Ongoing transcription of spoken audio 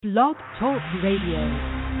Blog Talk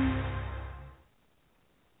Radio.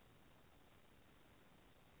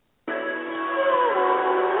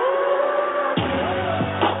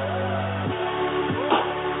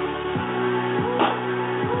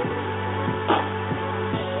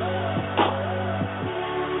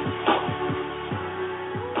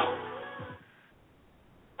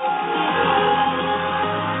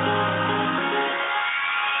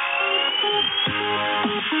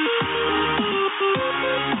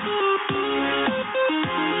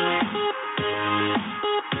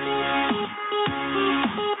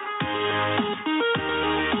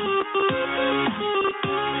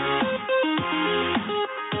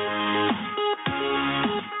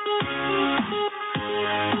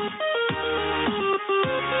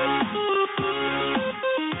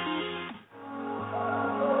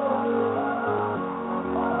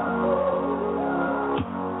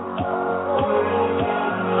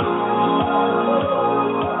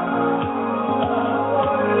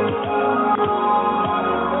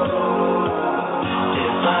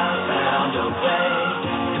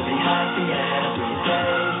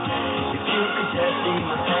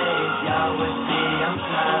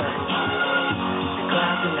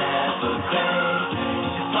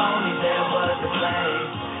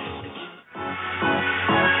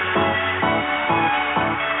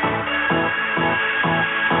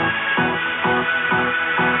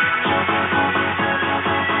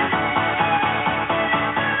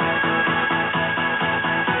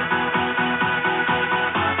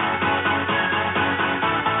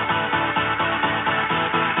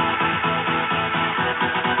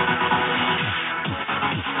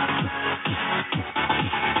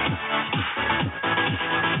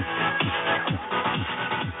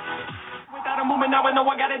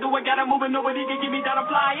 Nobody can give me that I'm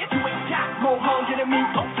flying. You ain't got more hunger than me.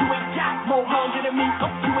 Oh, you ain't got more hunger than me. Oh,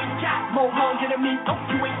 you ain't got more hunger than me. Oh,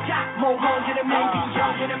 you ain't got more hunger than me. Be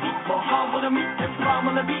younger than me, more humble than me, and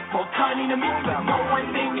stronger than me, more cunning than me. But no one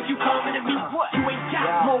thing if you coming to me. What? You ain't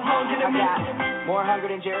got more hunger than me. More hunger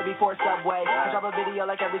than Jerry before Subway. I drop a video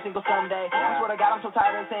like every single Sunday. I swear to God, I'm so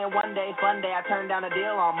tired of saying one day, fun day. I turned down a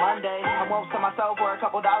deal on Monday. I won't sell myself for a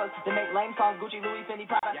couple dollars to make lame songs, Gucci, Louis, Fendi,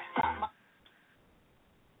 Prada.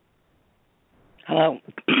 Hello.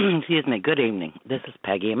 Excuse me. Good evening. This is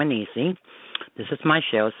Peggy Manisi. This is my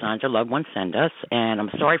show, Sandra Loved One Send Us, and I'm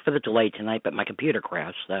sorry for the delay tonight, but my computer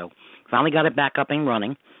crashed, so finally got it back up and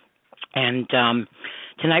running. And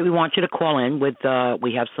tonight we want you to call in with,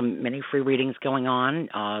 we have some mini free readings going on.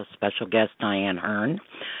 Special guest Diane Hearn,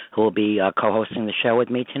 who will be co-hosting the show with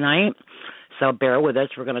me tonight. So bear with us.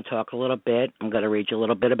 We're going to talk a little bit. I'm going to read you a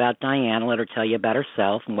little bit about Diane, let her tell you about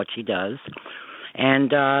herself and what she does.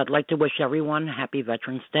 And I'd like to wish everyone a happy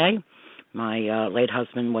Veterans Day. My late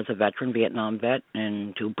husband was a veteran, Vietnam vet,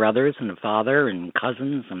 and two brothers and a father and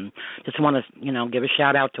cousins. And just want to, give a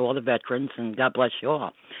shout-out to all the veterans, and God bless you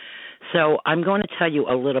all. So I'm going to tell you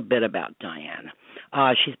a little bit about Diane.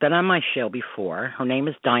 She's been on my show before. Her name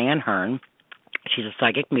is Diane Hearn. She's a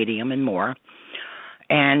psychic medium and more.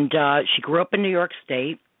 And she grew up in New York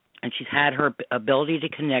State, and she's had her ability to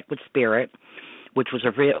connect with spirit, which was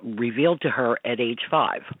revealed to her at age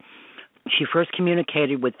 5. She first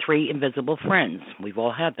communicated with 3 invisible friends. We've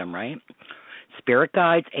all had them, right? Spirit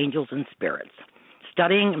guides, angels, and spirits.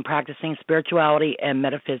 Studying and practicing spirituality and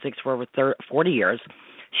metaphysics for over 40 years,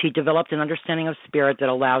 she developed an understanding of spirit that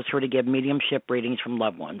allows her to give mediumship readings from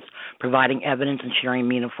loved ones, providing evidence and sharing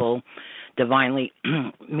meaningful, divinely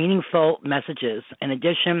meaningful messages. In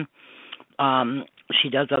addition, she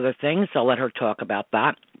does other things. I'll let her talk about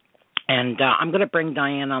that. And I'm going to bring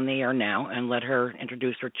Diane on the air now and let her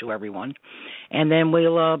introduce her to everyone. And then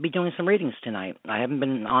we'll be doing some readings tonight. I haven't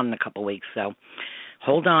been on in a couple of weeks, so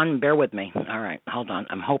hold on and bear with me. All right, hold on.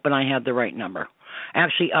 I'm hoping I have the right number.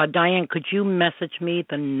 Actually, Diane, could you message me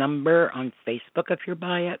the number on Facebook if you're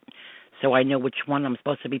by it so I know which one I'm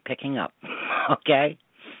supposed to be picking up? Okay?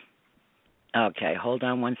 Okay, hold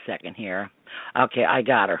on one second here. Okay, I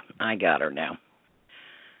got her. I got her now.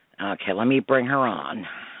 Okay, let me bring her on.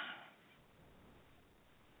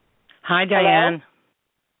 Hi, Diane.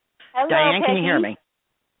 Hello, Diane, Peggy. can you hear me?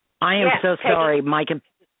 I am so Peggy. sorry.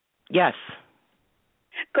 Yes.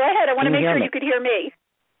 Go ahead. I want to make sure me? you could hear me.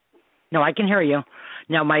 No, I can hear you.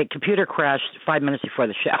 Now, my computer crashed 5 minutes before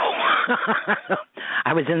the show.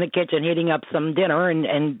 I was in the kitchen heating up some dinner,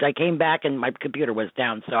 and I came back, and my computer was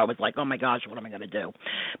down. So I was like, oh, my gosh, what am I going to do?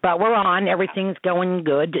 But we're on. Everything's going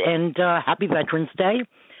good, and happy Veterans Day.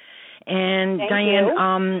 And thank Diane,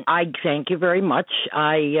 you. I thank you very much.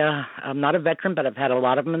 I'm not a veteran, but I've had a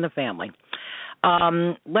lot of them in the family.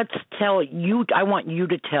 Let's tell you. I want you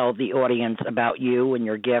to tell the audience about you and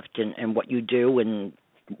your gift and what you do and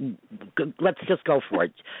let's just go for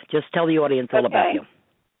it. Just tell the audience all about you.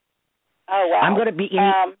 Oh, wow. I'm going to be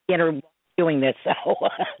interviewing this, so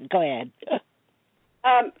go ahead.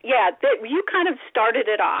 You kind of started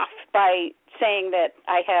it off by saying that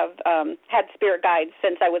I have had spirit guides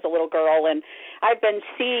since I was a little girl, and I've been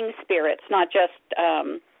seeing spirits, not just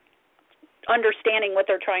understanding what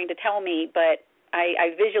they're trying to tell me, but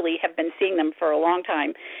I visually have been seeing them for a long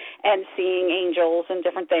time and seeing angels and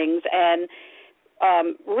different things. And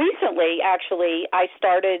recently, actually, I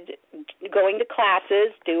started going to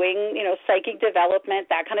classes, doing, psychic development,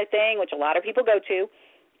 that kind of thing, which a lot of people go to,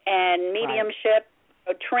 and mediumship,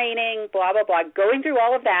 training, blah, blah, blah, going through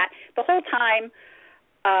all of that. The whole time,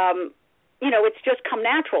 it's just come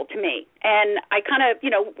natural to me. And I kind of,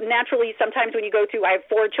 naturally sometimes when you go through, I have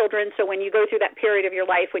 4 children, so when you go through that period of your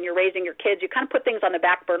life when you're raising your kids, you kind of put things on the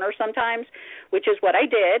back burner sometimes, which is what I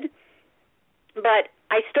did. But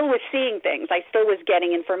I still was seeing things. I still was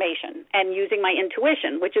getting information and using my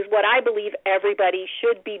intuition, which is what I believe everybody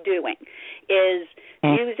should be doing, is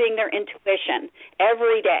using their intuition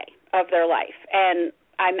every day of their life. And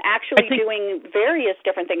I'm actually doing various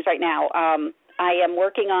different things right now. I am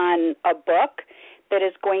working on a book that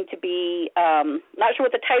is going to be, not sure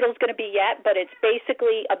what the title is going to be yet, but it's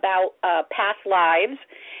basically about past lives,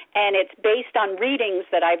 and it's based on readings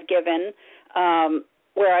that I've given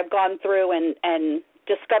where I've gone through and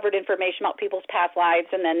discovered information about people's past lives,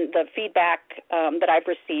 and then the feedback that I've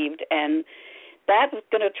received. And that's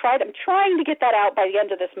going to I'm trying to get that out by the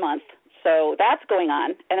end of this month. So that's going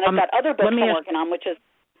on. And then I've got other books I'm working on, which is,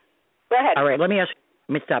 go ahead. All right, let me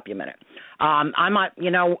stop you a minute. I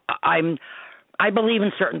believe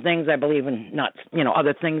in certain things. I believe in not,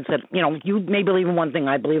 other things that, you may believe in one thing.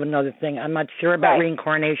 I believe in another thing. I'm not sure about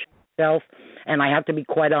reincarnation myself, and I have to be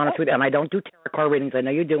quite honest with you. And I don't do tarot card readings. I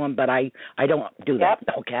know you do them, but I don't do that,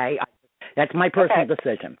 okay? That's my personal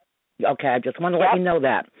decision. Okay, I just want to let you know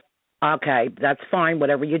that. Okay, that's fine,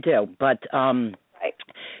 whatever you do. But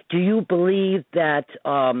do you believe that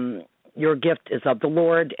your gift is of the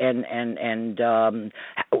Lord, and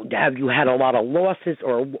have you had a lot of losses,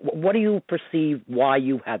 or what do you perceive why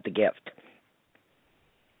you have the gift?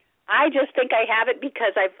 I just think I have it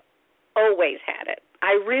because I've always had it.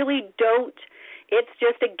 I really don't. It's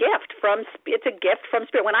just a gift from spirit.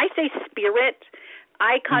 When I say spirit,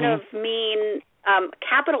 I kind of mean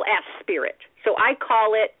capital S spirit. So I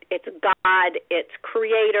call it's God, it's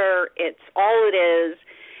creator, it's all it is.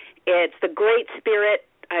 It's the great spirit.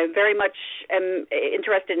 I very much am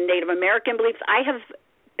interested in Native American beliefs. I have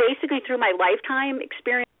basically through my lifetime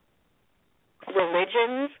experienced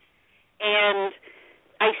religions, and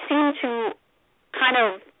I seem to kind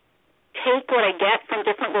of take what I get from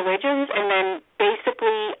different religions, and then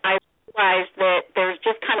basically I realized that there's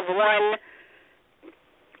just kind of one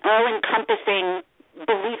all-encompassing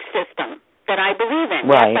belief system that I believe in.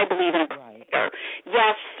 Right. Yes, I believe in a creator.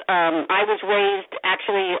 Yes, I was raised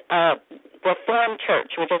actually Reformed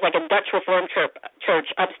church, which is like a Dutch Reformed church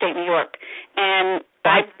upstate New York, and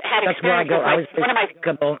I've had experience with one of my.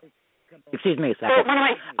 Excuse me a second. Go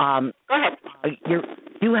ahead.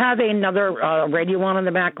 You have another radio on in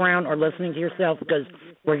the background, or listening to yourself, because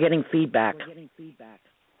we're getting feedback. No,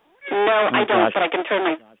 I don't, but I can turn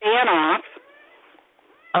my fan off.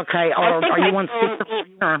 Okay. Are you on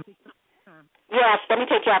speakerphone? Yes. Let me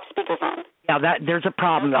take you off speakerphone. Yeah, there's a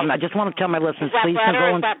problem. I just want to tell my listeners, please don't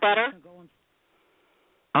go. Is that better?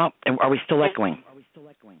 Oh, are we still echoing?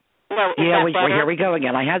 No, here we go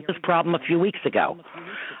again. I had this problem a few weeks ago.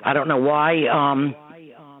 I don't know why.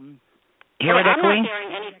 Hear it echoing? I'm not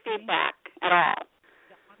hearing any feedback at all.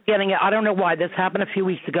 Getting it. I don't know why. This happened a few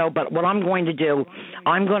weeks ago, but what I'm going to do,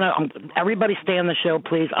 everybody stay on the show,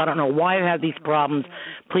 please. I don't know why I have these problems.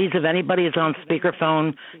 Please, if anybody is on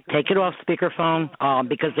speakerphone, take it off speakerphone,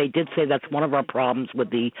 because they did say that's one of our problems with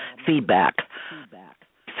the feedback.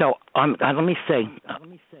 So let me see.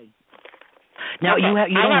 Now, you don't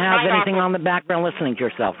have anything on the background listening to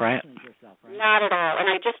yourself, right? Not at all, and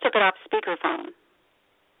I just took it off speakerphone.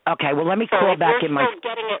 Okay, well, let me call back in my...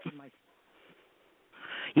 Getting it...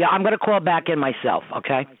 Yeah, I'm going to call back in myself,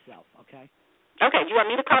 okay? Okay, do you want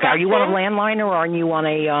me to call back? Are you on a landline, or are you on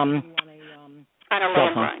a... On a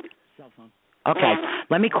landline. Okay,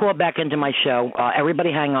 let me call back into my show.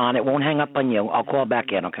 Everybody hang on. It won't hang up on you. I'll call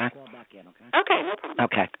back in, okay? Okay, no problem.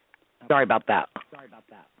 Okay. Sorry about that.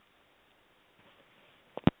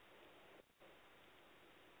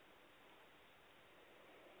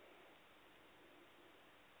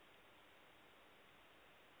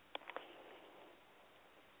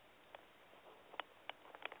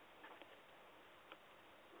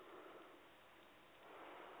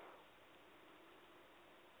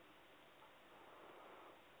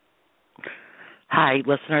 Hi,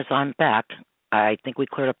 listeners. I'm back. I think we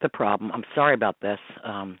cleared up the problem. I'm sorry about this.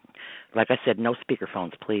 Like I said, no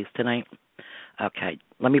speakerphones, please, tonight. Okay,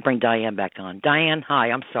 let me bring Diane back on. Diane,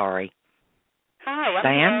 hi. I'm sorry. Hi, I'm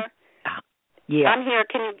Diane? here. Yeah. I'm here.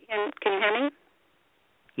 Can you hear me?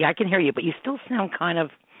 Yeah, I can hear you, but you still sound kind of,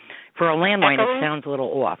 for a landline, Echoing? It sounds a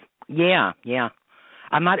little off. Yeah.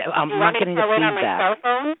 I'm not getting the feedback.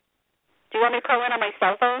 Do you want me to call in on my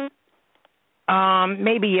cell phone?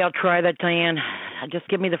 Maybe I'll try that, Diane. Just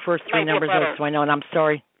give me the first three numbers so I know, and I'm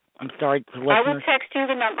sorry to listeners. I will text you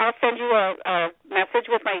the number. I'll send you a message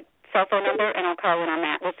with my cell phone number, and I'll call in on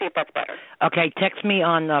that. We'll see if that's better. Okay, text me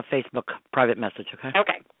on Facebook, private message, okay?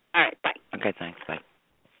 Okay. All right, bye. Okay, thanks, bye.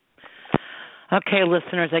 Okay,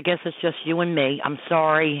 listeners, I guess it's just you and me. I'm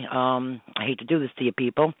sorry. I hate to do this to you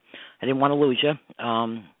people. I didn't want to lose you.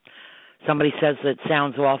 Somebody says it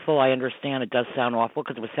sounds awful. I understand it does sound awful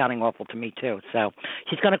because it was sounding awful to me too. So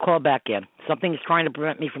she's going to call back in. Something's trying to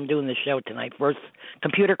prevent me from doing the show tonight. First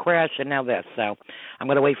computer crash and now this. So I'm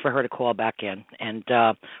going to wait for her to call back in. And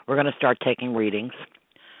we're going to start taking readings.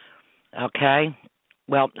 Okay?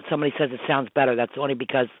 Well, somebody says it sounds better. That's only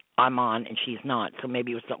because I'm on and she's not. So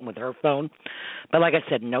maybe it was something with her phone. But like I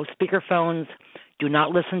said, no speaker phones. Do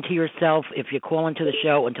not listen to yourself if you call into the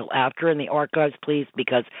show until after in the archives, please,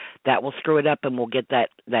 because that will screw it up and we'll get that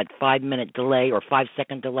 5-minute delay or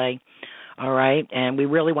 5-second delay. All right? And we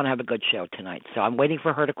really want to have a good show tonight. So I'm waiting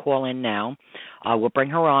for her to call in now. We'll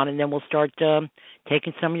bring her on, and then we'll start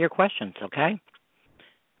taking some of your questions, okay?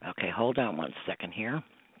 Okay, hold on one second here.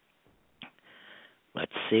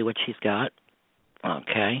 Let's see what she's got.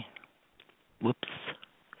 Okay. Whoops.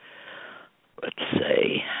 Let's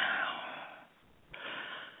see.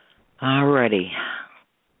 Alrighty.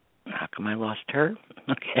 How come I lost her?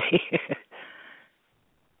 Okay.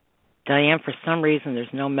 Diane, for some reason, there's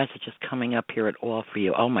no messages coming up here at all for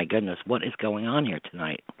you. Oh, my goodness. What is going on here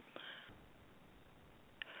tonight?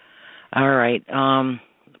 All right.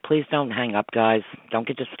 Please don't hang up, guys. Don't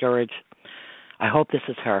get discouraged. I hope this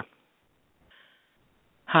is her.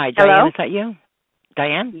 Hi, Diane, Hello? is that you?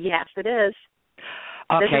 Diane? Yes, it is.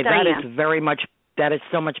 Okay, that is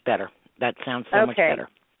so much better. That sounds so much better.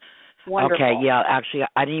 Wonderful. Okay, yeah, actually,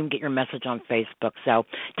 I didn't even get your message on Facebook. So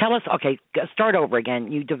tell us, okay, start over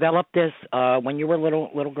again. You developed this when you were a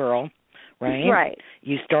little girl, right? Right.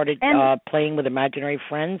 You started playing with imaginary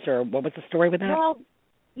friends, or what was the story with that? Well,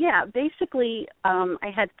 yeah, basically,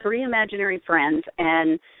 I had 3 imaginary friends,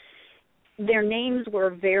 and their names were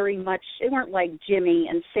very much, they weren't like Jimmy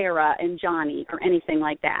and Sarah and Johnny or anything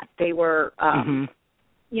like that. They were,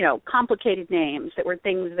 complicated names that were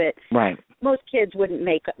things that most kids wouldn't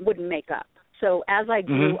make up. So as I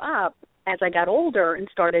grew up, as I got older and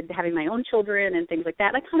started having my own children and things like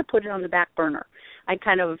that, I kind of put it on the back burner. I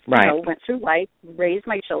kind of went through life, raised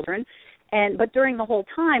my children, but during the whole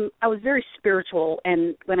time, I was very spiritual.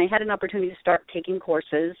 And when I had an opportunity to start taking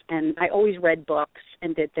courses, and I always read books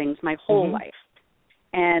and did things my whole life,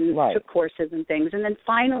 and took courses and things. And then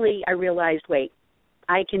finally, I realized, wait,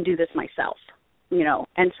 I can do this myself.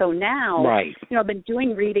 And so now, I've been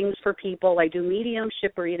doing readings for people. I do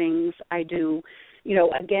mediumship readings. I do,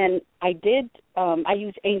 again, I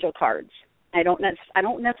use angel cards. I don't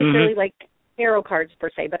necessarily like tarot cards per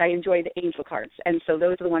se, but I enjoy the angel cards, and so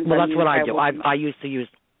those are the ones. Well, that's what I do. I used to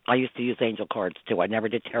use angel cards too. I never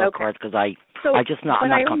did tarot cards because I'm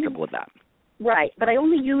not comfortable with that. Right, but I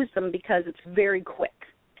only use them because it's very quick,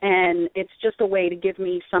 and it's just a way to give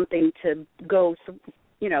me something to go through,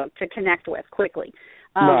 to connect with quickly.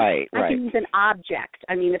 I can use an object.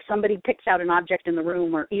 I mean, if somebody picks out an object in the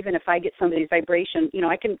room, or even if I get somebody's vibration,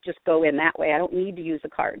 I can just go in that way. I don't need to use the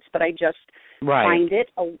cards, but I just find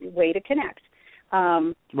it a way to connect.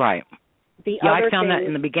 I found that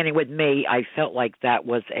in the beginning with me. I felt like that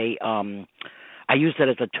was I used it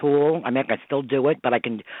as a tool. I mean, I still do it, but I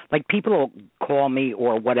can, like, people will call me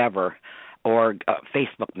or whatever, or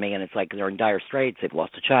Facebook me, and it's like they're in dire straits, they've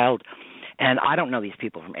lost a child. And I don't know these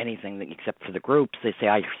people from anything except for the groups. They say,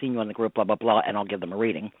 I've seen you on the group, blah, blah, blah, and I'll give them a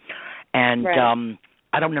reading. And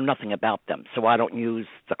I don't know nothing about them, so I don't use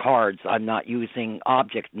the cards. I'm not using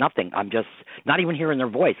objects, nothing. I'm just not even hearing their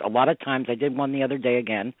voice. A lot of times, I did one the other day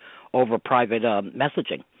again over private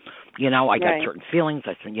messaging. I got certain feelings.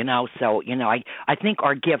 I said, I think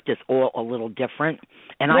our gift is all a little different.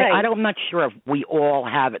 And I'm not sure if we all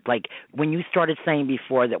have it. Like when you started saying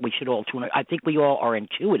before that we should all tune in, I think we all are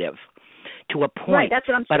intuitive to a point. Right, that's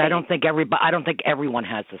what I'm saying. But I don't think everyone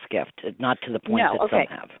has this gift. Not to the point that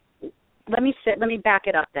some have. Let me back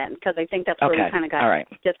it up then, because I think that's where we kind of got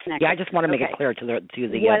disconnected. Yeah, I just want to make it clear to the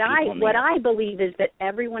people. What I believe is that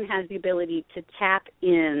everyone has the ability to tap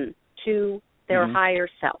in to their higher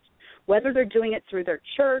self. whether they're doing it through their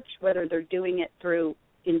church, whether they're doing it through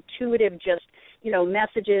intuitive, just,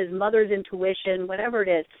 messages, mother's intuition, whatever it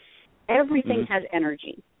is. Everything has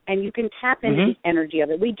energy, and you can tap into the energy of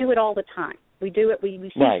it. We do it all the time. We do it.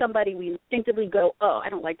 We see somebody, we instinctively go, oh, I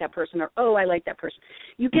don't like that person, or oh, I like that person.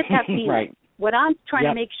 You get that feeling. Right. What I'm trying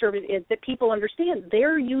to make sure is that people understand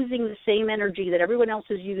they're using the same energy that everyone else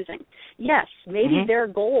is using. Yes, maybe their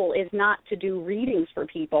goal is not to do readings for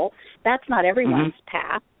people. That's not everyone's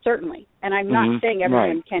path, certainly. And I'm not saying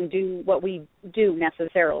everyone can do what we do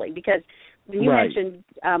necessarily, because when you mentioned,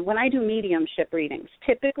 when I do mediumship readings,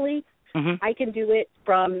 typically I can do it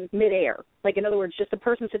from midair. Like, in other words, just a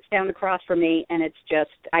person sits down across from me, and it's just,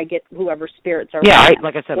 I get whoever spirits are. Yeah,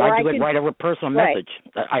 like I said, I do it right over a personal message.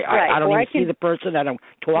 I don't even see the person. I don't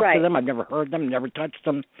talk to them. I've never heard them, never touched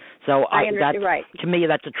them. So to me,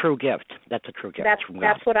 that's a true gift. That's a true gift from God.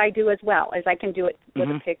 That's what I do as well, is I can do it with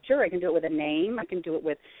a picture. I can do it with a name. I can do it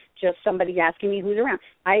with just somebody asking me who's around.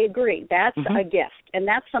 I agree. That's a gift. And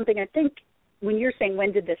that's something I think, when you're saying,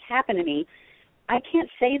 when did this happen to me, I can't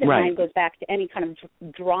say that mine goes back to any kind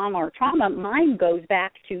of drama or trauma. Mine goes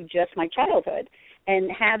back to just my childhood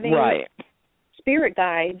and having spirit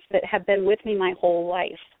guides that have been with me my whole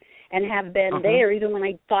life and have been there even when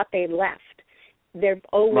I thought they left. They've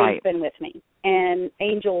always been with me. And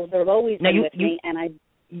angels, they've always been with me. And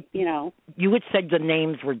You had said the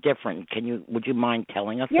names were different. Would you mind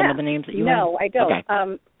telling us some of the names that you had? No, I don't.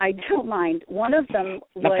 Okay. I don't mind. One of them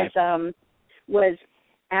was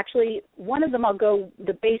actually, one of them, I'll go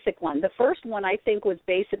the basic one. The first one, I think, was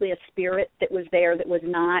basically a spirit that was there that was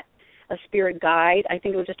not a spirit guide. I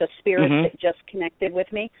think it was just a spirit that just connected with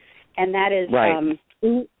me, and that is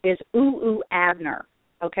Abner.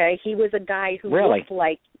 Okay, he was a guy who looked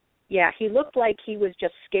like, he looked like he was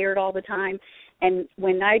just scared all the time. And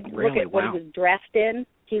when I look at what he was dressed in,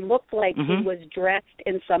 he looked like he was dressed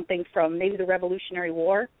in something from maybe the Revolutionary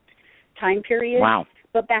War time period. Wow.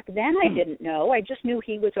 But back then I didn't know. I just knew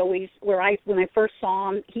he was always when I first saw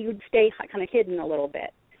him, he would stay kind of hidden a little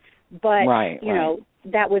bit. But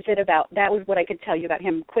that was what I could tell you about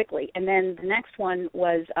him quickly. And then the next one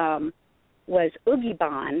was Oogie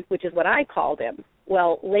Bon, which is what I called him.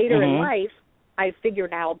 Well, later in life, I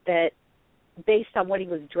figured out that based on what he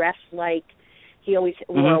was dressed like, he always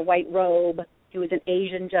wore a white robe. He was an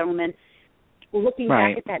Asian gentleman. Looking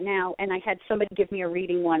back at that now, and I had somebody give me a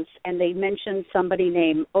reading once, and they mentioned somebody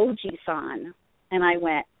named Oji-san, and I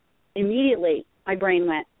went, immediately, my brain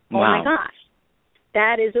went, oh my gosh,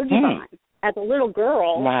 that is Oogie-Bon. As a little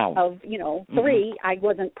girl of, 3, I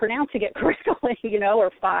wasn't pronouncing it correctly,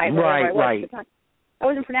 or 5, whatever I was at the time. I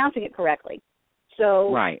wasn't pronouncing it correctly.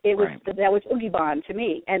 So that was Oogie-Bon to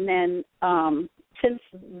me. And then since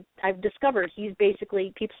I've discovered he's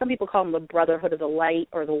basically, some people call him the Brotherhood of the Light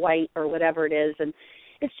or the White or whatever it is, and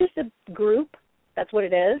it's just a group, that's what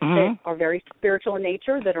it is, that are very spiritual in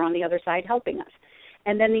nature, that are on the other side helping us.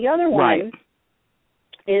 And then the other one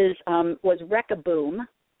was Wreck-a-Boom,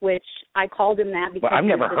 which I called him that because I've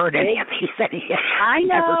never heard any of these. I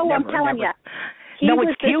know, I'm telling you.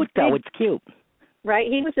 It's cute, though. It's cute. Right?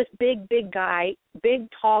 He was this big guy, big,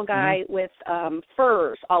 tall guy with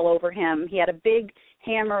furs all over him. He had a big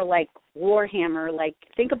hammer, like war hammer, like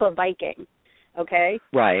think of a Viking, okay?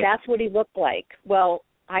 Right. That's what he looked like. Well,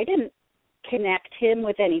 I didn't connect him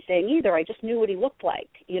with anything either. I just knew what he looked like,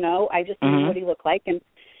 I just knew what he looked like. And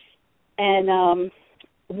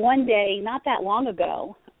one day, not that long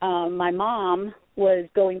ago, my mom was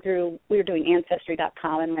going through, we were doing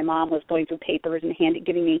Ancestry.com, and my mom was going through papers and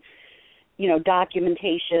giving me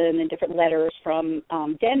documentation and different letters from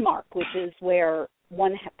Denmark, which is where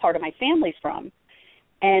one part of my family's from.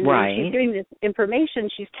 And when she's giving this information,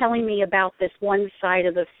 she's telling me about this one side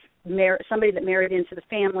of somebody that married into the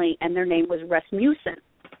family, and their name was Rasmussen.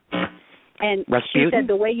 And she said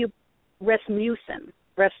the way you Rasmussen,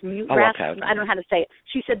 I don't know how to say it.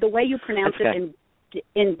 She said the way you pronounce it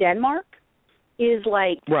in Denmark is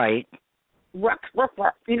like rough,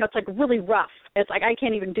 it's like really rough. It's like I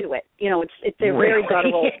can't even do it. It's very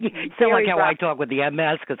guttural. Sound like how I talk with the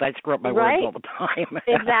MS because I screw up my words all the time.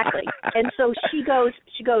 Exactly. And so she goes,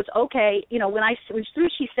 okay. When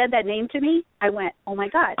she said that name to me, I went, oh my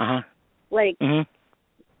God, I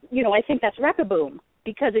think that's Wreck-a-Boom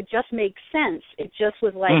because it just makes sense. It just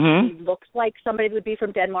was like he looks like somebody that would be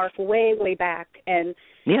from Denmark way back. And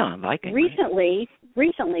Viking.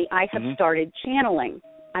 Recently, I have started channeling.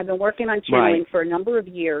 I've been working on channeling for a number of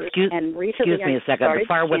years, and recently excuse me a second. The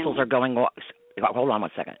fire whistles are going off. Hold on 1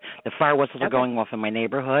 second. The fire whistles are going off in my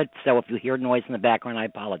neighborhood, so if you hear noise in the background, I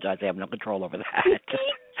apologize. I have no control over that.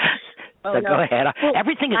 Go ahead.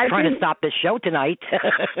 Everything is trying to stop this show tonight.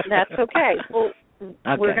 That's okay. Well,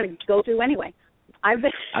 we're going to go through anyway. I've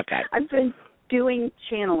been doing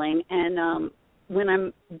channeling, and when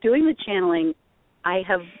I'm doing the channeling,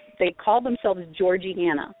 they call themselves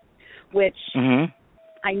Georgiana, which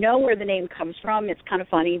I know where the name comes from. It's kind of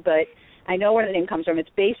funny, but I know where the name comes from. It's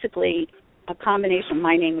basically a combination of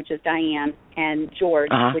my name, which is Diane, and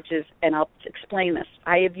George, which is, and I'll explain this.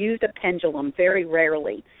 I have used a pendulum very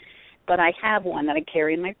rarely, but I have one that I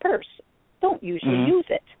carry in my purse. Don't usually use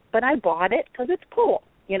it, but I bought it because it's cool,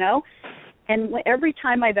 you know? And every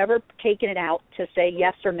time I've ever taken it out to say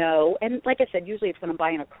yes or no, and like I said, usually it's when I'm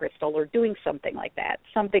buying a crystal or doing something like that,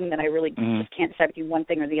 something that I really just can't decide between one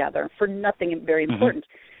thing or the other for nothing very important.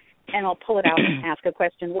 And I'll pull it out and ask a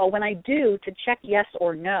question. Well, when I do, to check yes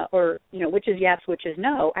or no, or, you know, which is yes, which is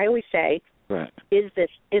no, I always say,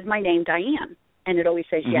 is my name Diane? And it always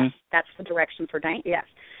says yes. That's the direction for Diane, yes.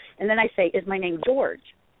 And then I say, is my name George?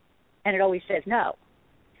 And it always says no.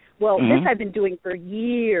 Well, this I've been doing for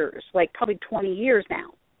years, like probably 20 years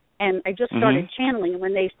now. And I just started channeling. And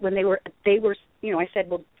when they were, you know, I said,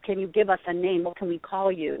 well, can you give us a name? What can we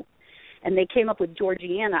call you? And they came up with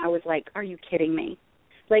Georgiana. I was like, are you kidding me?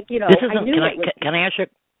 Like, you know, I knew it was. Can I ask you?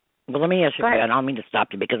 Well, let me ask you, and I don't mean to stop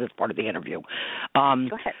you because it's part of the interview. Go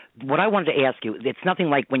ahead. What I wanted to ask you, it's nothing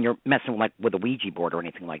like when you're messing with a Ouija board or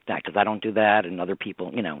anything like that, because I don't do that, and other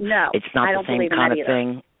people, you know. No, it's not I the don't same believe in kind that of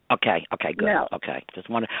thing. Okay, good. No. Okay, I just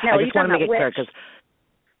No, want to make it clear because,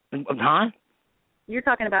 You're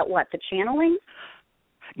talking about what, the channeling?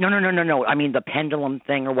 No. I mean the pendulum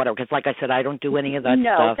thing or whatever. Because, like I said, I don't do any of that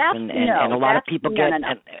stuff, and a lot of people get. No.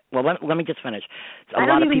 And, well, let me just finish. A I lot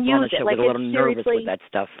don't of even people on the use it. show Like, get a little nervous with that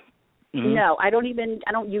stuff. No, I don't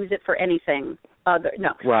use it for anything other. No,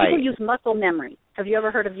 people use muscle memory. Have you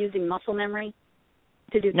ever heard of using muscle memory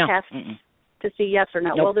to do tests to see yes or no?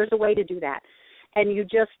 Nope. Well, there's a way to do that, and you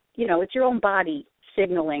just, you know, it's your own body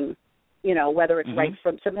signaling, you know, whether it's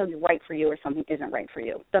something's right for you or something isn't right for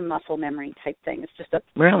you. The muscle memory type thing. It's just a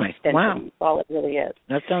extension. Wow. That's all it really is.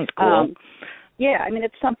 That sounds cool. Yeah, I mean,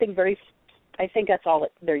 it's something very. I think that's all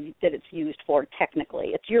that it's used for technically.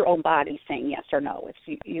 It's your own body saying yes or no.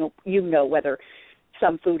 It's you know whether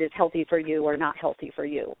some food is healthy for you or not healthy for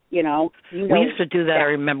you. You know we used to do that. I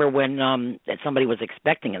remember when somebody was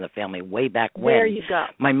expecting in the family way back when. There you go.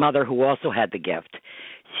 My mother, who also had the gift,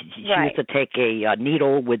 she used to take a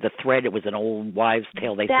needle with the thread. It was an old wives'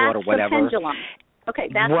 tale, they thought, or whatever. That's the pendulum. Okay,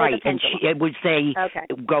 that's right, the pendulum. And it would say,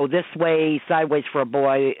 go this way, sideways for a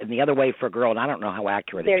boy, and the other way for a girl. And I don't know how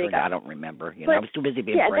accurate it turned out. I don't remember. You know, I was too busy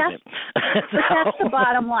being pregnant. But that's the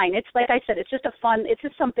bottom line. It's like I said, it's just it's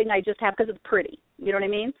just something I just have because it's pretty. You know what I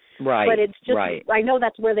mean? Right. But it's just, I know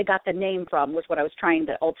that's where they got the name from, was what I was trying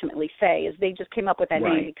to ultimately say, is they just came up with that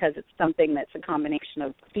name because it's something that's a combination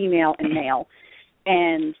of female and male.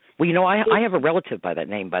 And well, you know, I have a relative by that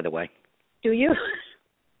name, by the way. Do you?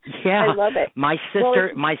 Yeah, I love it. My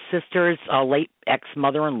sister's late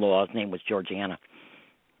ex-mother-in-law's name was Georgiana.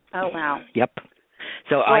 Oh wow. Yep.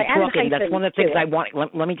 So that's one of the things I want.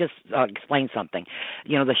 Let me just explain something.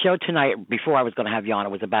 You know, the show tonight, before I was going to have you on, it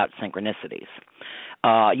was about synchronicities.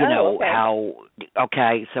 So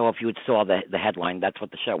if you had saw the headline, that's what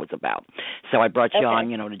the show was about. So I brought you on,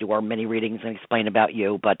 you know, to do our mini readings and explain about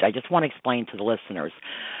you. But I just want to explain to the listeners.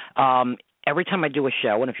 Every time I do a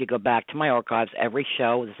show, and if you go back to my archives, every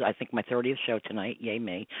show, this is, I think, my 30th show tonight, yay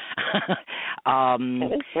me,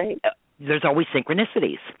 that is great. There's always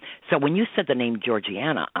synchronicities. So when you said the name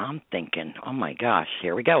Georgiana, I'm thinking, oh, my gosh,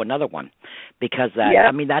 here we go, another one. Because,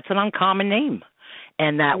 I mean, that's an uncommon name.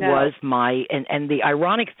 And that was and the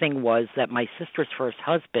ironic thing was that my sister's first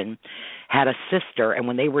husband had a sister, and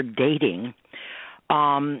when they were dating,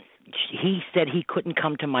 he said he couldn't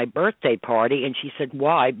come to my birthday party, and she said,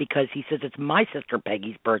 why? Because he says it's my sister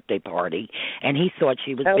Peggy's birthday party, and he thought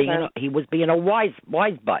he was being a wise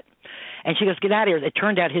butt. And she goes, get out of here. It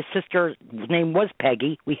turned out his sister's name was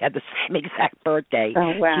Peggy. We had the same exact birthday.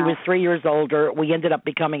 Oh, wow. She was 3 years older. We ended up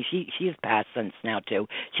becoming, she has passed since now, too.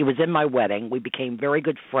 She was in my wedding. We became very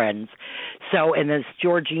good friends. So, and this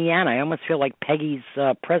Georgiana, I almost feel like Peggy's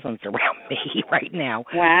presence around me right now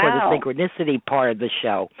for the synchronicity part of the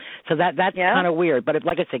show. So that's kind of weird. But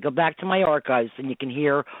like I said, go back to my archives, and you can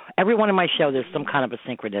hear every one of my shows, there's some kind of a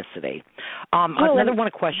synchronicity.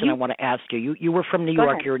 Another question I want to ask you. You were from New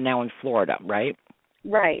York. You're now in Florida, right?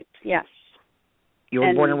 Right, yes. You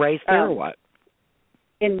were born and raised there or what?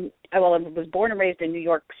 I was born and raised in New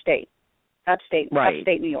York State, upstate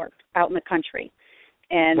New York, out in the country.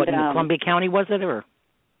 And what, in Columbia County was it, or?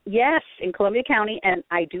 Yes, in Columbia County, and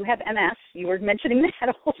I do have MS. You were mentioning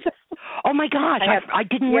that also. Oh, my gosh, I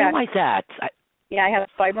didn't realize that. I have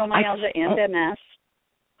fibromyalgia and MS.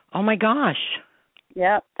 Oh, my gosh.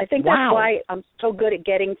 Yeah, I think that's why I'm so good at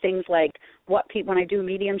getting things like when I do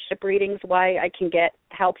mediumship readings, why I can get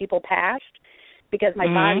how people passed, because my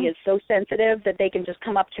body is so sensitive that they can just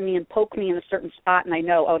come up to me and poke me in a certain spot, and I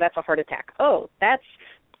know, oh, that's a heart attack. Oh, that's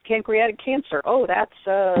pancreatic cancer. Oh, that's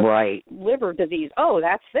liver disease. Oh,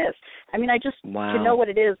 that's this. I mean, I just to know what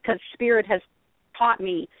it is, because Spirit has taught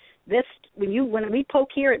me this. When we poke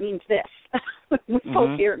here, it means this. When we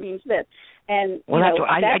poke here, it means this. And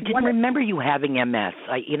I didn't remember you having MS.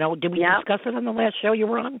 Did we discuss it on the last show you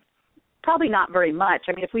were on? Probably not very much.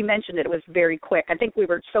 I mean, if we mentioned it, it was very quick. I think we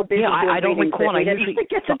were so busy doing I don't readings recall. that we didn't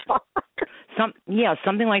get to talk.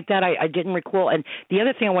 Something like that. I didn't recall. And the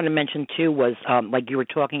other thing I wanted to mention too was, like you were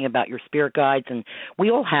talking about your spirit guides, and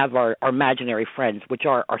we all have our imaginary friends, which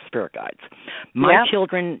are our spirit guides. My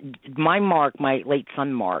children, my late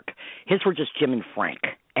son Mark, his were just Jim and Frank.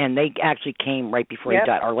 And they actually came right before he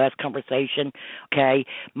died, our last conversation, okay?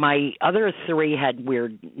 My other three had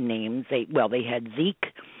weird names. They had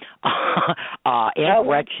Zeke, Aunt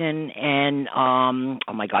Gretchen, and, oh,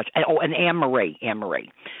 my gosh, and Anne Marie,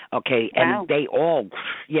 okay? And they all,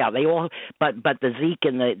 but the Zeke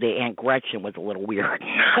and the Aunt Gretchen was a little weird.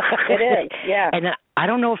 It is, yeah. And I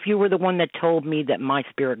don't know if you were the one that told me that my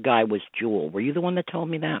spirit guide was Jewel. Were you the one that told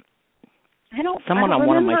me that? Someone on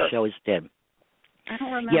one of my shows did. I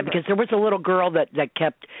don't remember. Yeah, because there was a little girl that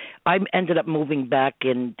kept. I ended up moving back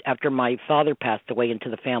in after my father passed away into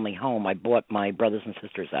the family home. I bought my brothers and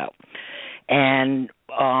sisters out, and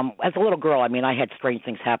as a little girl, I mean, I had strange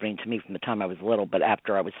things happening to me from the time I was little. But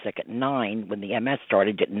after I was sick at 9, when the MS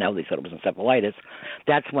started, didn't know they said it was encephalitis.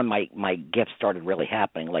 That's when my gifts started really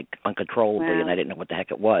happening, like uncontrollably, and I didn't know what the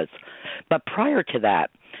heck it was. But prior to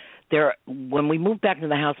that. When we moved back into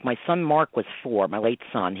the house, my son Mark was 4, my late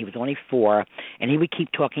son. He was only 4, and he would keep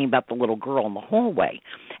talking about the little girl in the hallway.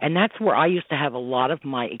 And that's where I used to have a lot of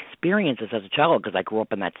my experiences as a child, because I grew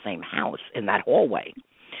up in that same house, in that hallway.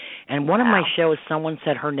 And one of my shows, someone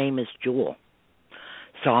said her name is Jewel.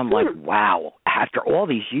 So I'm like, wow, after all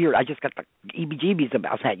these years, I just got the EBGBs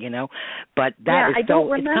about that, But that is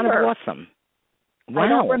so, it's kind of awesome. Wow. I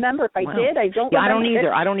don't remember if I did. I don't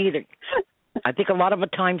remember. I don't either. I think a lot of the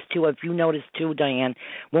times, too, if you notice, too, Diane,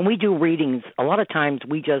 when we do readings, a lot of times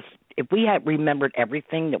if we had remembered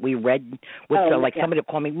everything that we read, somebody will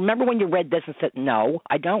call me, remember when you read this and said, no,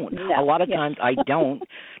 I don't. No. A lot of times I don't,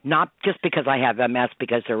 not just because I have MS,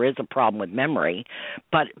 because there is a problem with memory,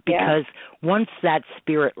 but because once that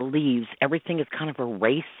spirit leaves, everything is kind of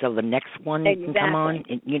erased, so the next one can come on.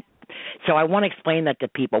 So I want to explain that to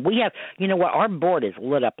people. We have, our board is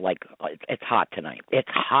lit up like it's hot tonight. It's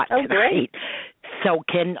hot tonight. Great. So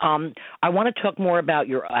I want to talk more about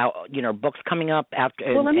your, books coming up after,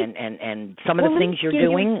 and some of the things you're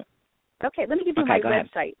doing. Okay, let me give you my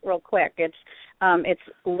website real quick. It's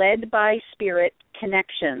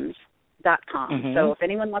ledbyspiritconnections.com. So if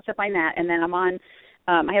anyone wants to find that, and then I'm on.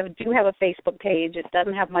 I do have a Facebook page. It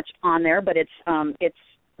doesn't have much on there, but it's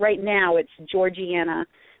right now it's Georgiana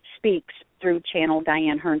Speaks through channel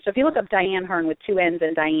Diane Hearn. So if you look up Diane Hearn with 2 N's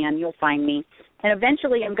and Diane, you'll find me. And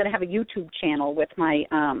eventually I'm going to have a YouTube channel with my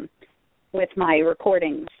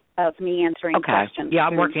recordings of me answering questions. Yeah,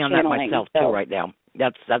 I'm working on that myself too right now.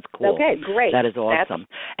 That's cool. Okay, great. That is awesome.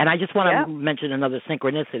 And I just want to mention another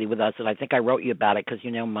synchronicity with us, and I think I wrote you about it because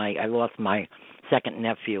I lost my second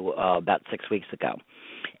nephew about 6 weeks ago.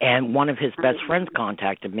 And one of his best friends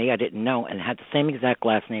contacted me, I didn't know, and had the same exact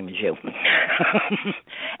last name as you.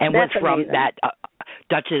 And was from that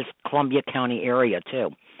Dutchess, Columbia County area, too.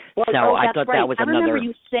 Well, so I thought that was another. I remember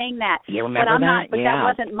you saying that. You remember that? But that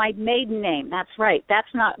wasn't my maiden name. That's right.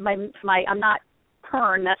 That's not my I'm not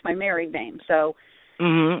Hearn. That's my married name. So,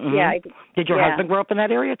 yeah. Did your husband grow up in that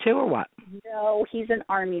area, too, or what? No, he's an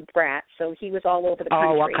Army brat, so he was all over the country.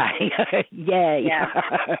 Oh, okay. Yay. Yeah.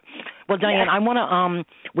 Well, Diane, I want to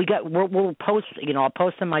we'll post, I'll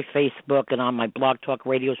post on my Facebook and on my Blog Talk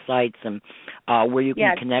Radio sites and where you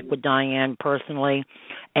can connect with Diane personally,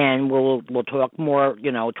 and we'll talk more,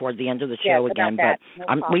 towards the end of the show again. But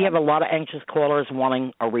we have a lot of anxious callers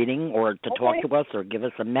wanting a reading or to talk to us or give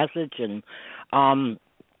us a message, and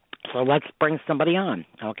so let's bring somebody on.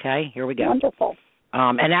 Okay, here we go. Wonderful.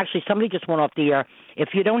 And actually, somebody just went off the air.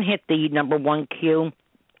 If you don't hit the number 1 Q,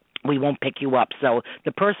 we won't pick you up. So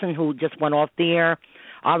the person who just went off the air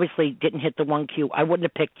obviously didn't hit the 1 Q. I wouldn't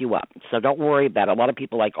have picked you up. So don't worry about it. A lot of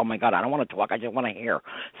people are like, oh, my God, I don't want to talk. I just want to hear.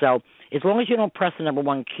 So as long as you don't press the number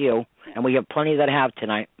 1 Q, and we have plenty that have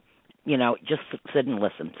tonight, just sit and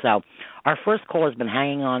listen. So our first call has been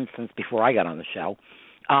hanging on since before I got on the show.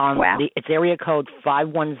 Wow. It's area code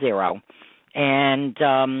 510. And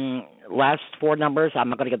last 4 numbers, I'm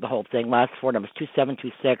not going to get the whole thing, last 4 numbers,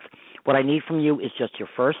 2726. What I need from you is just your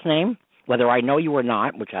first name, whether I know you or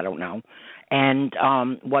not, which I don't know, and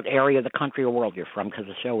what area of the country or world you're from, because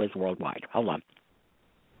the show is worldwide. Hold on.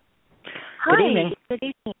 Hi. Good evening. Good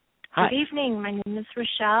evening. Hi. Good evening. My name is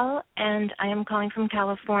Rochelle, and I am calling from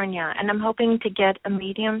California, and I'm hoping to get a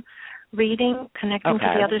medium reading connecting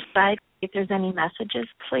to the other side. If there's any messages,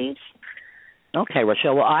 please. Okay,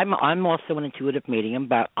 Rochelle. Well, I'm also an intuitive medium,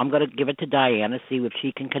 but I'm going to give it to Diane to see if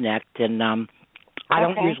she can connect. And I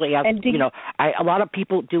don't usually ask. A lot of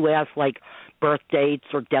people do ask like birth dates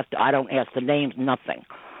or death. I don't ask the names, nothing.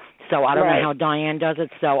 So I don't know how Diane does it.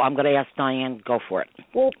 So I'm going to ask Diane. Go for it.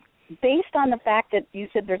 Well, based on the fact that you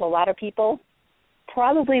said there's a lot of people,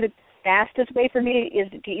 probably the fastest way for me is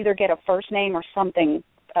to either get a first name or something,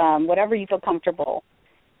 whatever you feel comfortable.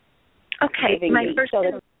 Okay, the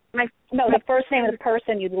first name of the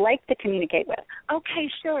person you'd like to communicate with. Okay,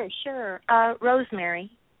 sure.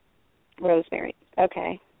 Rosemary. Rosemary.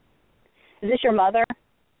 Okay. Is this your mother?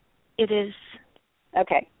 It is.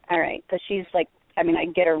 Okay. All right. Because she's like, I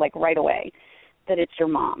get her like right away that it's your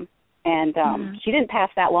mom. And she didn't pass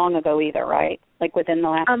that long ago either, right? Like within the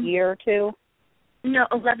last year or two? No,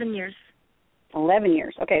 11 years. 11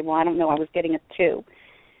 years. Okay, well, I don't know. I was getting a 2.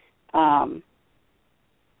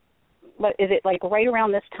 But is it like right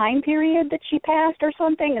around this time period that she passed or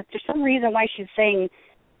something? Is there some reason why she's saying,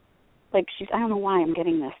 like, I don't know why I'm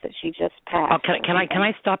getting this, that she just passed? Oh, can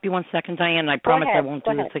I stop you 1 second, Diane? I promise I won't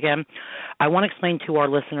do this again. I want to explain to our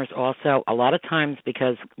listeners also, a lot of times,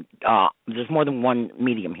 because there's more than one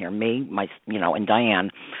medium here, me, and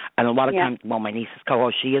Diane, and a lot of times, my niece's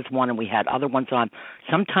co-host, she is one, and we had other ones on.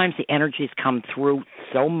 Sometimes the energies come through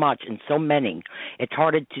so much and so many, it's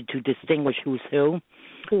harder to distinguish who's who.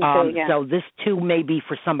 So this 2 may be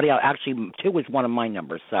for somebody else. Actually, 2 is one of my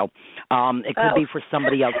numbers, so it could be for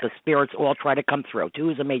somebody else. The spirits all try to come through.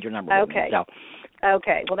 2 is a major number. Okay. So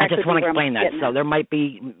okay. Well, I just want to explain that. So there might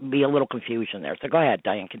be a little confusion there. So go ahead,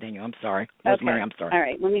 Diane. Continue. I'm sorry. Rosemary, I'm sorry. All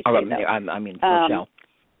right. Let me say Rochelle.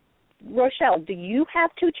 Rochelle, do you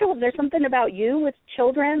have 2 children? Is there something about you with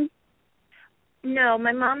children? No,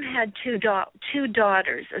 my mom had 2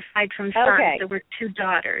 daughters. Aside from sons, there were 2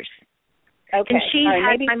 daughters. Okay. And she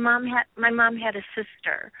my mom had a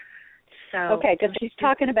sister. So okay, because she's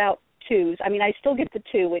talking about 2s. I still get the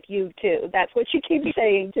 2 with you too. That's what she keeps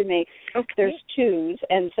saying to me. Okay. There's 2s,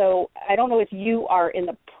 and so I don't know if you are in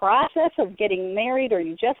the process of getting married or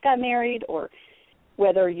you just got married, or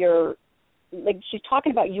whether you're like she's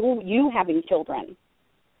talking about you having children.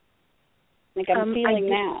 Like I'm feeling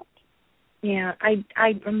that. Yeah,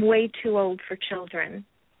 I'm way too old for children.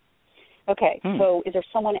 Okay, so is there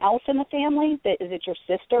someone else in the family? Is it your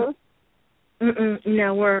sister?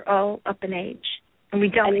 No, we're all up in age, and we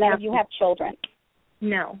don't. And none of you have children?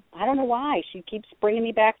 No. I don't know why. She keeps bringing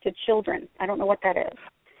me back to children. I don't know what that is.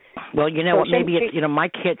 Well, you know what? Maybe it's my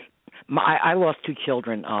kid. I lost 2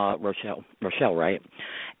 children, Rochelle, right?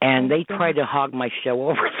 And they try to hog my show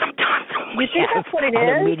over sometimes. You think that's what it is?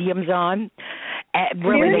 Other mediums on.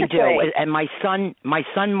 Really, they do. And my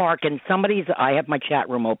son Mark, and I have my chat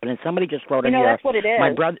room open, and somebody just wrote in here. That's what it is.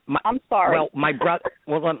 My brother. I'm sorry. Well, my brother.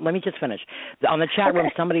 Well, let me just finish. On the chat room,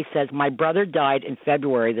 somebody says my brother died in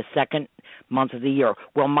February, the 2nd month of the year.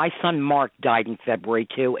 Well, my son Mark died in February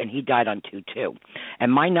too, and he died on 2/2.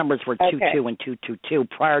 And my numbers were 2/2 and 2/2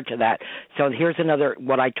 prior to that. So here's another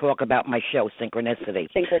what I talk about my show, Synchronicity.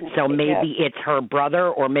 So maybe it's her brother,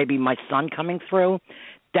 or maybe my son coming through.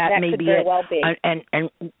 That may could be very it. Well be. And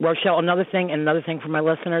Rochelle, another thing for my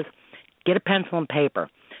listeners, get a pencil and paper.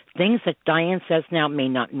 Things that Diane says now may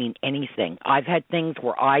not mean anything. I've had things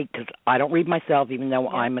where because I don't read myself, even though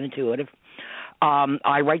I'm an intuitive.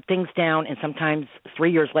 I write things down, and sometimes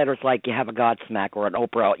 3 years later, it's like you have a Godsmack or an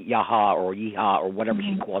Oprah yaha or yeehaw or whatever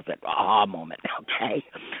she calls it, aha moment, okay?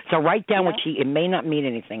 So write down it may not mean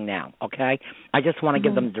anything now, okay? I just want to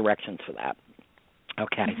give them directions for that.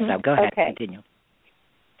 Okay, so go ahead, continue.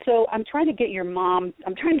 So I'm trying to get your mom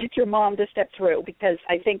to step through, because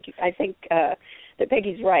I think that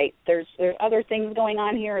Peggy's right. There's other things going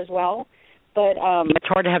on here as well. But it's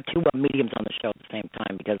hard to have 2 mediums on the show at the same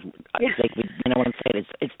time, because you know what I'm saying.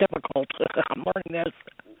 It's difficult. I'm learning this.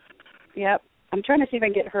 Yep. I'm trying to see if I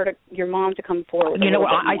can get your mom to come forward. You know,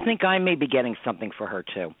 I think I may be getting something for her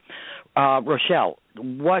too. Rochelle,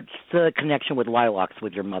 what's the connection with lilacs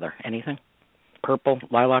with your mother? Anything? Purple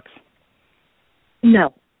lilacs?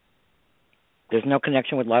 No. There's no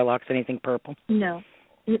connection with lilacs. Anything purple? No.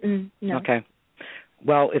 No. Okay.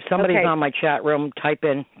 Well, if somebody's on my chat room, type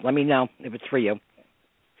in. Let me know if it's for you.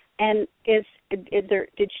 And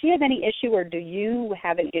did she have any issue, or do you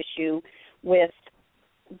have an issue with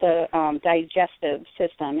the digestive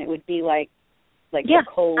system? It would be like like the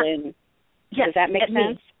colon. Yes. Does that make sense?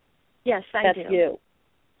 Me. Yes, That's do. That's you.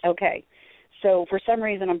 Okay. So for some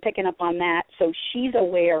reason I'm picking up on that. So she's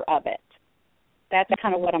aware of it. That's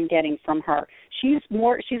kind of what I'm getting from her. She's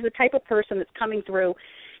the type of person that's coming through.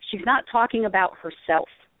 She's not talking about herself,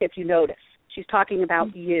 if you notice. She's talking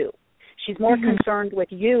about you. She's more concerned with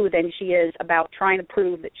you than she is about trying to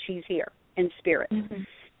prove that she's here in spirit.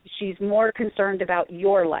 She's more concerned about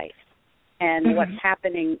your life and what's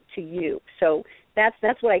happening to you. So that's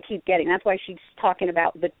what I keep getting. That's why she's talking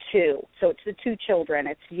about the two. So it's the two children.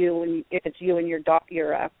 It's you, and if it's you and your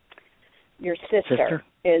sister.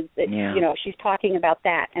 Is that, you know, she's talking about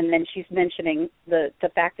that, and then she's mentioning the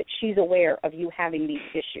fact that she's aware of you having these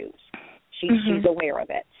issues. She's aware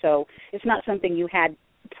of it. So it's not something you had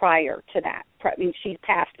prior to that. I mean, she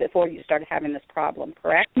passed before you started having this problem,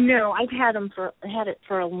 correct? No, I've had it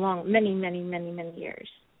for a many years.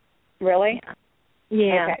 Really?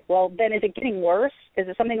 Yeah. Okay. Well, then is it getting worse? Is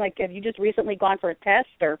it something like, have you just recently gone for a test,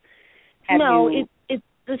 or it's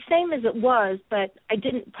the same as it was, but I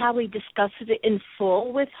didn't probably discuss it in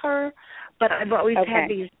full with her, but I've always had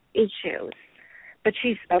these issues. But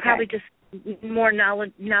she's probably just more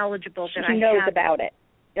knowledgeable than I have. She knows about it.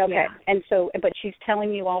 Okay. Yeah. And so, but she's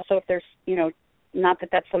telling you also if there's, you know, not that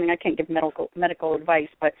that's something I can't give medical advice,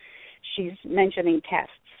 but she's mentioning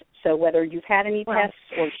tests. So whether you've had any tests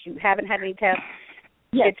or you haven't had any tests,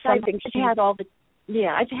 it's something I've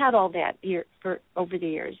had all that over the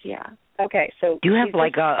years, yeah. Okay, so do you have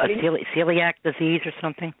like a celiac disease or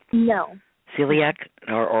something? No. Celiac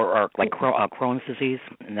or like Crohn's disease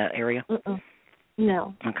in that area?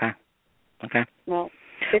 No. Okay. Well,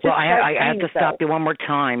 I have to stop you one more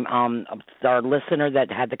time. Our listener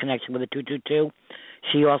that had the connection with the 222,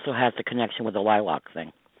 she also has the connection with the lilac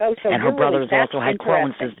thing. Oh, so and her brothers also had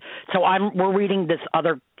Crohn's disease. So we're reading this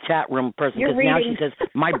other chat room person because now she says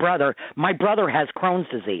my brother has Crohn's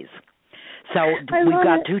disease. So we've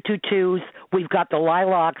got 222s, we've got the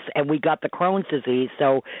lilacs, and we got the Crohn's disease.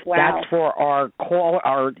 So that's for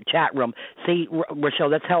our chat room. See, Rochelle,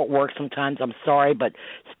 that's how it works sometimes. I'm sorry, but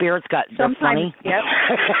spirits they're funny. Yep.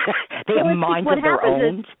 They have minds of their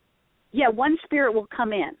own. One spirit will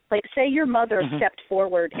come in. Like, say your mother stepped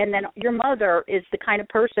forward, and then your mother is the kind of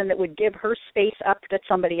person that would give her space up to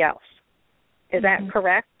somebody else. Is that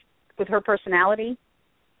correct with her personality?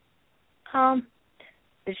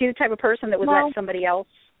 Is she the type of person that would let somebody else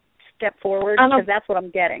step forward? Because that's what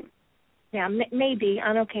I'm getting. Yeah, maybe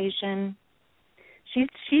on occasion.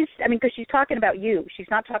 Because she's talking about you. She's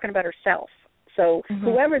not talking about herself. So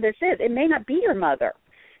whoever this is, it may not be your mother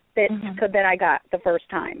that I got the first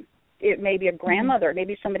time. It may be a grandmother. It may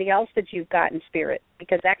be somebody else that you've got in spirit,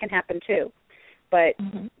 because that can happen too. But,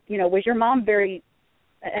 you know, was your mom very...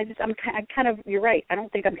 I'm kind of, you're right. I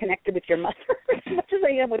don't think I'm connected with your mother as much as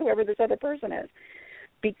I am with whoever this other person is,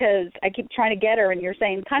 because I keep trying to get her, and you're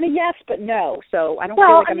saying kind of yes, but no. So I don't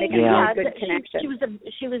feel like I'm making a good connection.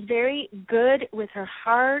 She was very good with her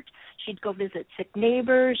heart. She'd go visit sick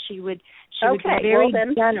neighbors. She would be very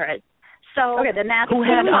generous. So then that's who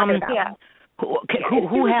had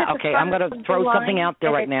Who had? Okay, I'm going to throw something out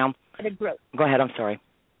there right now. Go ahead. I'm sorry.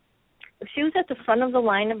 If she was at the front of the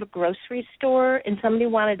line of a grocery store and somebody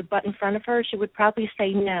wanted to butt in front of her, she would probably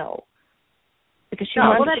say no, because she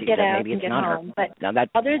wanted to get out and get home. But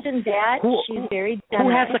other than that, she's very generous.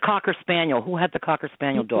 Who has the Cocker Spaniel? Who had the Cocker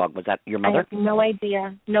Spaniel dog? Was that your mother? I have no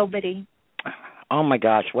idea. Nobody. Oh, my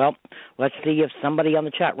gosh. Well, let's see if somebody on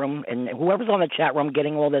the chat room, and whoever's on the chat room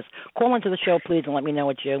getting all this, call into the show, please, and let me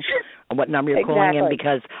know it's you and what number you're calling in,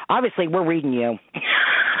 because obviously we're reading you.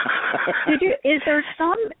 Is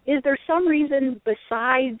there some reason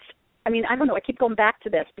besides, I mean, I don't know, I keep going back to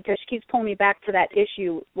this because she keeps pulling me back to that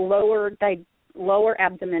issue, lower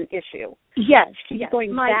abdomen issue. Yes. She keeps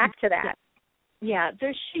going back to that. Yeah,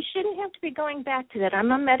 she shouldn't have to be going back to that.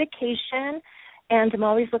 I'm on medication, and I'm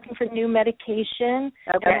always looking for new medication.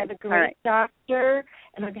 Okay. I have a great doctor,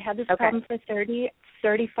 and I've had this problem for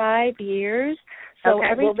 35 years. So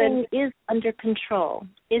everything is under control.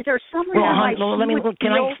 Is there some reason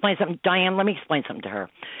can I explain something? Diane, let me explain something to her.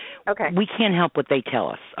 Okay. We can't help what they tell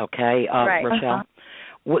us, okay, Rochelle?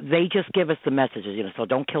 They just give us the messages, so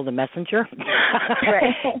don't kill the messenger.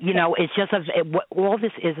 Right. It's just all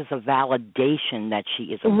this is a validation that she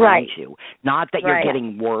is around you. Not that you're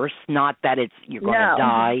getting worse, not that you're going to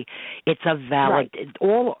die. It's a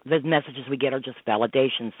all the messages we get are just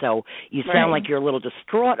validation. So you sound like you're a little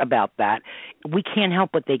distraught about that. We can't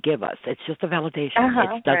help what they give us. It's just a validation.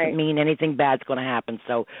 It doesn't mean anything bad's going to happen,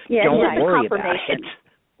 so don't worry about it.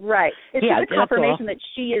 Right. It's just a confirmation that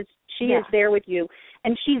she is there with you.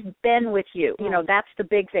 And she's been with you. That's the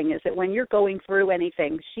big thing, is that when you're going through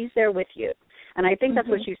anything, she's there with you. And I think that's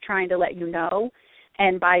what she's trying to let you know.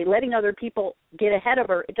 And by letting other people get ahead of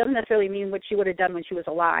her, it doesn't necessarily mean what she would have done when she was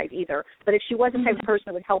alive either. But if she was the type of person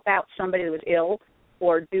that would help out somebody that was ill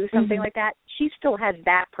or do something like that, she still has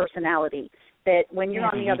that personality that when you're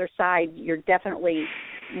on the other side, you're definitely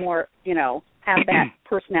more, have that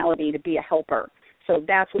personality to be a helper. So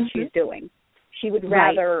that's what she's doing. She would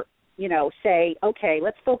rather, say, okay,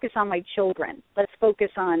 let's focus on my children. Let's focus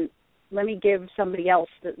on, let me give somebody else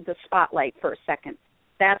the spotlight for a second.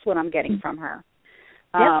 That's what I'm getting from her.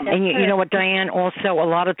 And you know what, Diane, also a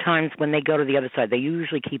lot of times when they go to the other side, they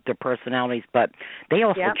usually keep their personalities, but they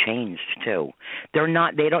also change too. There's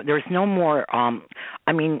no more, I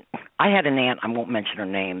had an aunt, I won't mention her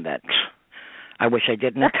name, that I wish I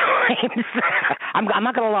didn't at times. I'm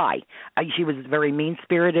not going to lie. She was very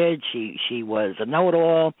mean-spirited. She was a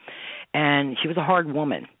know-it-all, and she was a hard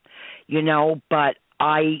woman, but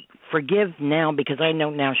I forgive now because I know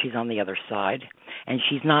now she's on the other side, and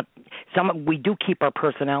she's not. We do keep our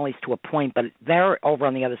personalities to a point, but they're over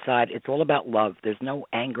on the other side. It's all about love. There's no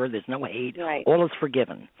anger. There's no hate. Right. All is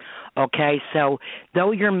forgiven. Okay, so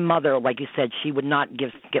though your mother, like you said, she would not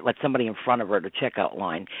let somebody in front of her to checkout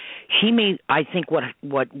line. She may. I think what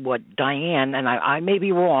Diane, and I may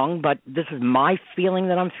be wrong, but this is my feeling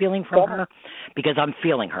that I'm feeling from her because I'm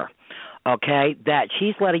feeling her. Okay, that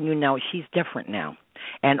she's letting you know she's different now.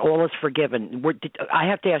 And all is forgiven. I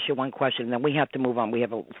have to ask you one question, and then we have to move on. We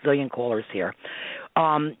have a zillion callers here.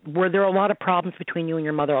 Were there a lot of problems between you and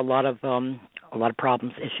your mother? A lot of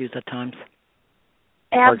problems, issues at times.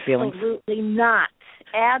 Absolutely not.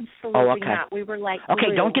 Absolutely not. We were like,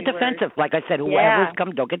 okay, don't get defensive. Like I said, whoever's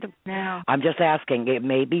coming, don't get defensive. No. I'm just asking. It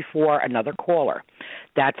may be for another caller.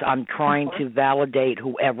 I'm trying to validate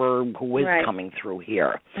who is coming through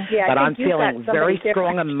here. Yeah, but I'm feeling very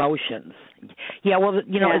strong emotions. Yeah, well,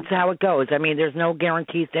 it's how it goes. I mean, there's no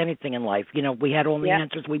guarantees to anything in life. We had all the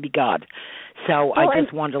answers, we'd be God. So I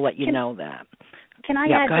just wanted to let you know that. Can I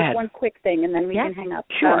add just one quick thing, and then we can hang up?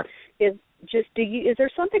 Sure. Is there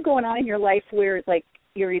something going on in your life where, like,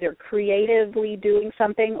 you're either creatively doing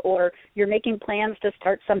something or you're making plans to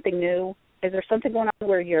start something new? Is there something going on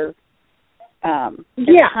where you're the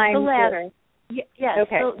latter. Yes,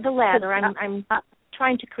 okay. The latter. I'm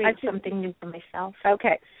trying to create something new for myself.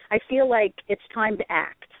 Okay. I feel like it's time to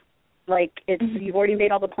act. Like you've already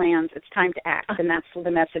made all the plans. It's time to act, and that's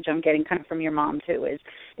the message I'm getting kind of from your mom too. Is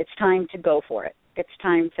it's time to go for it. It's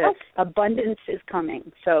time to abundance is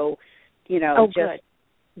coming. So, just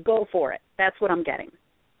go for it. That's what I'm getting.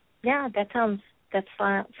 Yeah, that sounds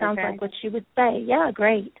like what she would say. Yeah,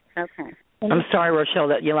 great. Okay. I'm sorry, Rochelle,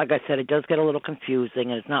 that like I said, it does get a little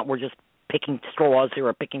confusing, and it's not we're just picking straws here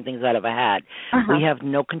or picking things out of a hat. We have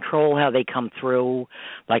no control how they come through.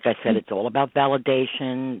 Like I said, it's all about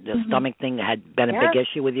validation. The stomach thing had been a big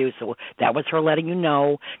issue with you, so that was her letting you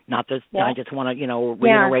know. Not that I just want to,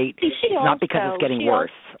 reiterate. Not because it's getting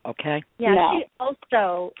worse. Okay. Yeah.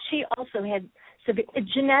 No. She also had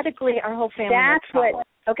genetically our whole family. That's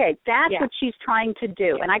what she's trying to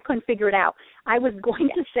do, and I couldn't figure it out. I was going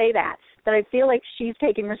to say that I feel like she's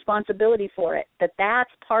taking responsibility for it. That's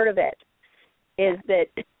part of it. Is that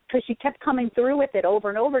because she kept coming through with it over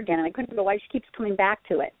and over again, and I couldn't figure why she keeps coming back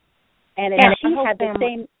to it. And she had the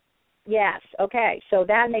same. Yes. Okay. So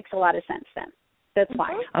that makes a lot of sense then. That's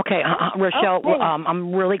fine. Okay, Rochelle,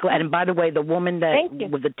 I'm really glad. And by the way, the woman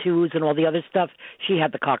with the twos and all the other stuff, she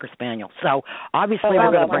had the Cocker Spaniel. So obviously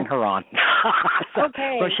we're going to bring her on.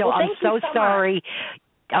 Okay. Rochelle, well, I'm so sorry.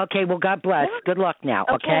 Okay, well, God bless. Good luck now,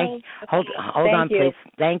 okay? Hold on, please.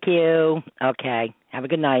 Thank you. Okay, have a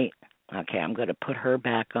good night. Okay, I'm going to put her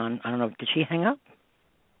back on. I don't know. Did she hang up?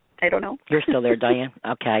 I don't know. You're still there, Diane?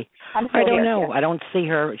 Okay. I'm still I don't here, know. Yeah. I don't see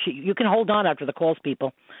her. You can hold on after the calls,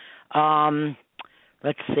 people.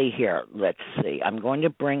 Let's see here. Let's see. I'm going to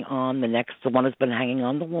bring on the one that's been hanging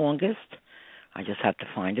on the longest. I just have to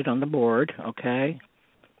find it on the board, okay?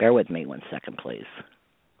 Bear with me 1 second, please.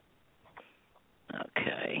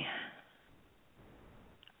 Okay.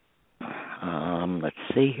 Let's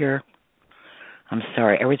see here. I'm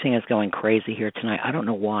sorry. Everything is going crazy here tonight. I don't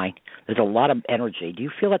know why. There's a lot of energy. Do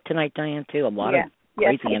you feel it tonight, Diane, too? A lot of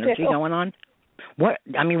crazy energy going on? What?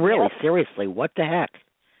 I mean, really, seriously, what the heck?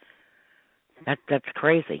 That's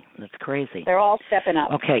crazy. That's crazy. They're all stepping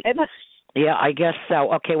up. Okay. Yeah, I guess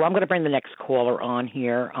so. Okay, well, I'm going to bring the next caller on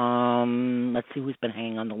here. Let's see who's been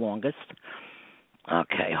hanging on the longest.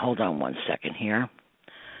 Okay, hold on 1 second here.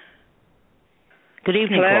 Good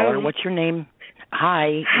evening, caller. What's your name?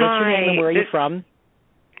 Hi. What's your name and where are you from?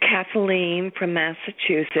 Kathleen from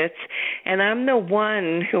Massachusetts, and I'm the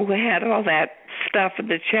one who had all that stuff in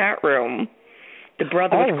the chat room. The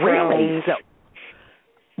brother with really? Crohn's.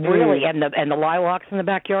 Really? And the lilacs in the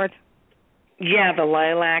backyard? Yeah, the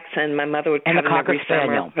lilacs, and my mother would cut them every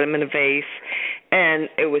summer, put them in a vase, and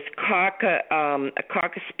it was a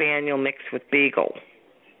cocker spaniel mixed with beagle.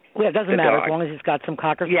 Well, it doesn't matter as long as he's got some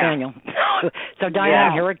cocker spaniel. So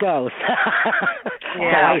Diane, here it goes.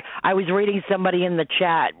 So I was reading somebody in the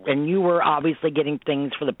chat, and you were obviously getting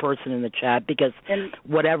things for the person in the chat because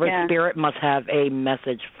whatever spirit must have a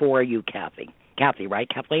message for you, Kathy. Kathy, right?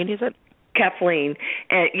 Kathleen, is it? Kathleen.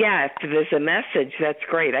 If there's a message, that's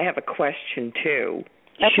great. I have a question, too.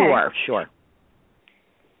 Okay. Sure.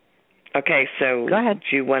 Okay, so go ahead.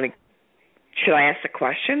 Do you want to... Should I ask the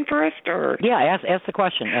question first, or? Yeah, ask the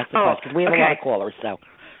question. Ask the question. We have a lot of callers, so.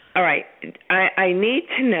 All right. I need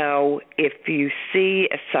to know if you see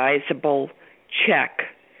a sizable check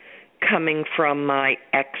coming from my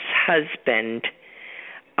ex-husband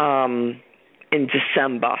in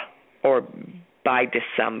December or by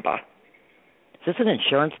December. Is this an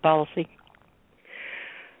insurance policy?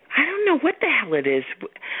 I don't know what the hell it is.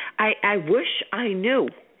 I wish I knew.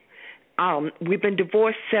 We've been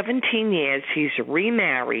divorced 17 years. He's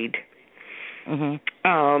remarried.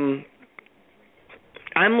 Mm-hmm.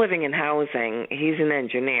 I'm living in housing. He's an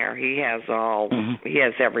engineer. He has he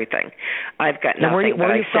has everything. I've got nothing.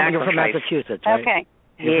 Where are you from? You're from Massachusetts, right? Okay.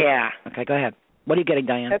 Yeah. Okay, go ahead. What are you getting,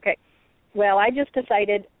 Diane? Okay. Well, I just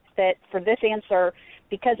decided that for this answer,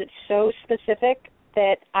 because it's so specific,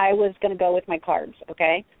 that I was going to go with my cards,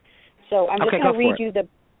 okay? So I'm just going to read you the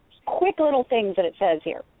quick little things that it says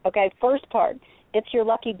here. Okay, first card. It's your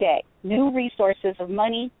lucky day. New resources of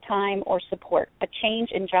money, time, or support. A change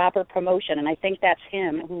in job or promotion, and I think that's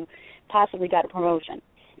him who possibly got a promotion.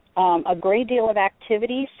 A great deal of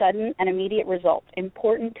activity, sudden and immediate results.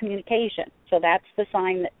 Important communication. So that's the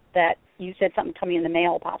sign that you said something coming in the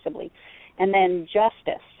mail possibly. And then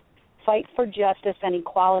justice. Fight for justice and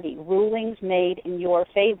equality. Rulings made in your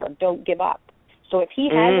favor. Don't give up. So if he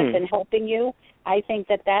hasn't been helping you, I think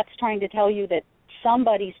that that's trying to tell you that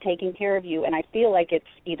somebody's taking care of you, and I feel like it's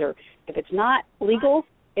either, if it's not legal,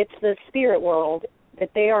 it's the spirit world that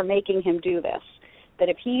they are making him do this. That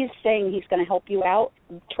if he's saying he's going to help you out,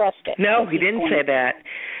 trust it. No, he didn't say that.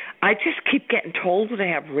 I just keep getting told when I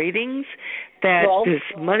have readings that there's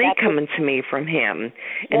money coming to me from him.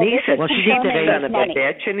 And he said, she's the son of a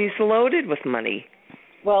bitch, and he's loaded with money.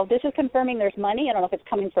 Well, this is confirming there's money. I don't know if it's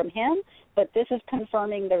coming from him, but this is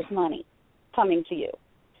confirming there's money coming to you.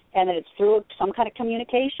 And that it's through some kind of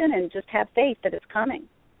communication, and just have faith that it's coming.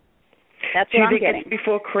 That's what I'm getting. Do you think it's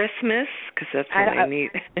before Christmas? Because that's what I need.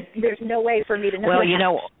 There's no way for me to know. Well, you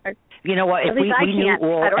know what? If we knew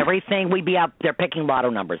everything, we'd be out there picking lotto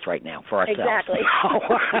numbers right now for ourselves. Exactly.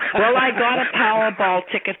 Well, I got a Powerball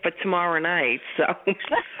ticket for tomorrow night, so.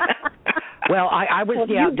 Well, I was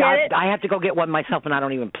I have to go get one myself, and I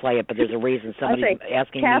don't even play it. But there's a reason. Somebody's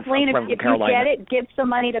asking Kathleen, me from if Carolina. you get it, give some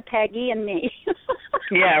money to Peggy and me.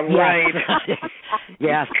 Yeah, right.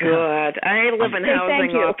 Yes. Good. I live in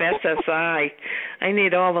housing off SSI. I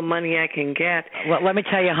need all the money I can get. Well, let me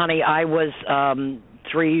tell you, honey, I was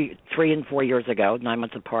 3 and 4 years ago, 9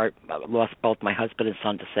 months apart, lost both my husband and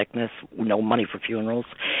son to sickness, no money for funerals.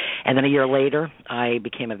 And then a year later, I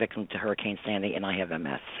became a victim to Hurricane Sandy, and I have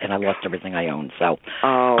MS, and I lost everything I owned. So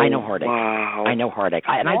I know heartache. Wow. I know heartache.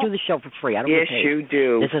 I do the show for free. I don't get paid. Yes, you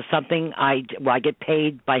do. This is something I get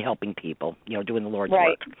paid by helping people, doing the Lord's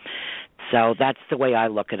work. So that's the way I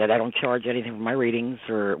look at it. I don't charge anything for my readings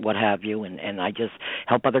or what have you, and I just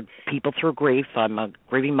help other people through grief. I'm a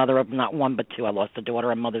grieving mother of not one but two. I lost a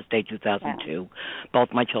daughter on Mother's Day 2002. Wow.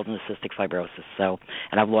 Both my children with cystic fibrosis. So,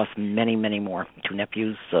 and I've lost many, many more. 2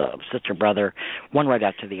 nephews, sister, brother, one right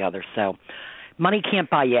after the other. So money can't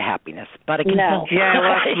buy you happiness, but it can help. Yeah, I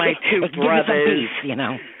lost my 2 brothers. Give you some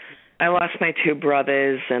peace, I lost my 2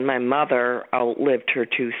 brothers, and my mother outlived her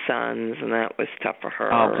 2 sons, and that was tough for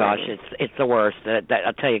her. Oh gosh, it's the worst.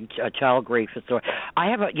 I'll tell you, child grief is the worst. I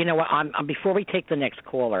have before we take the next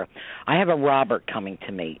caller, I have a Robert coming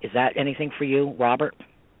to me. Is that anything for you, Robert?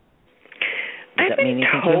 I've been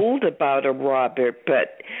told about a Robert,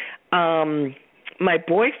 but my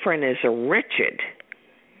boyfriend is a Richard.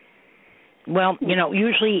 Well,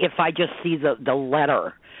 usually if I just see the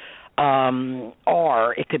letter.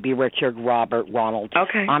 Or it could be Richard, Robert, Ronald.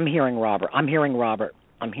 Okay. I'm hearing Robert.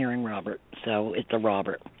 So it's a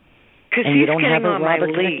Robert. Because he's getting on my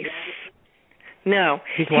lease. No,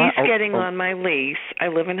 he's getting on my lease. I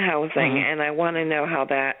live in housing, and I want to know how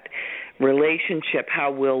that relationship,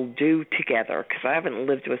 how we'll do together, because I haven't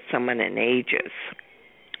lived with someone in ages.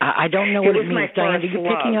 I don't know what it means, Diane. Are you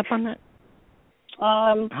picking up on that?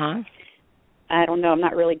 I don't know. I'm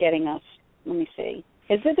not really getting us. Let me see.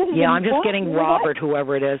 I'm just getting Robert,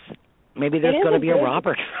 whoever it is. Maybe there's going to be a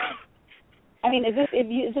Robert. I mean, is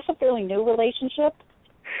this a fairly new relationship?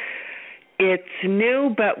 It's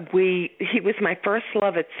new, but he was my first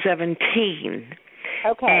love at 17.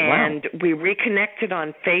 Okay. And we reconnected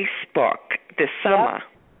on Facebook this summer. Yep.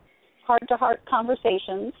 Heart-to-heart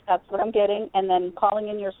conversations, that's what I'm getting, and then calling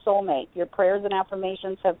in your soulmate. Your prayers and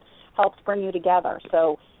affirmations have helped bring you together.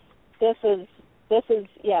 So this is going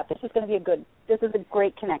to be this is a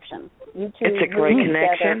great connection. You two. It's a great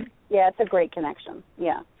connection? Together. Yeah, it's a great connection.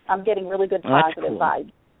 Yeah. I'm getting really good positive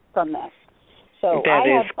vibes from this. So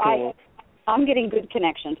cool. I'm getting good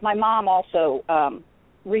connections. My mom also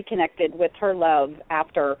reconnected with her love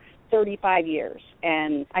after 35 years,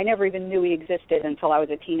 and I never even knew he existed until I was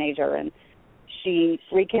a teenager, and she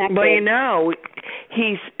reconnected. Well,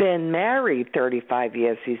 he's been married 35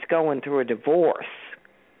 years. He's going through a divorce.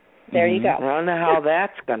 There you go. I don't know how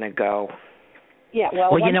that's going to go. Yeah,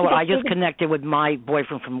 well, you know what? I just connected with my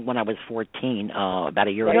boyfriend from when I was 14, about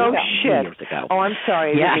a year ago. No shit. Years ago. Oh, I'm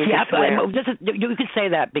sorry. Yeah. You can say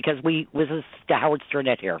that because this is the Howard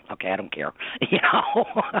Sternett here. Okay, I don't care. You know,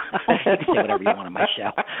 you can say whatever you want on my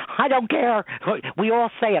show. I don't care. We all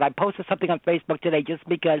say it. I posted something on Facebook today just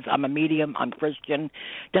because I'm a medium, I'm Christian.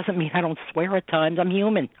 Doesn't mean I don't swear at times. I'm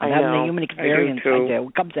human. I'm having a human experience. I do.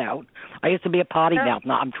 It comes out. I used to be a potty mouth.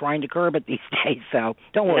 Now I'm trying to curb it these days, so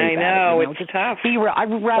don't worry about it. I know. It's tough. Be real. I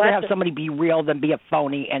would rather have somebody be real than be a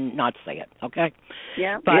phony and not say it. Okay.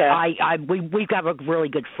 Yeah. But we've got a really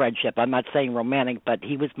good friendship. I'm not saying romantic, but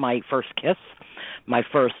he was my first kiss, my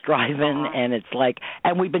first drive-in, and it's like,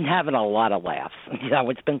 and we've been having a lot of laughs. You know,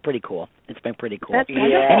 it's been pretty cool. That's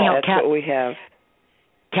Anyhow, that's what we have.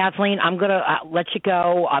 Kathleen, I'm going to let you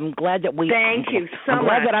go. I'm glad that Thank you so much. I'm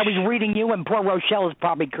glad that I was reading you, and poor Rochelle is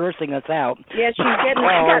probably cursing us out. Yeah, she's getting.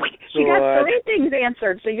 She got 3 things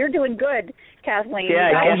answered, so you're doing good, Kathleen.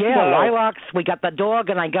 Yeah, lilacs. We got the dog,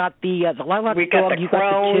 and I got the lilac we dog. Got the you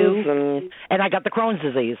Crohn's, got the 2, and I got the Crohn's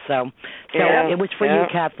disease. So it was for you,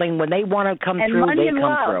 Kathleen. When they want to come through, they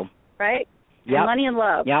come through. Right? Yep. And money and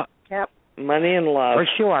love. Yep. Money and love. For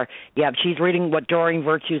sure. Yeah, she's reading what Doreen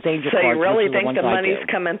Virtue's angel cards. So you really think the money's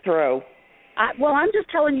coming through? Well, I'm just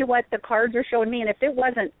telling you what the cards are showing me, and if it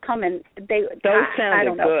wasn't coming, those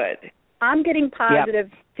sounded good. I'm getting positive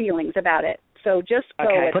feelings about it, so just go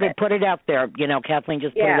with it. Put it out there, Kathleen.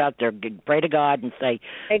 Just put it out there. Pray to God and say,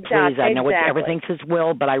 please. I know everything's His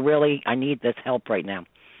will, but I need this help right now,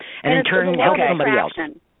 and in turn help somebody else.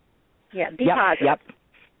 Yeah, be positive. Yep.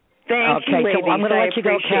 Thank you, ladies. So I'm going to let you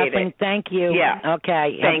go, Kathleen. It. Thank you. Yeah.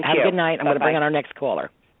 Okay. Have a good night. I'm going to bring on our next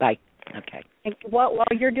caller. Bye. Okay. And while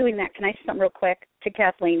you're doing that, can I say something real quick to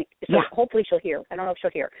Kathleen? So hopefully she'll hear. I don't know if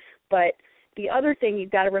she'll hear. But the other thing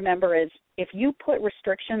you've got to remember is if you put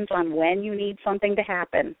restrictions on when you need something to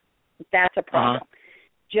happen, that's a problem.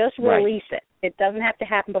 Just release it. It doesn't have to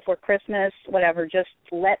happen before Christmas, whatever. Just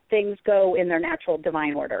let things go in their natural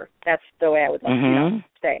divine order. That's the way I would like to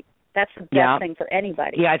say. That's the best thing for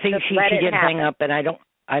anybody. Yeah, I think she did hang up, and I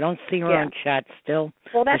don't see her on chat still.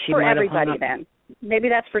 Well, that's for everybody then. Maybe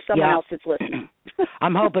that's for someone else that's listening.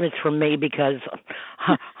 I'm hoping it's for me because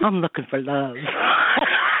I'm looking for love.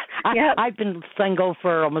 I've been single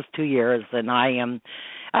for almost 2 years, and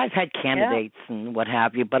I've had candidates and what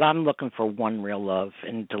have you, but I'm looking for one real love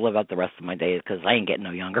and to live out the rest of my days because I ain't getting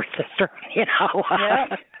no younger, sister.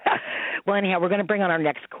 Well, anyhow, we're going to bring on our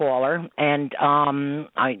next caller, and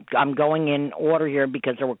I'm going in order here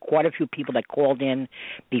because there were quite a few people that called in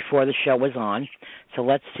before the show was on. So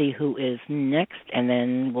let's see who is next, and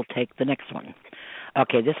then we'll take the next one.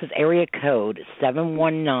 Okay, this is area code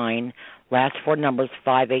 719, last 4 numbers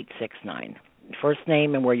 5869. First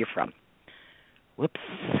name and where you're from. Whoops.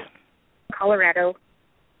 Colorado.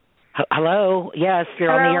 Hello. Yes,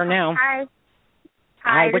 you're on the air now.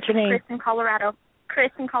 Hi. What's your name? Chris in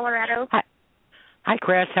Colorado. Hi,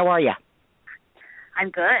 Chris. How are you? I'm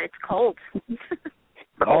good. It's cold.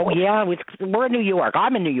 Oh, yeah. We're in New York.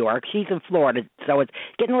 I'm in New York. She's in Florida, so it's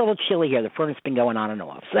getting a little chilly here. The furnace has been going on and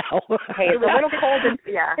off. So. Hey, it's a little cold.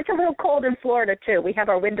 It's a little cold in Florida too. We have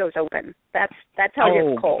our windows open. That's how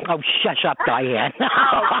it gets cold. Oh, shush up, Diane. Oh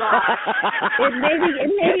God.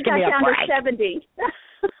 It maybe got down to 70.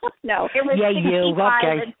 No, it was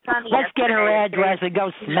okay. Let's get her address and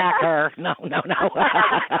go smack her. No. That's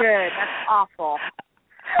good. That's awful.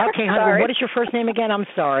 Okay, honey. What is your first name again? I'm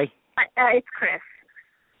sorry. It's Chris.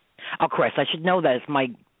 Oh, Chris. I should know that. It's my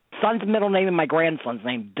son's middle name and my grandson's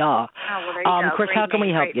name. Duh. Oh, well, there you go. Chris, how can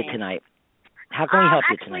we help you tonight? How can we help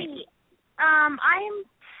you tonight? I'm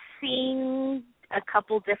seeing a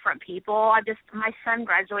couple different people. My son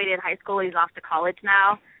graduated high school. He's off to college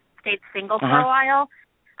now. Stayed single for a while.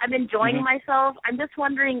 I'm enjoying myself. I'm just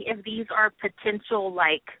wondering if these are potential,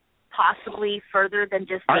 possibly further than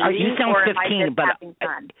just dating, you sound or 15, am I just but having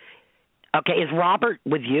fun? Okay, is Robert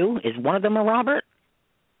with you? Is one of them a Robert?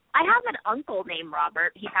 I have an uncle named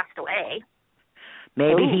Robert. He passed away.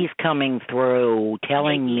 Maybe he's coming through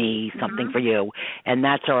telling me something for you, and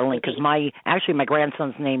that's our only, because my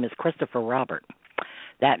grandson's name is Christopher Robert.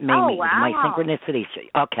 That made me my synchronicity.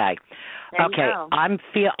 Okay, I'm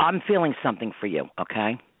feeling something for you.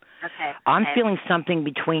 Okay. Okay. I'm feeling something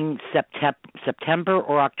between September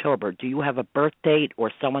or October. Do you have a birth date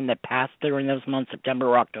or someone that passed during those months, September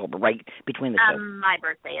or October, right between the two? My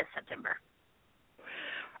birthday is September.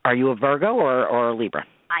 Are you a Virgo or a Libra?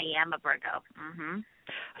 I am a Virgo. Mhm.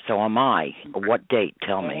 So am I. What date?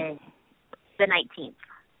 Tell me. The 19th.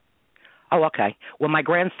 Oh, okay. Well, my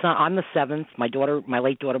grandson, I'm the 7th. My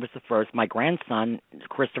late daughter was the 1st. My grandson,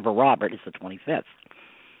 Christopher Robert, is the 25th.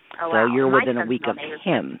 Oh, wow. So you're my within a week of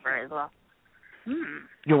him. As well.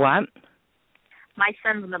 You what? My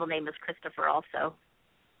son's middle name is Christopher also.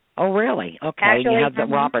 Oh, really? Okay. Actually, you have the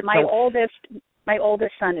Robert. My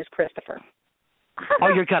oldest son is Christopher. Oh,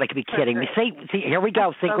 you're got to be kidding me. See, here we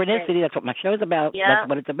go. Synchronicity. That's what my show's about. Yep. That's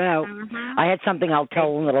what it's about. I had something I'll tell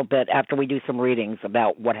a little bit after we do some readings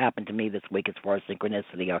about what happened to me this week as far as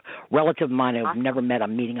synchronicity. A relative of mine I've never met,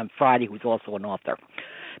 I'm meeting on Friday, who's also an author.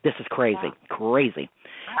 This is crazy. Wow. Crazy.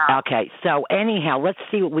 Wow. Okay, so anyhow, let's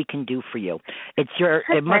see what we can do for you. It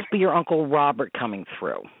must be your Uncle Robert coming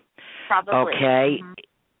through. Probably. Okay.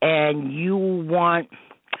 And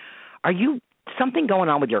are you something going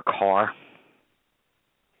on with your car?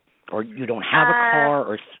 Or you don't have a car,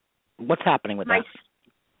 or what's happening with that?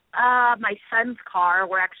 My son's car,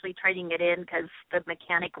 we're actually trading it in because the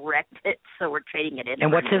mechanic wrecked it, so we're trading it in.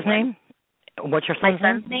 And what's his name? What's your son's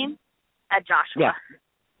name? My son's name? Joshua. Yeah.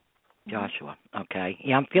 Joshua. Okay.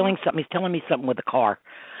 Yeah, I'm feeling something. He's telling me something with the car.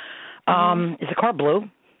 Is the car blue?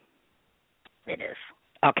 It is.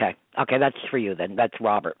 Okay, that's for you then. That's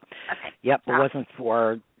Robert. Okay. Yep, it wasn't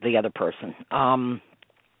for the other person.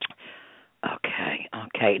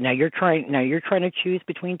 Okay. Now you're trying to choose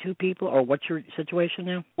between two people, or what's your situation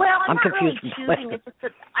now? Well, I'm not confused. Really choosing. It's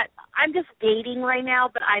just I'm just dating right now,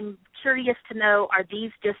 but I'm curious to know: are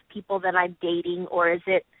these just people that I'm dating, or is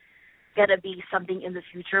it gonna be something in the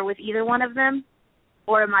future with either one of them,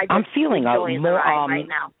 or am I just feeling enjoying the ride right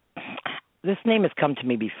now? This name has come to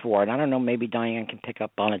me before, and I don't know, maybe Diane can pick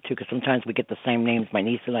up on it too, because sometimes we get the same names. My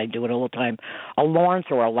niece and I do it all the time. A Lawrence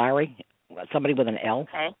or a Larry, somebody with an L.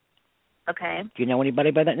 Okay. Do you know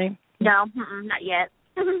anybody by that name? No, not yet.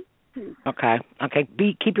 Okay.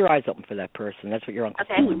 Keep your eyes open for that person. That's what your uncle's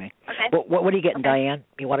telling me. Okay. What are you getting, Diane?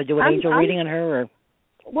 You want to do an angel reading on her, or?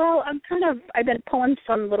 Well, I've been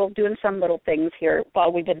doing some little things here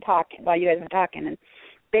while you guys have been talking, and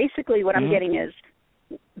basically what I'm getting is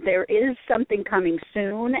there is something coming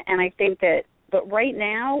soon, and I think but right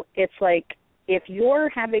now it's like if you're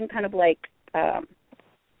having kind of like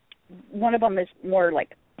one of them is more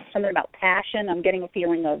like something about passion. I'm getting a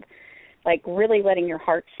feeling of like really letting your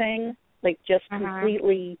heart sing, like just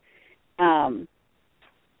completely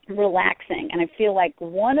relaxing. And I feel like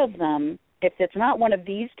one of them, if it's not one of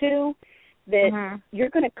these two, that you're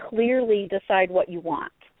going to clearly decide what you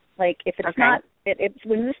want. Like if it's not,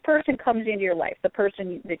 when this person comes into your life, the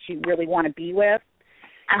person that you really want to be with,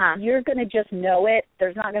 you're going to just know it.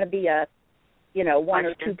 There's not going to be one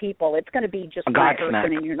or two people. It's going to be just one person,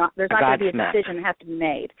 and there's not going to be a decision that has to be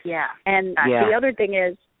made. Yeah. And the other thing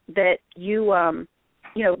is that you,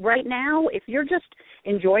 right now, if you're just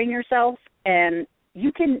enjoying yourself and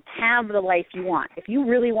you can have the life you want. If you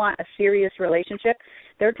really want a serious relationship,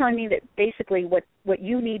 they're telling me that basically what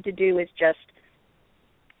you need to do is just,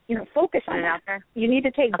 focus on that. You need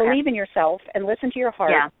to believe in yourself and listen to your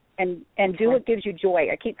heart and do what gives you joy.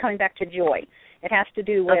 I keep coming back to joy. It has to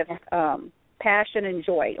do with passion and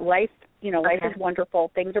joy. Life, life is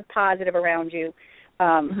wonderful. Things are positive around you.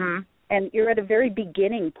 And you're at a very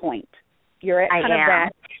beginning point. You're at kind of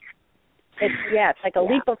that. It's like a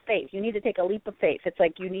leap of faith. You need to take a leap of faith. It's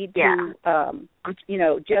like you need to,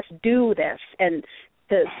 just do this. And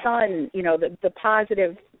the sun, the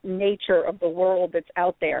positive nature of the world that's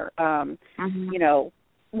out there,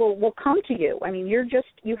 will come to you. I mean,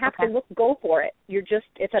 you have to go for it.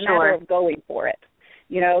 It's a matter of going for it.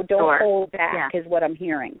 Don't hold back is what I'm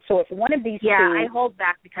hearing. So if one of these two... Yeah, I hold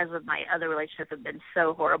back because of my other relationships have been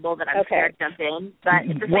so horrible that I'm scared to jump in. But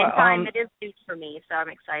at the same time, it is huge for me, so I'm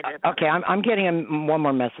excited about it. I'm getting one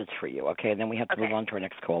more message for you, and then we have to move on to our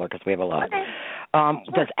next caller because we have a lot.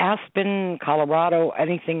 Does Aspen, Colorado,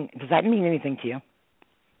 does that mean anything to you?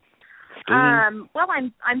 Skiing? Well,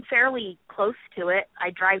 I'm fairly close to it. I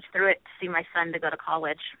drive through it to see my son to go to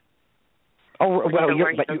college. Oh, well,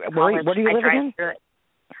 where do you live again?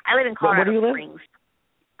 I live in Colorado Springs.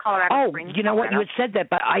 Colorado Springs. You know what? You had said that,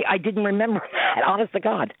 but I didn't remember that. Honest to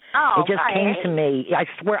God, it just came to me. I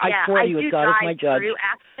swear to you, God is my judge.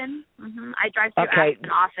 Aspen. I drive through Aspen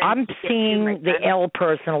often. I'm seeing the L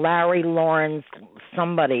person, Larry Lawrence,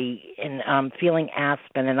 somebody, and I'm feeling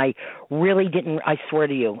Aspen, and I really didn't. I swear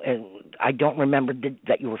to you, I don't remember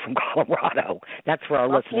that you were from Colorado. That's where our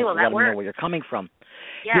listeners let them know where you're coming from.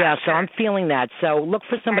 Yeah, so I'm feeling that. So look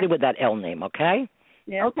for somebody with that L name, okay?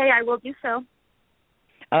 Yeah. Okay, I will do so.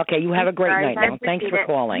 Okay, you have a great night now. Thanks for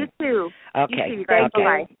calling. You too. Okay. You too, you guys.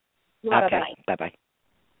 Okay. Bye-bye. Okay. Bye-bye.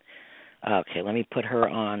 Okay, let me put her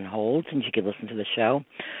on hold and she can listen to the show.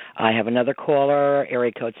 I have another caller,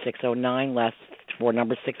 area code 609, last four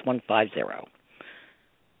number 6150.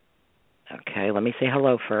 Okay, let me say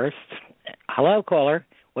hello first. Hello, caller.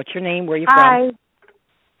 What's your name? Where are you from?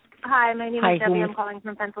 Hi, my name is Debbie. I'm calling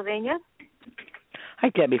from Pennsylvania. Hi,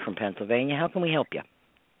 Debbie from Pennsylvania. How can we help you?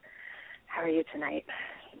 How are you tonight?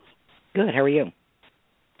 Good. How are you?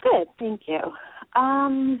 Good, thank you.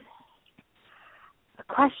 A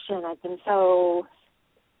question. I've been so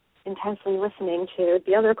intensely listening to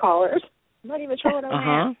the other callers. I'm not even sure what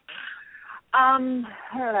I am.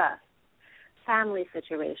 Family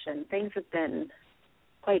situation. Things have been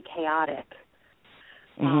quite chaotic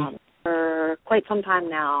for quite some time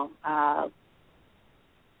now.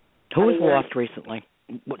 Who was lost recently?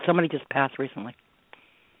 Somebody just passed recently?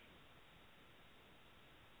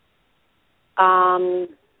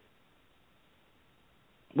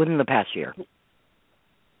 Within the past year.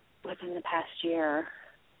 Within the past year.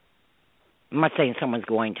 I'm not saying someone's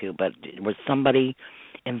going to, but was somebody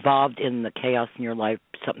involved in the chaos in your life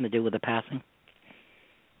something to do with the passing?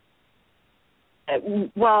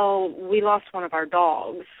 Well, we lost one of our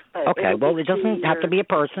dogs. Okay, well, it doesn't have to be a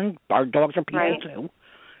person. Our dogs are people, too.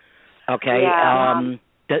 Okay, yeah.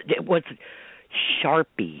 It was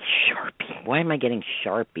Sharpie. Why am I getting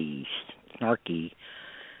Sharpie? Snarky.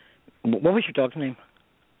 What was your dog's name?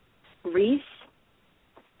 Reese.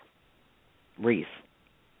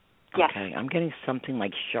 Yes. Okay, I'm getting something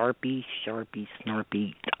like Sharpie,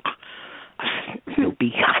 Snarpy.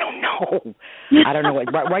 Snoopy. I don't know.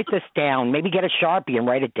 Write this down. Maybe get a Sharpie and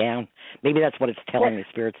write it down. Maybe that's what it's telling me.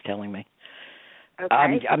 Spirit's telling me. Okay.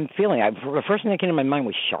 I'm feeling. The first thing that came to my mind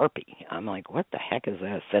was Sharpie. I'm like, what the heck is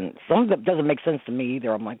this? And some of it doesn't make sense to me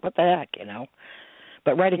either. I'm like, what the heck,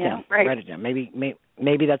 But write it down. Right. Write it down.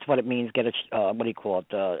 Maybe that's what it means. Get a a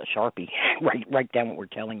Sharpie. Write down what we're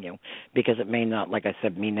telling you, because it may not, like I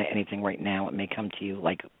said, mean anything right now. It may come to you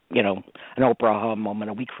like an Oprah moment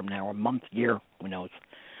a week from now, or a month, year. Who knows?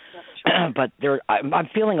 Sure. But I'm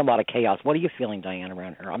feeling a lot of chaos. What are you feeling, Diane,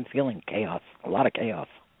 around here? I'm feeling chaos. A lot of chaos.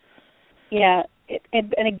 Yeah,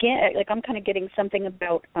 and again, like I'm kind of getting something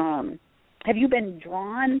about. Have you been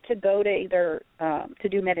drawn to go to either to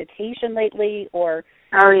do meditation lately, or?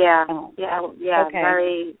 Oh yeah, yeah, okay.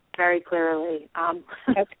 Very, very clearly.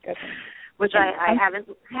 Okay. Which I haven't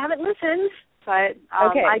listened, but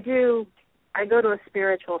I do. I go to a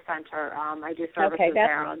spiritual center. I do services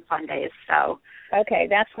there on Sundays. So. Okay,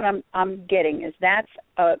 that's what I'm getting. Is that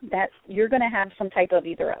you're going to have some type of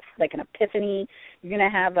either like an epiphany. You're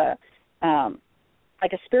going to have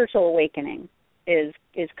like a spiritual awakening is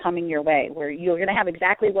coming your way, where you're going to have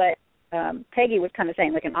exactly what Peggy was kind of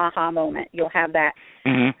saying, like an aha moment. You'll have that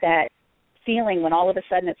that feeling when all of a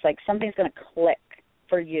sudden it's like something's going to click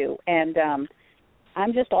for you. And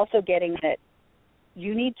I'm just also getting that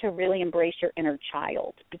you need to really embrace your inner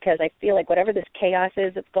child, because I feel like whatever this chaos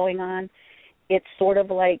is that's going on, it's sort of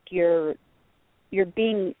like you're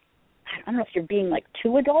being, I don't know if you're being like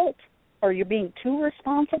too adult or you're being too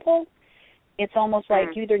responsible. It's almost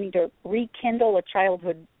like you either need to rekindle a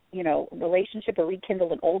childhood, relationship, or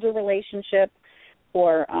rekindle an older relationship,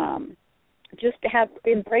 or just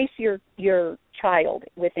embrace your child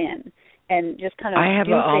within and just kind of I have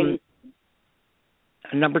do things.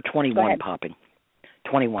 A number 21 popping.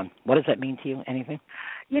 21. What does that mean to you? Anything?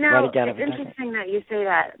 It's interesting that you say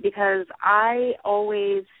that, because I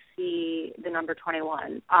always see the number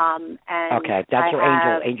 21. And okay, that's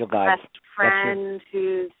your angel guide. Best friend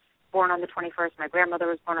who's born on the 21st. My grandmother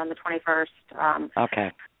was born on the 21st.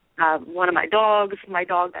 Okay. One of my dogs, my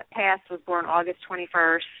dog that passed, was born August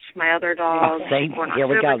 21st. My other dog was born Here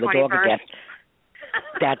we go, the 21st. dog again.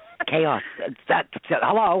 That's chaos.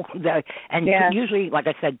 Hello. Usually, like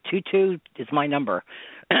I said, 22 is my number.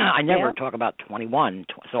 I never talk about 21,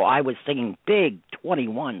 so I was thinking big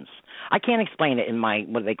 21s. I can't explain it in my,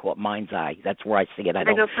 what do they call it, mind's eye. That's where I see it. I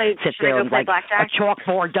don't sit there and like blackjack? A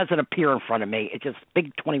chalkboard doesn't appear in front of me. It's just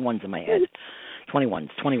big 21s in my head. 21s,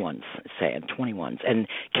 saying 21s. And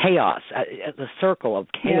chaos, the circle of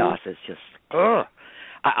chaos is just,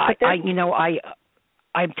 I'm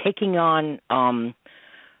taking on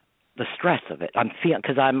the stress of it. I'm feeling,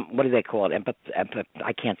 because I'm, what do they call it?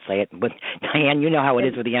 I can't say it. But Diane, you know how it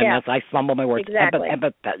is with the MS. I fumble my words. Exactly.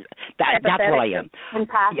 That's what I am.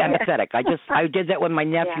 Empathic. Empathetic. I did that when my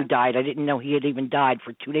nephew died. I didn't know he had even died.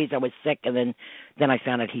 For 2 days I was sick, and then I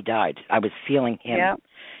found out he died. I was feeling him,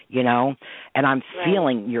 and I'm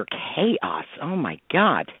feeling your chaos. Oh my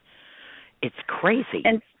God, it's crazy.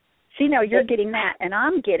 And see, now you're getting that, and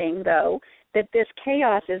I'm getting though that this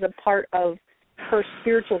chaos is a part of her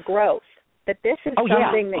spiritual growth, that this is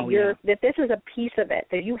something that that this is a piece of it,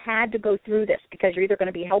 that you had to go through this because you're either going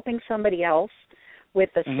to be helping somebody else with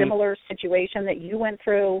a similar situation that you went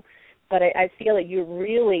through, but I feel that you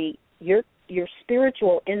really, your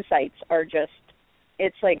spiritual insights are just,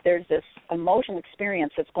 it's like there's this emotional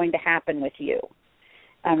experience that's going to happen with you.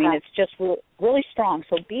 I mean, it's just really strong.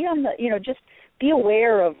 So be on the, just be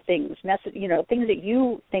aware of things, things that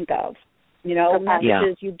you think of.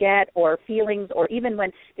 Messages you get or feelings, or even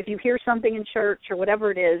if you hear something in church or whatever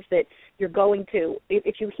it is that you're going to,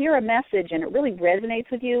 if you hear a message and it really resonates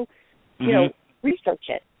with you, research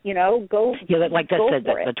it, go. Yeah, like I said,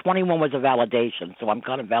 the 21 was a validation, so I'm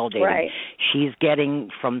kind of validating. Right. She's getting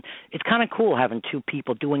it's kind of cool having two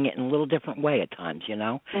people doing it in a little different way at times,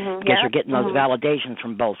 because you're getting those validations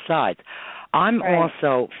from both sides. I'm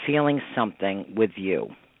also feeling something with you.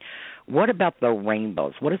 What about the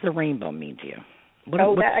rainbows? What does the rainbow mean to you?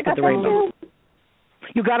 I got the rainbow?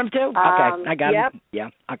 You got them too? Okay, I got them. Yeah.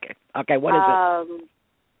 Okay. What is it?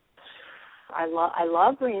 I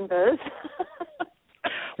love rainbows.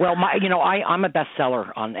 Well, I'm a bestseller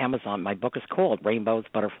on Amazon. My book is called Rainbows,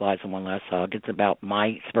 Butterflies, and One Last Hug. It's about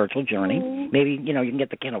my spiritual journey. Maybe, you can get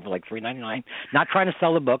the Kindle for like $3.99. Not trying to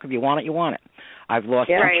sell the book. If you want it, you want it. I've lost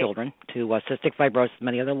two children to cystic fibrosis,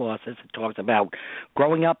 many other losses. It talks about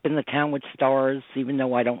growing up in the town with stars, even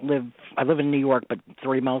though I live in New York, but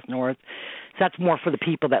 30 miles north. So that's more for the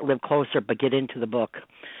people that live closer but get into the book.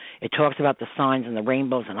 It talks about the signs and the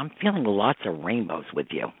rainbows, and I'm feeling lots of rainbows with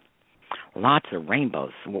you. Lots of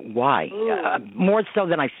rainbows. Why? More so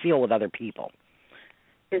than I feel with other people.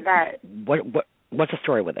 Is that what's the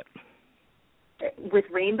story with it? With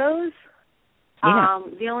rainbows? Yeah.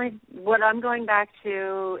 What I'm going back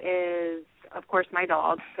to is, of course, my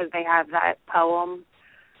dogs, because they have that poem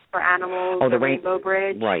for animals, the Rainbow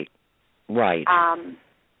Bridge. Right.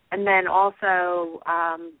 And then also,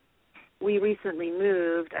 we recently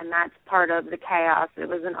moved, and that's part of the chaos. It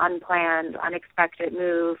was an unplanned, unexpected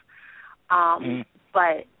move.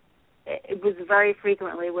 But it was very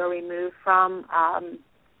frequently where we moved from,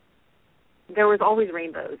 there was always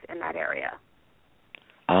rainbows in that area.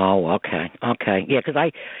 Oh, okay. Yeah, because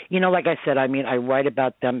like I said, I write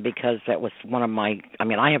about them because that was one of my,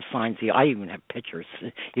 I have signs here. I even have pictures.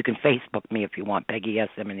 You can Facebook me if you want, Peggy S.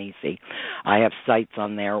 Emanisi. I have sites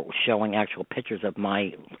on there showing actual pictures of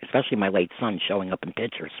especially my late son showing up in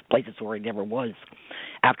pictures, places where he never was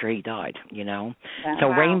after he died, Wow. So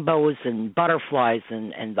rainbows and butterflies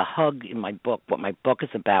and the hug in my book, what my book is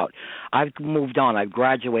about. I've moved on. I've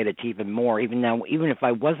graduated to even more, even if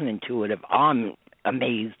I wasn't intuitive, I'm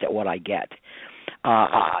amazed at what I get.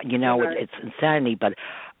 It's insanity, but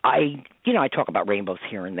I talk about rainbows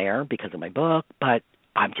here and there because of my book, but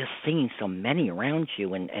I'm just seeing so many around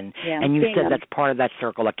you, and you said that's part of that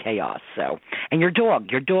circle of chaos. So, and your dog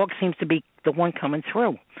seems to be the one coming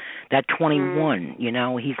through. That 21,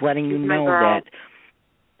 he's letting you know that.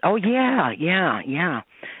 Oh yeah,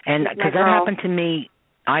 and because that happened to me.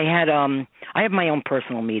 I have my own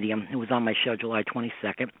personal medium who was on my show July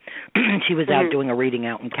 22nd. She was out doing a reading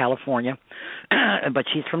out in California, but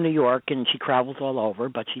she's from New York and she travels all over,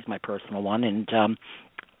 but she's my personal one. And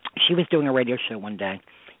she was doing a radio show one day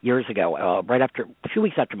years ago, a few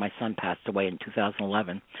weeks after my son passed away in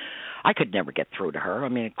 2011. I could never get through to her.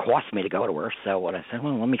 It cost me to go to her. So what I said,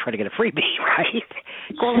 well, let me try to get a freebie, right?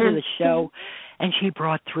 Call her to the show. And she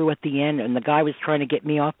brought through at the end, and the guy was trying to get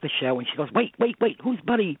me off the show, and she goes, wait, who's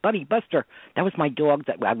Buddy, Buster? That was my dog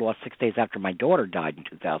that I lost 6 days after my daughter died in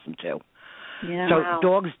 2002. Yeah. So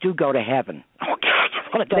dogs do go to heaven. Oh,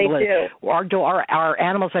 God, they do. Our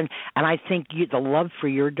animals, and I think the love for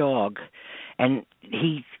your dog, and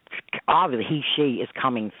she is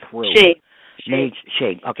coming through. She.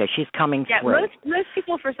 Okay, she's coming through. Yeah, most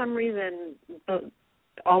people for some reason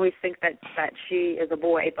always think that she is a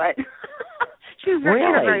boy, but she was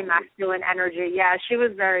very masculine energy. Yeah, she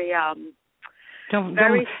was very don't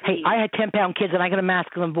hey, I had 10-pound kids and I got a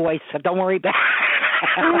masculine voice, so don't worry about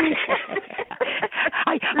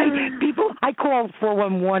I call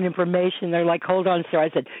 411 information. They're like, hold on, sir. I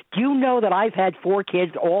said, do you know that I've had 4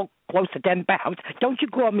 kids all close to 10 pounds. Don't you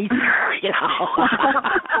call me, you know. Yeah,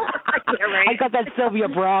 right. I got that Sylvia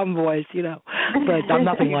Brown voice, you know, but I'm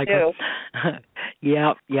nothing like her.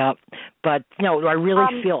 Yeah. But, no, I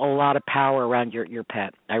really feel a lot of power around your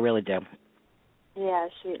pet. I really do. Yeah,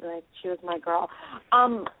 she was my girl.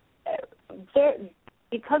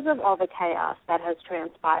 Because of all the chaos that has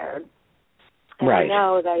transpired, and right. I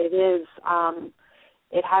know that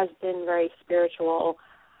it has been very spiritual.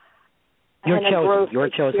 You're and chosen. A growth You're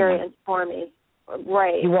chosen. Experience for me,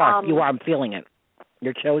 right? You are. You are. I'm feeling it.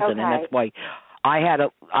 You're chosen, okay. and that's why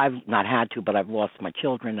I've not had to, but I've lost my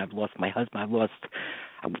children. I've lost my husband. I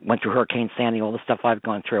went through Hurricane Sandy. All the stuff I've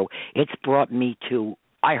gone through. It's brought me to.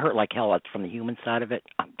 I hurt like hell. That's from the human side of it.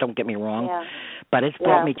 Don't get me wrong, but it's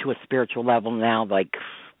brought me to a spiritual level now. Like,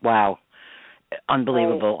 wow,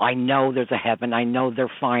 unbelievable. Right. I know there's a heaven. I know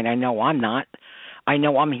they're fine. I know I'm not. I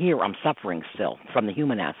know I'm here. I'm suffering still from the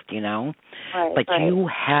humanist, you know. Right, but you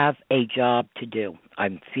have a job to do.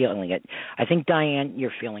 I'm feeling it. I think, Diane,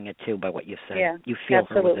 you're feeling it too by what you said. Yeah, you feel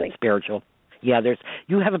absolutely. her with it spiritual. Yeah,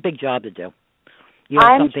 you have a big job to do. You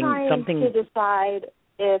have I'm something to decide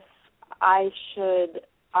if I should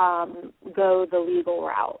go the legal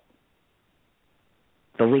route.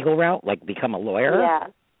 The legal route, like become a lawyer? Yeah.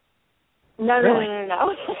 No.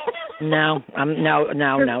 No.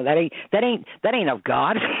 No. That ain't of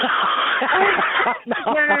God.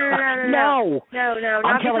 No.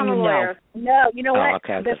 I'm telling you no. No, you know what?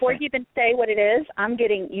 Okay, before you even say what it is,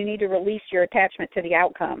 you need to release your attachment to the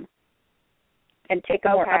outcome and take a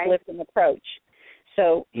more uplifting approach.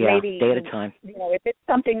 So maybe day at a time. You know, if it's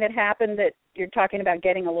something that happened that you're talking about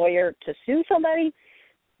getting a lawyer to sue somebody,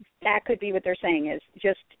 that could be what they're saying is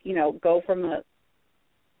just, you know, go from the,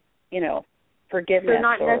 you know, forgiveness. So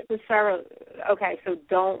not necessarily. Okay, so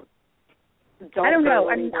don't. I don't know.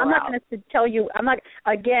 I'm not going to tell you. I'm not.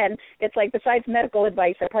 Again, it's like besides medical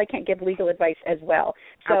advice, I probably can't give legal advice as well.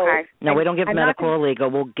 So no, we don't give medical or legal.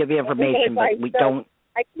 We'll give you information, but we don't.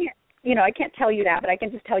 I can't. You know, I can't tell you that, but I can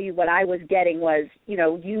just tell you what I was getting was, you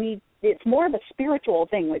know, it's more of a spiritual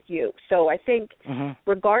thing with you. So I think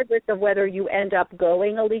regardless of whether you end up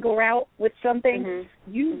going a legal route with something,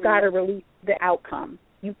 you've got to release the outcome.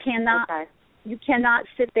 You cannot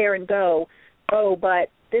sit there and go, oh, but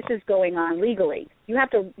this is going on legally. You have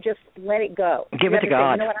to just let it go. Give it to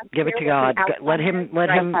God. Give it to God. Let him.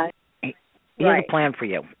 He has a plan for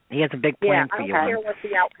you. He has a big plan for you. I don't care what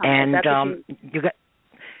the outcome is. And you got.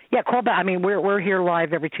 Yeah, call back. I mean, we're here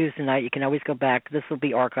live every Tuesday night. You can always go back. This will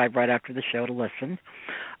be archived right after the show to listen.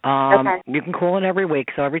 You can call in every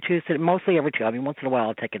week, so every Tuesday, mostly every Tuesday. I mean, once in a while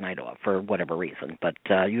I'll take a night off for whatever reason, but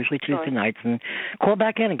usually Tuesday nights. And call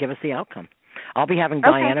back in and give us the outcome. I'll be having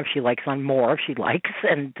Diane if she likes on more, if she likes,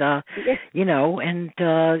 and we'll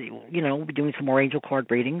be doing some more angel card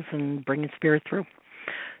readings and bringing spirit through.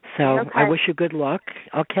 So I wish you good luck.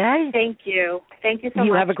 Okay. Thank you. Thank you so much.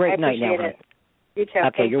 You have a great night now. You too.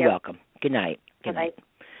 Okay, you're welcome. Good night. Good night.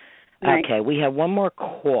 Okay, we have one more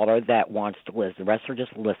caller that wants to listen. The rest are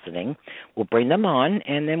just listening. We'll bring them on,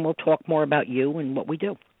 and then we'll talk more about you and what we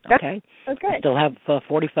do. Okay? Okay. We still have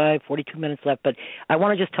 42 minutes left, but I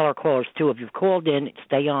want to just tell our callers, too, if you've called in,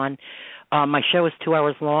 stay on. My show is 2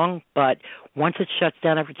 hours long, but once it shuts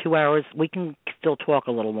down after 2 hours, we can still talk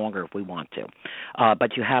a little longer if we want to.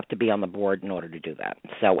 But you have to be on the board in order to do that.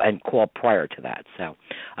 So, and call prior to that. So,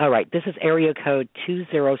 all right, this is area code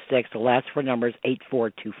 206. The last four numbers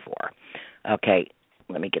 8424. Okay,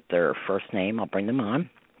 let me get their first name. I'll bring them on.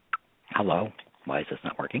 Hello. Why is this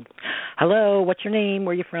not working? Hello, what's your name?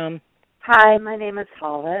 Where are you from? Hi, my name is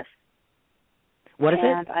Hollis. What is it?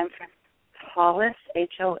 And I'm from Hollis,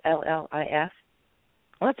 Hollis.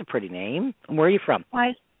 Well, that's a pretty name. Where are you from?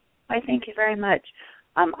 Why, thank you very much.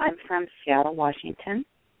 I'm from Seattle, Washington.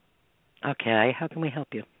 Okay, how can we help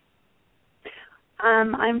you?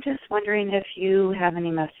 I'm just wondering if you have any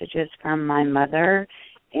messages from my mother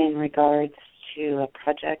in regards to a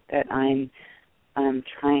project that I'm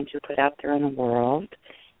trying to put out there in the world.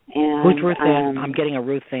 And who's Ruth Ann? I'm getting a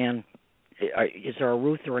Ruth Ann. Is there a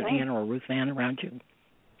Ruth or an Ann or a Ruth Ann around you?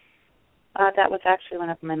 That was actually one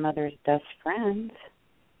of my mother's best friends.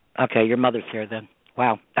 Okay, your mother's here then.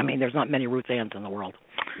 Wow. I mean, there's not many Ruth Anns in the world.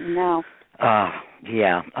 No.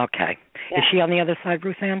 Yeah, okay. Yeah. Is she on the other side,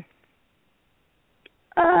 Ruth Ann?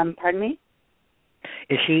 Pardon me?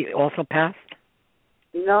 Is she also passed?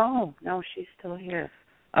 No, she's still here.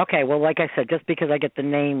 Okay, well, like I said, just because I get the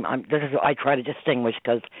name, I try to distinguish,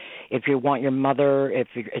 because if you want your mother, if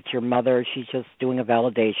it's your mother, she's just doing a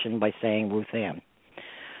validation by saying Ruth Ann.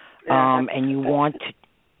 And you want to,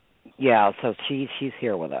 so she's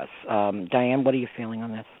here with us. Diane, what are you feeling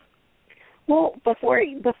on this? Well, before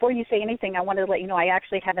you say anything, I wanted to let you know I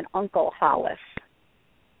actually have an uncle, Hollis.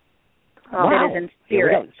 That is in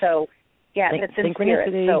spirit. So, yeah, that's in spirit.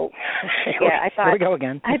 So, yeah, I thought. Here we go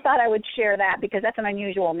again. I thought I would share that because that's an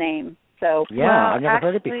unusual name. So, yeah, I've never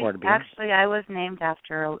heard it before. Actually, I was named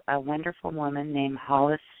after a wonderful woman named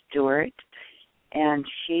Hollis Stewart, and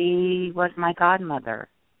she was my godmother.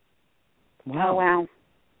 Wow! Oh, wow!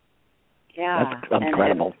 Yeah, that's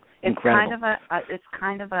incredible. It's incredible.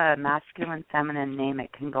 kind of a masculine, feminine name.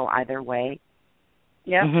 It can go either way.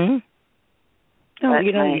 Yeah. Mm-hmm. No,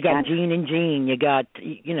 you got Jean and Jean. You got,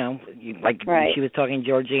 she was talking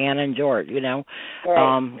Georgiana and George. Right.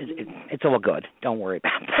 It's all good. Don't worry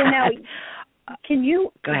about that. So now,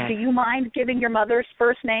 do you mind giving your mother's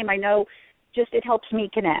first name? I know, just it helps me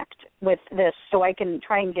connect with this, so I can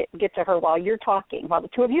try and get to her while you're talking, while the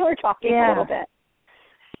two of you are talking a little bit.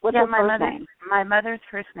 What's her first name? My mother's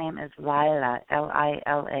first name is Lila,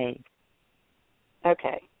 Lila.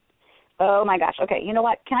 Okay. Oh, my gosh. Okay, you know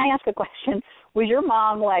what? Can I ask a question? Was your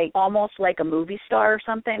mom, almost like a movie star or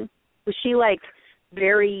something? Was she,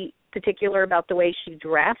 very particular about the way she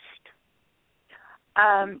dressed?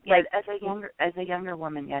 Yes, as a younger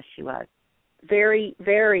woman, yes, she was. Very,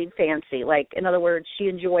 very fancy. In other words, she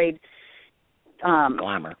enjoyed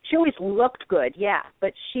glamour. She always looked good, yeah,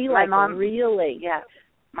 but she, really... Yeah.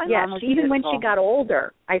 My mom was even beautiful. when she got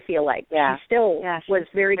older, I feel like she still was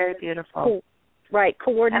very beautiful. Right,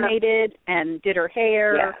 coordinated and did her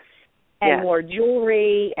hair and wore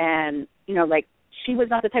jewelry and, she was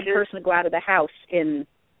not the type of person to go out of the house in,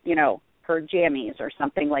 her jammies or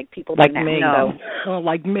something like people do now. Me. No.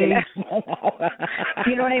 Like me.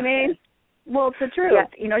 You know what I mean? Well, it's the truth.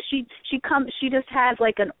 Yeah. She just has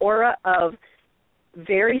an aura of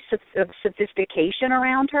very sophistication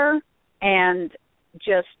around her and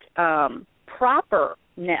just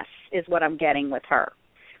properness is what I'm getting with her.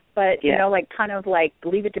 But, kind of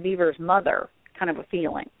Leave It to Beaver's mother kind of a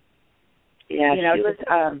feeling. Yeah, she was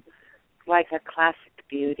like a classic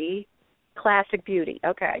beauty. Classic beauty,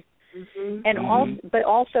 okay. Mm-hmm. And but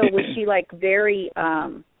also was she very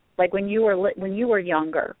when you were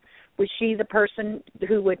younger, was she the person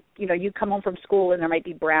who would, you come home from school and there might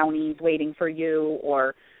be brownies waiting for you,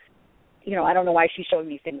 or I don't know why she's showing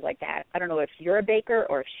me things like that. I don't know if you're a baker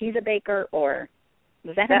or if she's a baker, or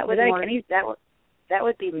that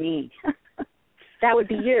would be me. That would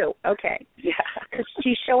be you. Okay. Yeah. Because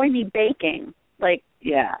she's showing me baking, like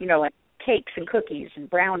cakes and cookies and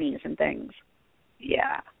brownies and things.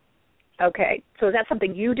 Yeah. Okay. So is that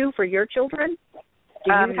something you do for your children?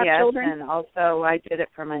 Do you have children? And also I did it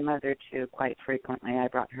for my mother too quite frequently. I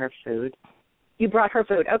brought her food. You brought her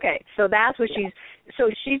food. Okay. So that's what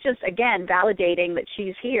she's just, again, validating that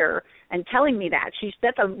she's here and telling me that.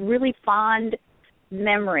 That's a really fond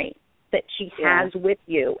memory that she has with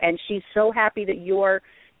you, and she's so happy that you're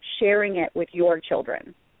sharing it with your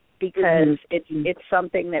children because it's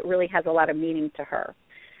something that really has a lot of meaning to her.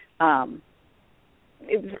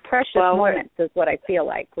 It was precious moments is what I feel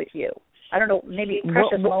like with you. I don't know, maybe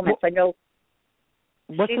precious moments. I know.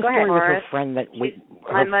 What's the story with her friend that we?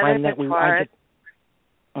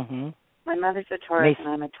 My mother's a Taurus and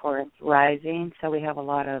I'm a Taurus rising, so we have a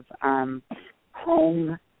lot of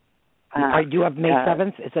home. Do you have May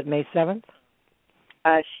 7th? Is it May 7th?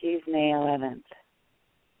 She's May 11th.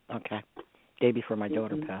 Okay. Day before my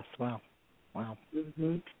daughter passed. Wow.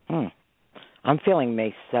 Mm-hmm. I'm feeling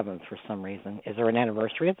May 7th for some reason. Is there an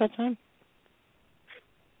anniversary at that time?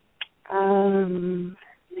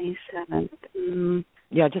 May 7th.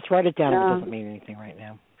 Yeah, just write it down if it doesn't mean anything right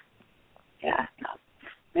now. Yeah, no.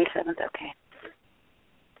 May 7th, okay.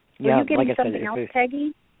 Were you getting something else,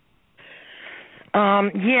 Peggy?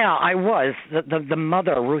 Yeah, I was. The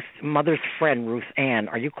mother's friend, Ruth Ann.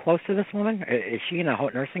 Are you close to this woman? Is she in a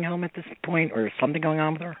nursing home at this point, or something going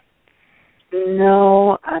on with her?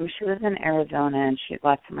 No, she was in Arizona, and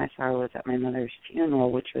last time I saw her was at my mother's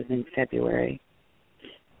funeral, which was in February.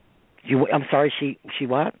 I'm sorry, she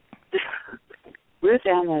what? Ruth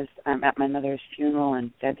Ann was at my mother's funeral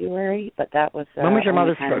in February, but that was when was your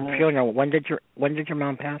mother's funeral? When did your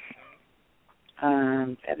mom pass?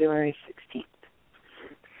 February 16th.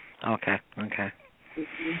 Okay.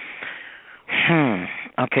 Mm-hmm.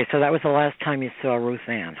 Okay, so that was the last time you saw Ruth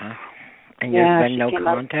Ann, huh? And there's been no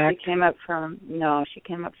contact? She came up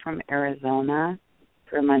from Arizona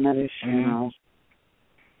for my mother's funeral.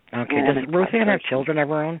 Okay. Does Ruth Ann have children of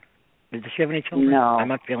her own? Does she have any children? No. I'm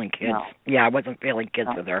not feeling kids. No. Yeah, I wasn't feeling kids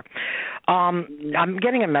with her. I'm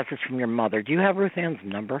getting a message from your mother. Do you have Ruth Ann's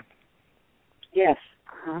number? Yes.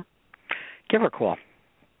 Uh-huh. Give her a call.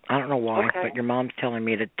 I don't know why, but your mom's telling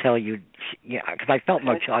me to tell you. Because I felt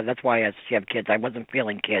no child. That's why I asked if she have kids. I wasn't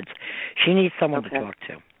feeling kids. She needs someone to talk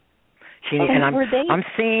to. And I'm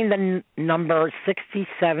seeing the number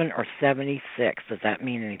 67 or 76. Does that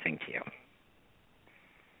mean anything to you?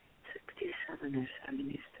 67 or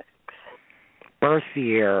 76. Birth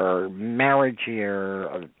year, marriage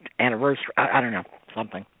year, anniversary. I don't know,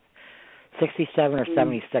 something. 67 or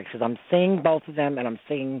 76. Because I'm seeing both of them, and I'm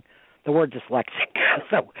seeing the word dyslexic.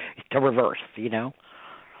 So to reverse, either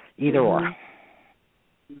or.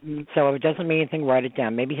 Mm-hmm. So if it doesn't mean anything, write it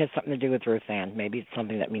down. Maybe it has something to do with Ruth Ann. Maybe it's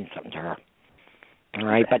something that means something to her. All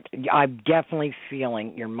right, but I'm definitely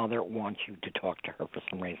feeling your mother wants you to talk to her for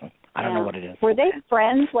some reason. I don't know what it is. Were they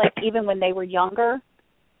friends, like, even when they were younger?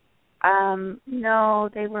 No,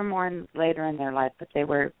 they were more later in their life, but they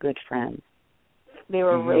were good friends. They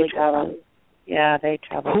were really good friends. Yeah, they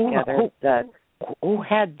traveled together. Who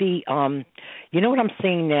had the, you know what I'm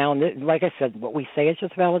seeing now? And like I said, what we say is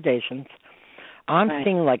just validations. I'm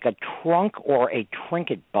seeing like a trunk or a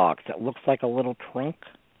trinket box that looks like a little trunk.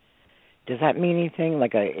 Does that mean anything?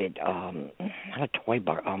 Like not a toy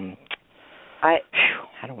box.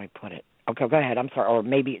 How do I put it? Okay, go ahead. I'm sorry. Or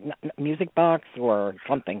maybe music box or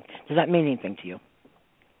something. Does that mean anything to you?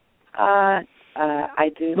 I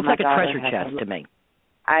do. Looks like a treasure chest to me.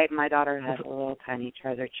 My daughter has a little tiny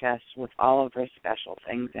treasure chest with all of her special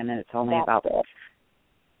things in it. It's only about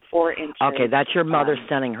 4 inches. Okay, that's your mother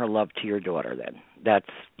sending her love to your daughter then. That's,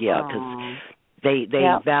 because they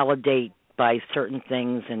validate by certain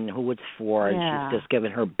things and who it's for, and she's just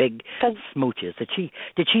giving her big smooches.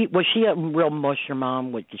 Was she a real mush, your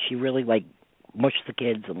mom? Did she really, like, mush the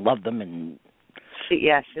kids and love them? And she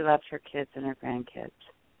loves her kids and her grandkids.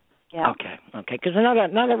 Yeah. Okay. Because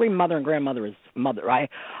not every mother and grandmother is mother. I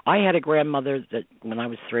had a grandmother that when I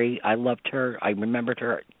was 3, I loved her. I remembered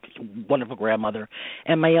her, wonderful grandmother.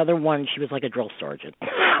 And my other one, she was like a drill sergeant.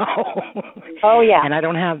 Oh, yeah. And I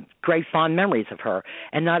don't have great fond memories of her.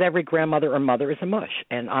 And not every grandmother or mother is a mush.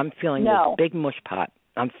 And I'm feeling this big mush pot.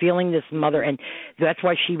 I'm feeling this mother, and that's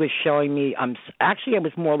why she was showing me. Actually, it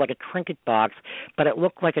was more like a trinket box, but it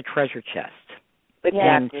looked like a treasure chest.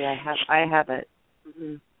 Exactly. I have it.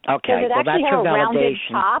 Mm-hmm. Okay, does it actually have a rounded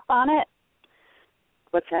top on it?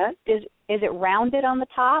 What's that? Is it rounded on the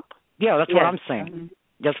top? Yeah, that's what I'm saying. Mm-hmm.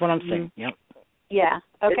 That's what I'm saying. Yep. Yeah.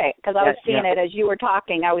 Okay. Because I was seeing it as you were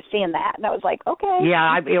talking. I was seeing that, and I was like, okay.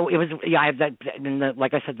 Yeah, it was. Yeah, I have that. And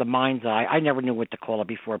like I said, the mind's eye. I never knew what to call it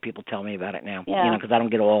before. People tell me about it now. Yeah. Because I don't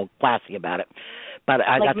get all classy about it. But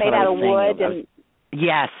that's made what I out was of wood saying.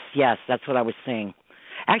 Yes, that's what I was saying.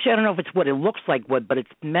 Actually, I don't know if it's wood. It looks like wood, but it's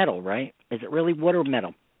metal, right? Is it really wood or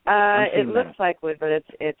metal? It looks like wood, but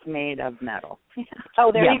it's made of metal.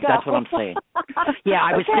 Oh, there you go. That's what I'm saying. Yeah,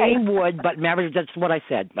 I was saying wood, but that's what I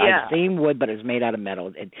said. I was saying wood, but it was made out of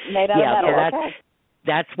metal. Made out of metal.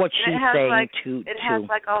 That's what she's saying It has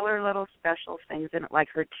like all her little special things in it, like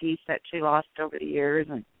her teeth that she lost over the years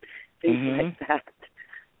and things like that.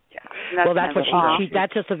 Yeah. Well, that's what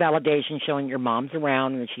that's just a validation showing your mom's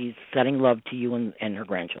around and she's sending love to you and her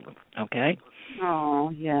grandchildren. Okay? Oh,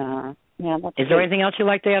 yeah. Yeah, is there anything else you'd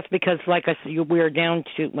like to ask? Because, like I said, we are down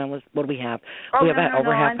to, what do we have? We have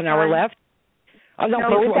over half an hour left. Oh, no,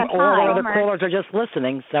 all the other callers are just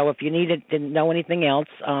listening. So if you to know anything else,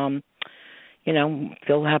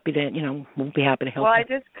 feel happy to, we'll be happy to help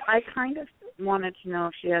you. I kind of wanted to know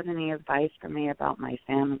if she has any advice for me about my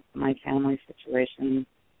family situation,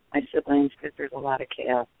 my siblings, because there's a lot of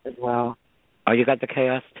chaos as well. Oh, you got the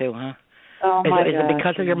chaos too, huh? Oh, my God. Is it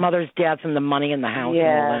because of your mother's death and the money in the house and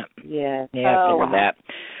all that? Yeah. Yeah, I figured that.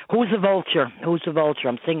 Who's the vulture?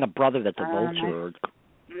 I'm seeing a brother that's a vulture.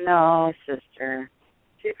 No, sister.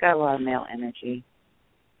 She's got a lot of male energy.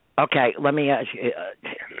 Okay, let me ask you,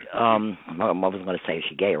 I wasn't going to say is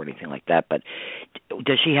she gay or anything like that, but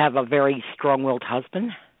does she have a very strong-willed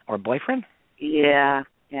husband or boyfriend? Yeah.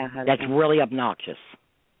 That's really obnoxious.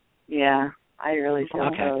 Yeah, I really feel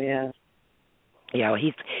so, yeah. Yeah,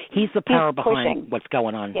 he's the power behind what's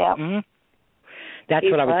going on. Yeah. Mm-hmm. That's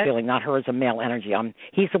what I was feeling. Not her as a male energy.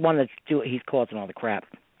 He's the one he's causing all the crap.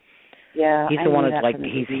 Yeah, he's the one that's like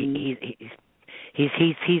he's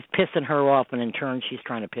pissing her off, and in turn she's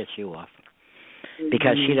trying to piss you off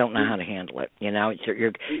because she don't know how to handle it.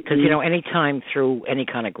 Because any time through any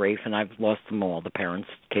kind of grief, and I've lost them all, the parents,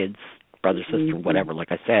 kids, brother, sister, whatever.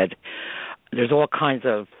 Like I said, there's all kinds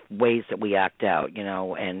of ways that we act out.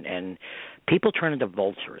 And people turn into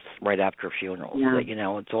vultures right after funerals. Yeah.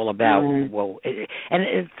 It's all about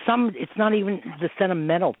it's not even the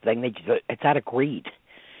sentimental thing. It's out of greed,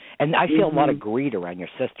 And I feel a lot of greed around your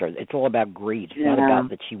sister. It's all about greed. It's not about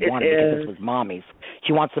that she wanted because this was mommy's.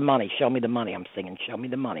 She wants the money. Show me the money. I'm singing, show me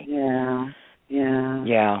the money. Yeah.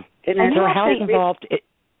 Is there a house involved?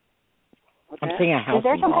 I'm seeing a house Is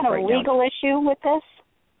there some kind of legal issue with this?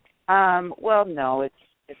 Well, no,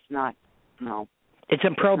 it's not. No. It's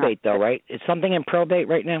in probate, though, right? Is something in probate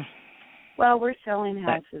right now? Well, we're selling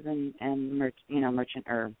houses and merchant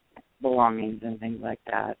or belongings and things like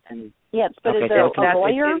that. And yes, but is there a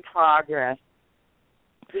lawyer? It's in progress.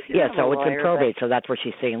 Yeah, so it's in probate, so that's where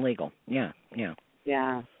she's saying legal. Yeah.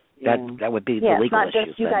 That would be the legal issue. It's not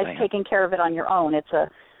just you guys taking care of it on your own. It's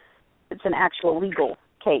an actual legal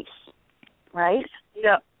case, right?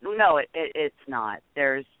 No, it's not.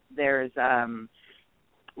 There's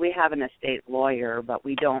we have an estate lawyer, but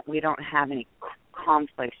we don't have any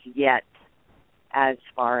conflicts yet as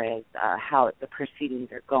far as how the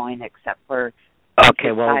proceedings are going, except for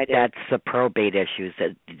okay, well, that's the probate issues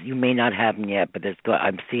that you may not have them yet, but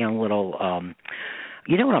I'm seeing a little.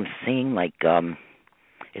 You know what I'm seeing? Like,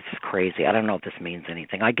 it's crazy. I don't know if this means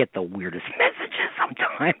anything. I get the weirdest messages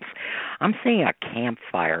sometimes. I'm seeing a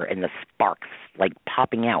campfire and the sparks like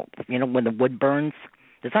popping out. You know, when the wood burns.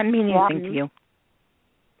 Does that mean anything to you?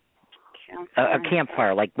 A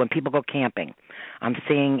campfire, like when people go camping. I'm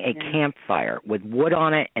seeing a campfire with wood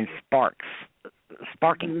on it and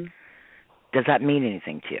sparking. Mm-hmm. Does that mean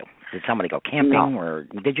anything to you? Did somebody go camping, or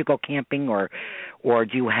did you go camping, or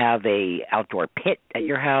do you have a outdoor pit at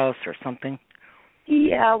your house or something?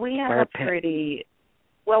 Yeah, we have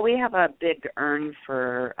we have a big urn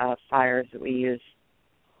for fires that we use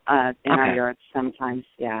in our yard sometimes.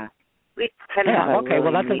 Yeah. We kind of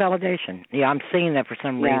well, that's a validation. Yeah, I'm seeing that for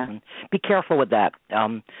some reason. Be careful with that.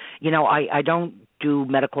 I don't do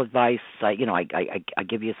medical advice. I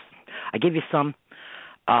give you some.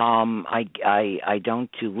 I don't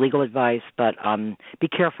do legal advice, but be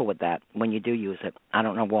careful with that when you do use it. I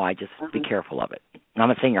don't know why. Just be careful of it. I'm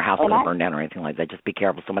not saying your house will burn down or anything like that. Just be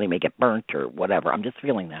careful. Somebody may get burnt or whatever. I'm just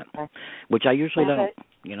feeling that, which I usually don't.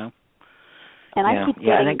 You know. And I keep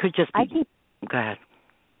getting. And it could just be. Go ahead.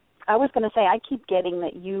 I was going to say, I keep getting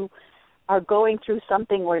that you are going through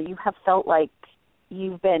something where you have felt like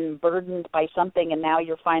you've been burdened by something and now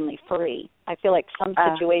you're finally free. I feel like some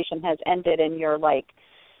situation has ended and you're like,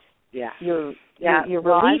 you're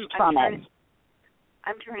released from it.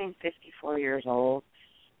 I'm turning 54 years old,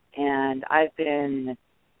 and I've been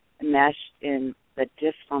meshed in the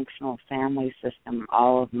dysfunctional family system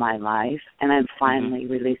all of my life, and I'm finally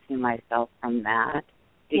releasing myself from that.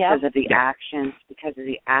 Because of the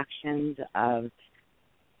actions of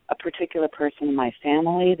a particular person in my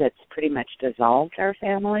family that's pretty much dissolved our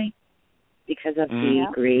family because of the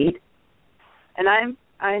greed. And I'm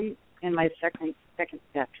in my second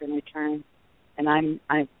step to return, and I'm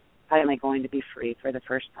finally going to be free for the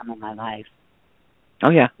first time in my life.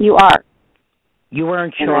 Oh yeah, you are. You are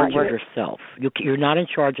in charge of yourself. You're not in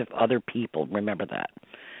charge of other people. Remember that.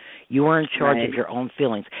 You are in charge of your own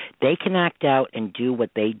feelings. They can act out and do what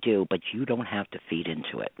they do, but you don't have to feed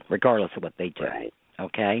into it, regardless of what they do. Right.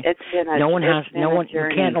 Okay? You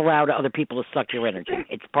can't allow other people to suck your energy.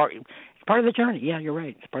 It's part of the journey. Yeah, you're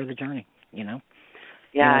right. It's part of the journey, you know?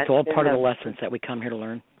 Yeah. It's all part of the lessons that we come here to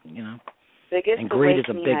learn, you know? Biggest and greed is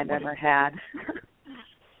a big I've one. ever had.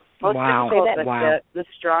 Wow. The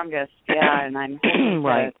strongest, and I'm hoping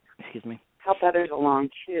right. Excuse me. help others along,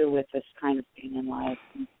 too, with this kind of thing in life.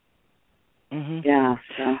 Mm-hmm. Yeah.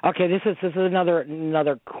 So. Okay, this is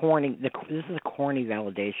another corny. This is a corny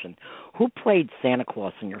validation. Who played Santa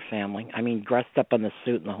Claus in your family? I mean, dressed up in the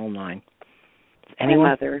suit and the whole nine.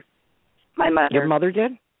 Anyone? My mother. Your mother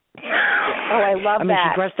did? I love that. I mean,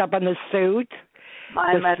 she dressed up in the suit,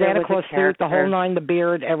 the Santa Claus suit, the whole nine, the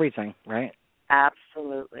beard, everything, right?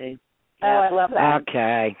 Absolutely. Oh, I love that.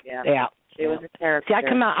 Okay. Yeah. She was a character. See, I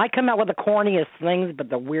come out with the corniest things, but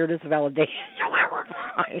the weirdest validation you'll ever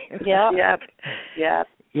find. Yep.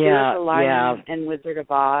 She was a lion yeah. in Wizard of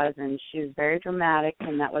Oz, and she was very dramatic,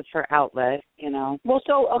 and that was her outlet, you know. Well,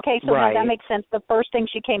 so now that makes sense. The first thing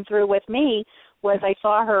she came through with me was I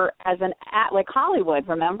saw her as like Hollywood,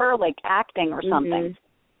 remember? Like acting or something.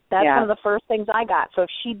 Mm-hmm. That's one of the first things I got. So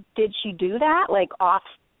did she do that? Like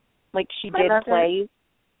she did plays?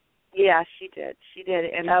 Yeah, she did. She did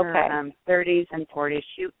in her 30s and 40s.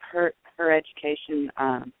 Her education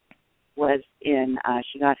was in.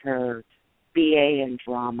 She got her BA in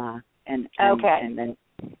drama and education.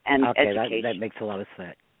 That makes a lot of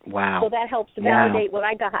sense. Wow. So that helps to validate what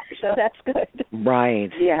I got. So that's good. Right.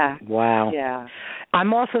 Yeah. Wow. Yeah.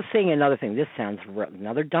 I'm also seeing another thing. This sounds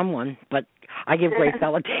another dumb one, but I give great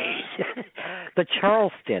validation. The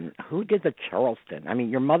Charleston. Who did the Charleston? I mean,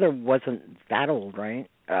 your mother wasn't that old, right?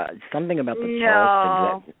 Something about the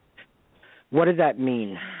Charleston. What did that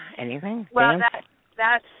mean? Anything? Well, that's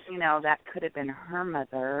that could have been her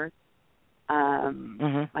mother.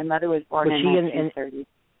 My mother was born in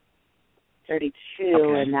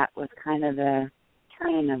 1932, and that was kind of the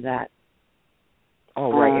turn of that.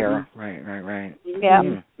 Oh, right. Yeah.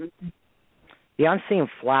 Mm-hmm. Yeah, I'm seeing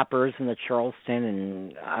flappers in the Charleston,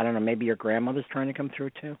 and I don't know, maybe your grandmother's trying to come through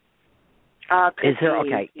too. Is there?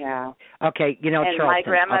 Okay. Yeah. Okay, and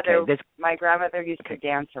Charleston. My grandmother used to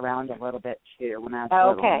dance around a little bit too when I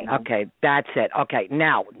was little. Okay, that's it. Okay,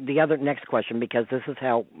 now the next question, because this is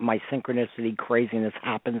how my synchronicity craziness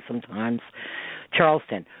happens sometimes.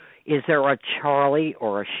 Charleston, is there a Charlie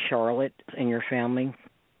or a Charlotte in your family,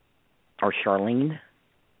 or Charlene?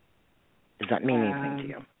 Does that mean anything to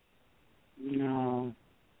you? No.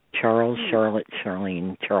 Charles, Charlotte,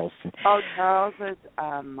 Charlene, Charleston. Oh, Charles was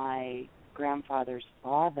my grandfather's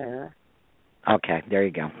father. Okay, there you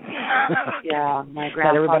go. Yeah, my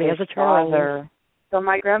grandfather's everybody has a Charles. Father. So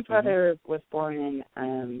my grandfather was born in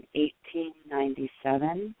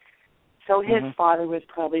 1897. So his father was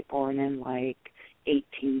probably born in like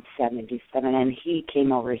 1877, and he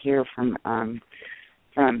came over here from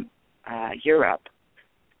Europe.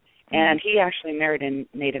 And he actually married a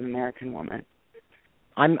Native American woman.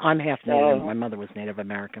 I'm half Native. My mother was Native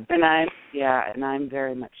American. And I'm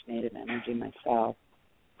very much Native energy myself.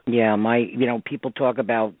 Yeah, people talk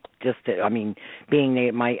about being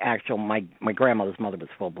Native. My grandmother's mother was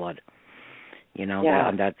full blood.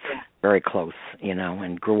 And that's very close.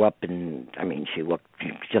 And grew up and she looked,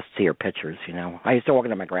 just see her pictures. I used to walk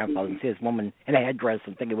into my grandfather and see this woman in a headdress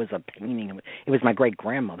and think it was a painting. It was my great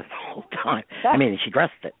grandmother the whole time. She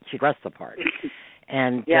dressed it. She dressed the part.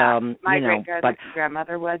 And my great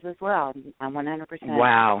grandmother was as well. 100%.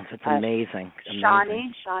 Wow, that's amazing.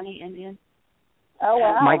 Shawnee Indian. Oh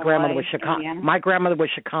wow. My grandmother was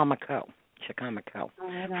Chicomico.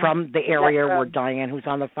 From the area where Diane, who's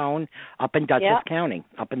on the phone, up in Dutchess County,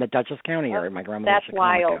 up in the Dutchess County area. My grandmother was Chicomico.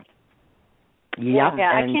 Wild. Yeah,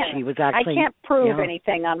 and she was actually. I can't prove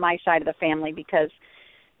anything on my side of the family because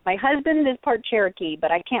my husband is part Cherokee,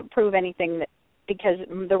 but I can't prove anything because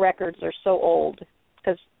the records are so old.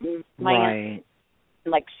 Because my aunt,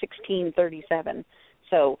 like 1637,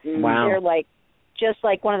 so they're like just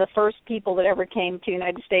like one of the first people that ever came to the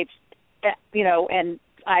United States, and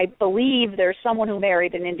I believe there's someone who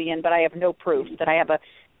married an Indian, but I have no proof that I have a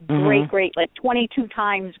great, like 22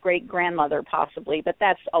 times great-grandmother possibly, but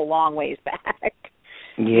that's a long ways back.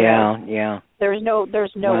 Yeah. There's no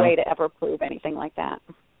way to ever prove anything like that.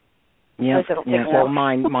 Yeah. Well,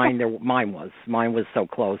 mine was so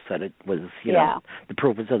close that it was, the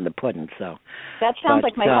proof was in the pudding. So that sounds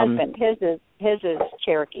like my husband. His is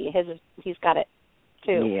Cherokee. He's got it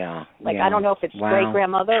too. Yeah. I don't know if it's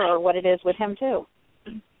great-grandmother or what it is with him too.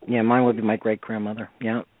 Yeah, mine would be my great-grandmother.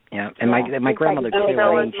 Yeah. And my grandmother too.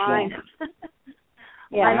 So was mine.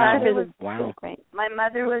 My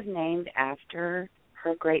mother was named after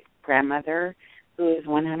her great-grandmother, who is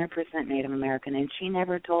 100% Native American, and she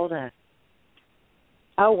never told us.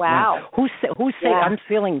 Oh wow! Who's I'm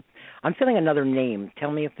feeling another name.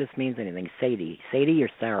 Tell me if this means anything. Sadie or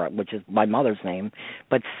Sarah, which is my mother's name,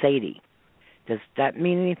 but Sadie. Does that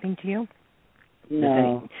mean anything to you?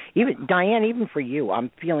 No. Even Diane, even for you,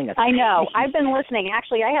 I'm feeling a. I know. I've been listening.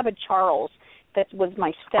 Actually, I have a Charles that was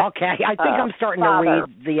my step. Okay, I think I'm starting father. To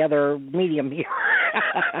read the other medium here.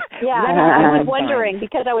 I was wondering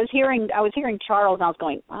because I was hearing Charles, and I was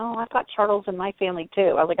going, oh, I've got Charles in my family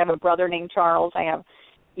too. I was like, I have a brother named Charles. I have.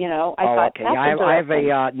 I thought okay. that's I have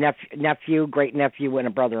a nephew, great nephew, and a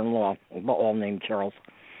brother-in-law, all named Charles.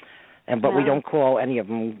 But we don't call any of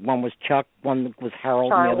them. One was Chuck, one was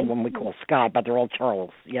Harold, Charlie. and the other one we call Scott. But they're all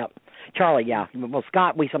Charles. Yep, Charlie. Yeah. Well,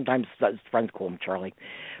 Scott, we sometimes friends call him Charlie.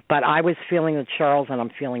 But I was feeling the Charles, and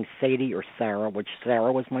I'm feeling Sadie or Sarah, which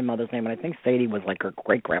Sarah was my mother's name, and I think Sadie was like her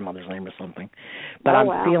great grandmother's name or something. But I'm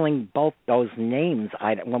feeling both those names.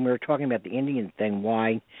 When we were talking about the Indian thing,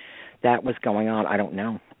 why that was going on, I don't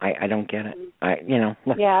know. I don't get it. I don't know.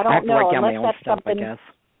 I have to write down my own stuff, something. I guess.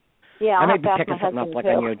 Yeah, I I'll may have be to ask picking my something up like too.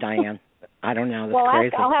 on you, Diane. I don't know. That's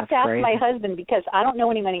crazy. I'll have to ask crazy. my husband because I don't know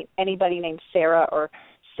anybody named Sarah or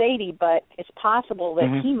Sadie, but it's possible that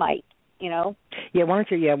he might. Yeah, why don't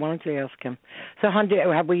you ask him? So, hon,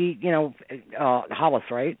 have we, Hollis,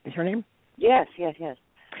 right? Is her name? Yes. No,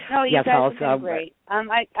 you guys Hollis, have been great. I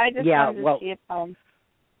just wanted to see if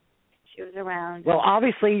she was around. Well,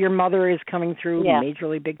 obviously your mother is coming through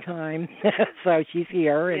majorly big time, so she's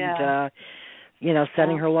here and,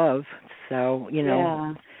 sending her love. So,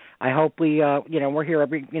 I hope we're here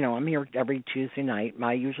I'm here every Tuesday night.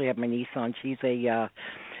 I usually have my niece on. She's a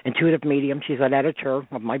intuitive medium. She's an editor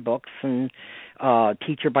of my books and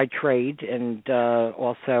teacher by trade, and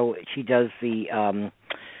also she does the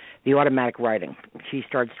automatic writing. She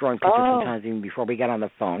starts drawing pictures sometimes even before we get on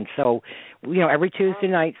the phone. So, every Tuesday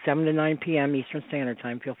night, 7 to 9 p.m. Eastern Standard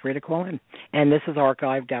Time, feel free to call in. And this is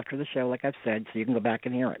archived after the show, like I've said, so you can go back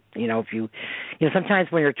and hear it. If you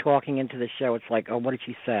sometimes when you're talking into the show, it's like, oh, what did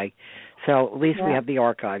she say? So at least we have the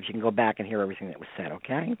archives. You can go back and hear everything that was said,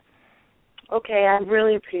 okay? Okay, I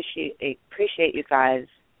really appreciate you guys.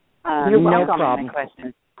 No problem.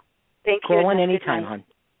 Questions. Thank you. Call in anytime, hon.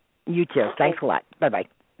 You too. Okay. Thanks a lot. Bye-bye.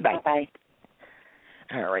 Bye. Bye.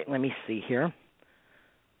 All right, let me see here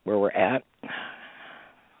where we're at.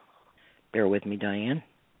 Bear with me, Diane.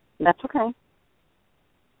 That's okay.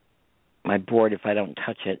 My board, if I don't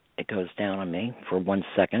touch it, it goes down on me for 1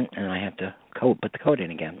 second, and I have to put the code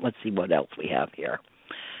in again. Let's see what else we have here.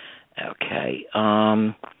 Okay.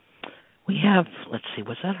 We have, let's see,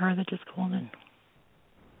 was that her that just called in?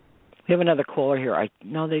 We have another caller here.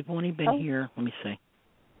 No, they've only been here. Let me see.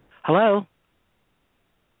 Hello?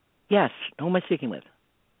 Yes, who am I speaking with?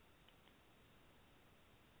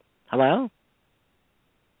 Hello?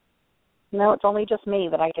 No, it's only just me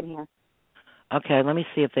that I can hear. Okay, let me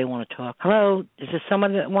see if they want to talk. Hello, is there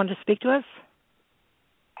someone that wanted to speak to us?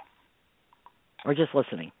 Or just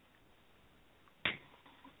listening?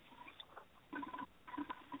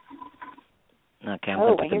 Okay, I'm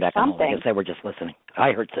going to put them back on hold. I guess they were just listening.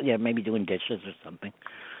 I heard, maybe doing dishes or something.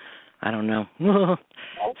 I don't know.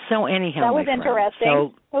 So anyhow, that was interesting.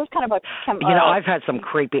 So, it was kind of I've had some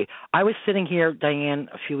creepy. I was sitting here, Diane,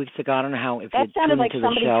 a few weeks ago. I don't know how if that sounded like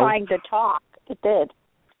somebody trying to talk. It did.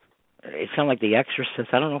 It sounded like The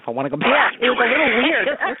Exorcist. I don't know if I want to go back. Yeah, it was a little weird.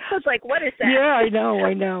 I was like, "What is that?" Yeah,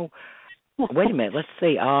 I know. Wait a minute. Let's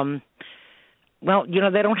see. Well,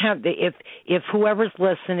 they don't have if whoever's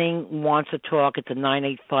listening wants to talk, it's a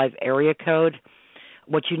 985 area code.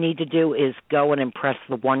 What you need to do is go and impress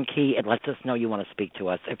the 1 key. It lets us know you want to speak to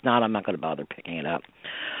us. If not, I'm not going to bother picking it up.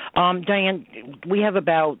 Diane, we have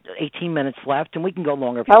about 18 minutes left, and we can go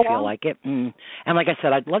longer if you feel like it. And like I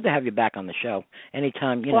said, I'd love to have you back on the show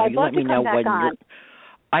anytime. You let me know when you're.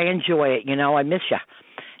 I enjoy it. I miss you.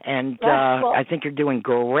 And I think you're doing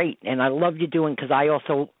great, and I love you doing because I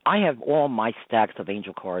have all my stacks of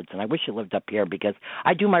angel cards, and I wish you lived up here because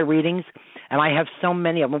I do my readings, and I have so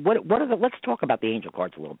many of them. What are the? Let's talk about the angel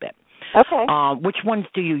cards a little bit. Okay. Which ones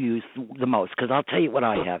do you use the most? Because I'll tell you what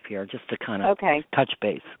I have here, just to kind of touch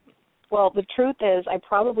base. Well, the truth is, I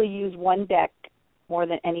probably use one deck more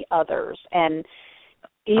than any others, and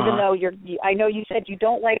even though I know you said you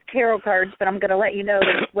don't like tarot cards, but I'm going to let you know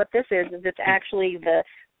that what this is it's actually the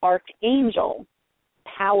Archangel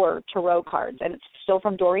Power Tarot cards, and it's still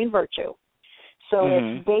from Doreen Virtue. So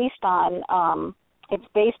it's based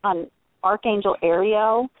on Archangel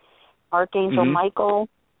Ariel, Archangel Michael,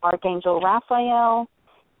 Archangel Raphael,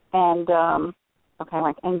 and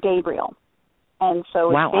Gabriel. And so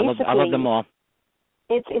it's I love them all.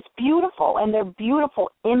 It's beautiful, and they're beautiful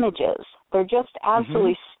images. They're just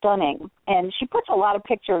absolutely stunning. And she puts a lot of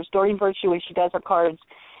pictures. Doreen Virtue, when she does her cards.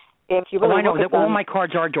 If you really I know look at them, all my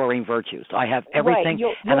cards are Doreen Virtues. I have everything,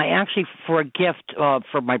 and I actually, for a gift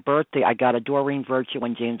for my birthday, I got a Doreen Virtue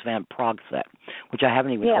and James Van Prague set, which I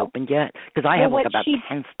haven't even opened yet because I have about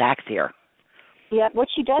 10 stacks here. Yeah, what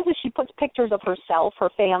she does is she puts pictures of herself, her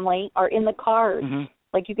family, are in the cards.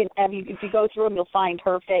 Like you can have if you go through them, you'll find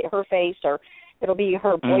her face, or it'll be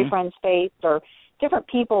her boyfriend's face, or different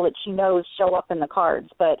people that she knows show up in the cards.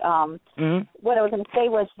 But what I was going to say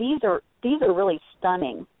was these are really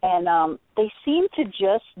stunning, and they seem to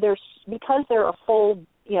because they're a full,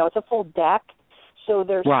 it's a full deck, so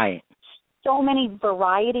there's so many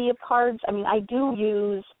variety of cards. I mean, I do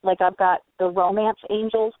use, I've got the Romance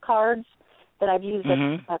Angels cards that I've used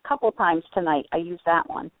a couple times tonight. I use that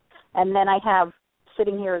one, and then I have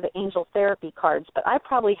sitting here the Angel Therapy cards, but I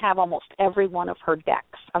probably have almost every one of her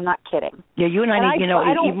decks. I'm not kidding. Yeah, you and I need,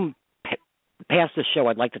 even past the show,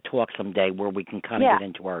 I'd like to talk someday where we can kind of get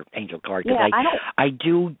into our angel card, because I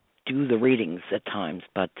do the readings at times,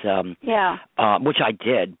 but which I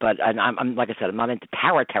did, but I'm like I said, I'm not into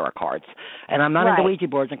tarot cards, and I'm not into Ouija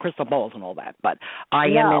boards and crystal balls and all that, but I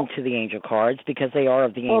am into the angel cards because they are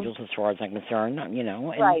of the angels as far as I'm concerned, and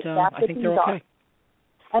I think they're okay.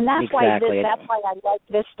 And that's why I like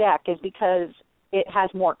this deck, is because it has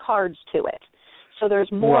more cards to it. So there's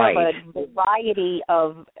more of a variety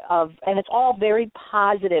of, and it's all very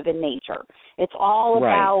positive in nature. It's all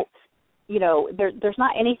about, there's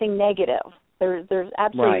not anything negative. There's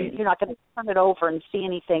absolutely you're not going to turn it over and see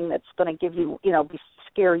anything that's going to give you,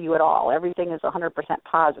 scare you at all. Everything is 100%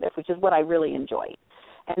 positive, which is what I really enjoyed.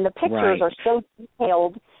 And the pictures are so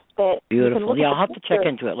detailed that beautiful. I'll have to check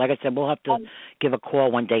into it. Like I said, we'll have to give a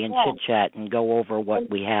call one day and chit-chat and go over what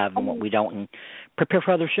we have and what we don't and prepare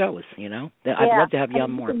for other shows, I'd love to have you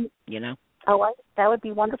on more, Oh, that would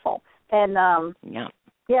be wonderful. And,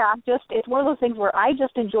 it's one of those things where I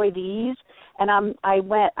just enjoy these, and I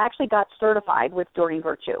actually got certified with Doreen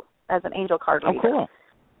Virtue as an angel card reader.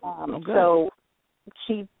 Oh, cool. So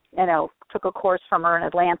she, took a course from her in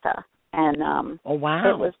Atlanta, and oh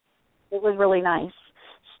wow, it was really nice.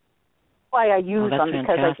 Why I use them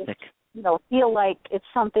because fantastic. I just, feel like it's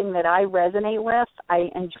something that I resonate with. I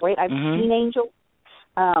enjoy it. I've seen angels.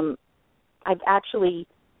 I've actually,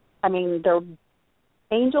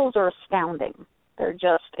 angels are astounding. They're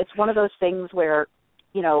just, it's one of those things where,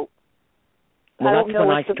 well, that's when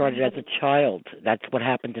I started as a child. That's what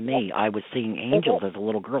happened to me. I was seeing angels as a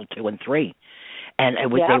little girl, 2 and 3, and it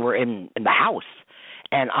was they were in the house,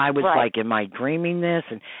 and I was like, am I dreaming this?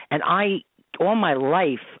 And I all my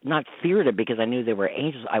life not feared it because I knew they were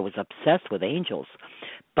angels. I was obsessed with angels.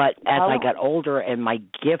 But as I got older and my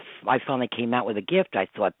gift, I finally came out with a gift, I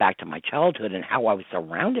thought back to my childhood and how I was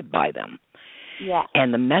surrounded by them. Yeah.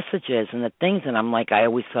 And the messages and the things, and I'm like, I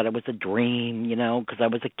always thought it was a dream, because I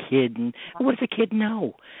was a kid, and what does a kid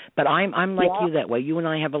know? But I'm like you that way. You and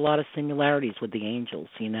I have a lot of similarities with the angels,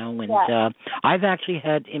 and I've actually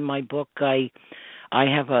had in my book, I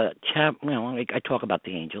have a I talk about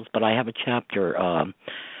the angels, but I have a chapter.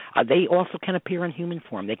 They also can appear in human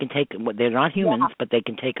form. They can they're not humans, but they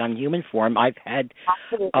can take on human form. I've had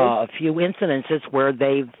a few incidences where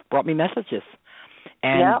they've brought me messages.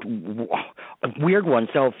 And weird one.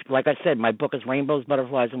 So, like I said, my book is Rainbows,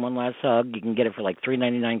 Butterflies, and One Last Hug. You can get it for like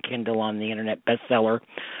 $3.99 Kindle on the internet, bestseller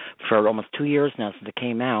for almost 2 years now since it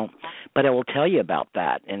came out. But it will tell you about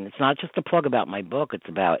that, and it's not just a plug about my book. It's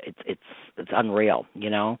about it's unreal,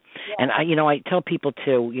 And I tell people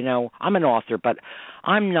too, I'm an author, but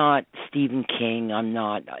I'm not Stephen King. I'm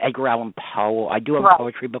not Edgar Allan Poe. I do have a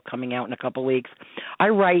poetry book coming out in a couple of weeks. I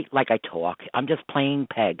write like I talk. I'm just plain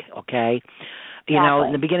Peg, okay?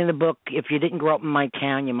 In the beginning of the book, if you didn't grow up in my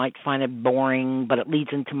town, you might find it boring, but it leads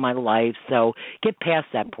into my life. So get past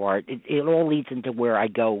that part. It all leads into where I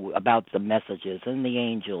go about the messages and the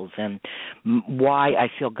angels and why I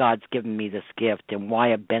feel God's given me this gift and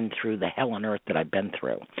why I've been through the hell on earth that I've been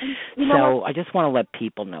through. I just want to let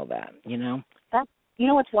people know that,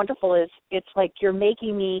 what's wonderful is it's like you're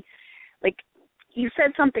making me, like you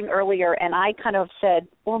said something earlier, and I kind of said,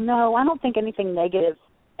 well, no, I don't think anything negative.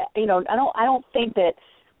 I don't think that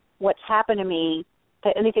what's happened to me,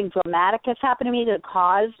 that anything dramatic has happened to me to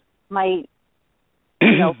cause my,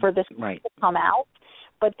 for this to come out.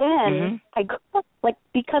 But then I go,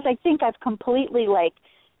 because I think I've completely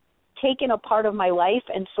taken a part of my life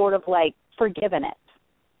and sort of forgiven it.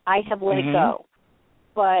 I have let it go.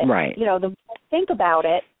 But the more I think about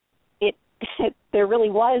it, there really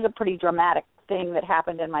was a pretty dramatic thing that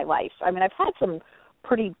happened in my life. I've had some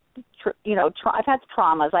pretty, I've had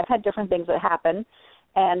traumas. I've had different things that happen,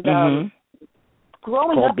 and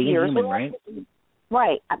growing up years,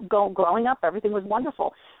 growing up, everything was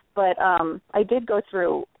wonderful. But I did go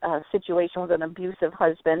through a situation with an abusive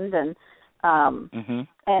husband, and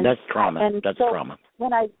that's trauma. That's trauma.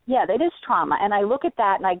 That is trauma. And I look at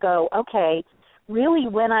that and I go, okay, really,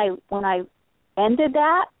 when I ended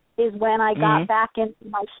that is when I got back into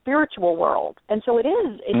my spiritual world, and so it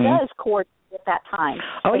does coordinate at that time.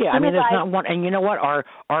 Oh, yeah. There's not one. And you know what?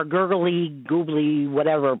 Our gurgly, googly,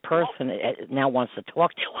 whatever person now wants to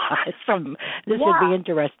talk to us. This would be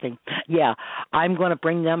interesting. Yeah. I'm going to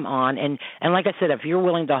bring them on. And like I said, if you're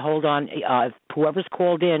willing to hold on, if whoever's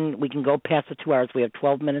called in, we can go past the 2 hours. We have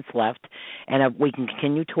 12 minutes left. And we can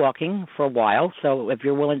continue talking for a while. So if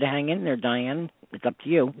you're willing to hang in there, Diane, it's up to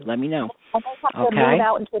you. Let me know. I might have to move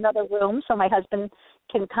out into another room so my husband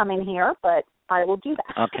can come in here, but I will do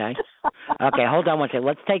that. Okay, hold on one second.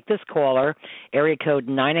 Let's take this caller, area code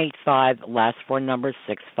 985, last 4 numbers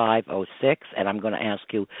 6506, and I'm going to ask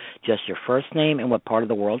you just your first name and what part of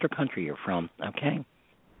the world or country you're from, okay?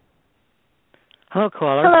 Hello,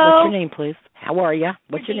 caller. Hello. What's your name, please? How are you?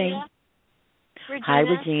 What's Regina. your name? Regina. Hi,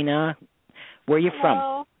 Regina. Where are you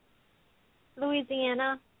from?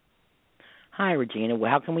 Louisiana. Hi, Regina.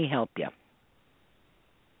 Well, how can we help you?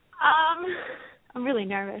 I'm really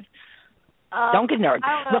nervous. Don't get nervous.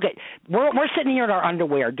 Look, we're sitting here in our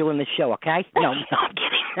underwear doing the show, okay? No, I'm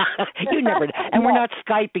kidding. You never. And we're not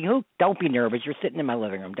Skyping. Don't be nervous. You're sitting in my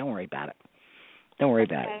living room. Don't worry about it. Don't worry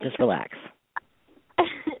about it. Just relax.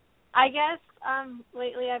 I guess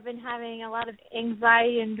lately I've been having a lot of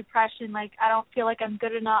anxiety and depression. Like, I don't feel like I'm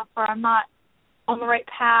good enough, or I'm not on the right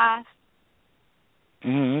path.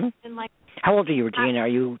 Mhm. And like, how old are you, Regina? Are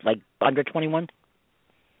you like under 21?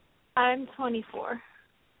 I'm 24.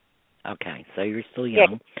 Okay, so you're still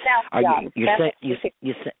young. Are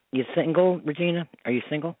you single, Regina? Are you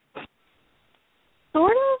single?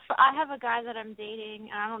 Sort of. I have a guy that I'm dating,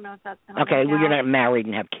 and I don't know if that's gonna okay. work Well, out. you're not married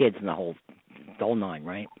and have kids and the whole nine,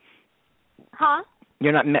 right? Huh?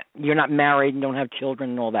 You're not married and don't have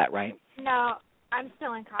children and all that, right? No, I'm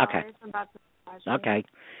still in college. Okay. I'm about to graduate. Okay.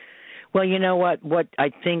 Well, you know what I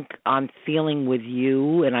think I'm feeling with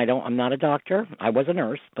you, and I'm not a doctor. I was a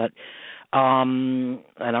nurse, but and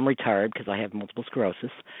I'm retired because I have multiple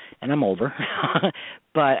sclerosis and I'm older.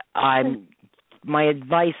 But my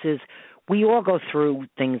advice is we all go through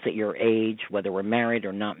things at your age, whether we're married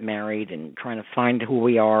or not married, and trying to find who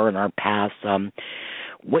we are in our past.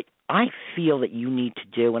 What I feel that you need to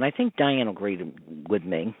do, and I think Diane will agree with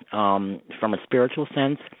me, from a spiritual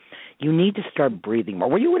sense, you need to start breathing more.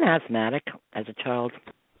 Were you an asthmatic as a child?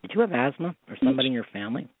 Did you have asthma or somebody in your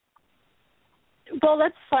family? Well,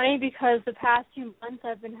 that's funny because the past few months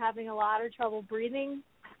I've been having a lot of trouble breathing.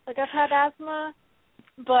 Like, I've had asthma,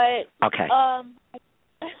 but okay.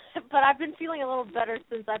 But I've been feeling a little better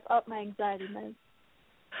since I've upped my anxiety meds.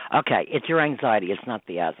 Okay, it's your anxiety. It's not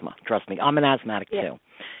the asthma. Trust me. I'm an asthmatic too.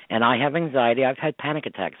 And I have anxiety. I've had panic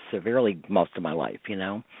attacks severely most of my life, you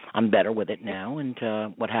know. I'm better with it now and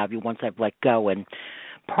what have you once I've let go. And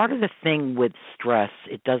part of the thing with stress,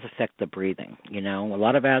 it does affect the breathing, you know. A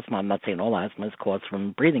lot of asthma, I'm not saying all asthma is caused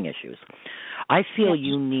from breathing issues. I feel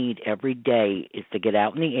you need every day is to get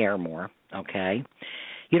out in the air more, okay?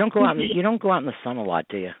 You don't go out in the sun a lot,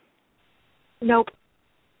 do you? Nope.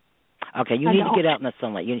 Okay, you need to get out in the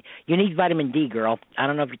sunlight. You need vitamin D, girl. I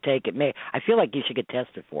don't know if you take it. I feel like you should get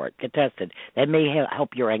tested for it. Get tested. That may help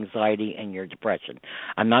your anxiety and your depression.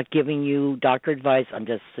 I'm not giving you doctor advice. I'm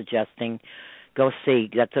just suggesting go see.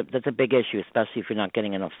 That's a big issue, especially if you're not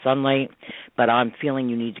getting enough sunlight. But I'm feeling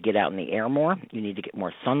you need to get out in the air more. You need to get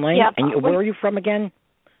more sunlight. Yep. And where are you from again?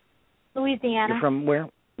 Louisiana. You're from where?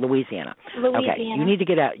 Louisiana. Louisiana. Okay, you need to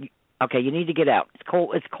get out. Okay, you need to get out. It's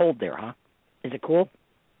cold. It's cold there, huh? Is it cool?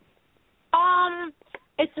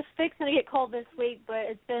 It's just fixing to get cold this week, but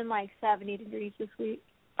it's been like 70 degrees this week.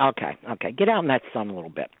 Okay. Get out in that sun a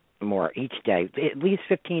little bit more each day, at least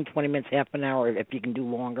 15, 20 minutes, half an hour, if you can do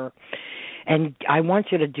longer. And I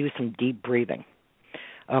want you to do some deep breathing.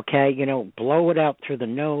 Okay, blow it out through the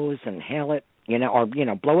nose, inhale it, or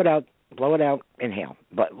blow it out, inhale,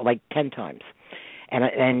 but like 10 times.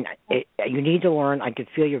 And you need to learn. I can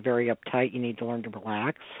feel you're very uptight. You need to learn to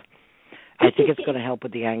relax. I think it's going to help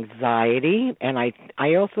with the anxiety, and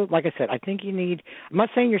I also, like I said, I think you need. I'm not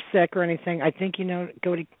saying you're sick or anything. I think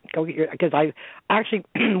go get your, because I actually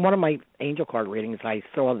one of my angel card readings, I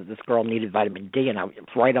saw that this girl needed vitamin D, and I was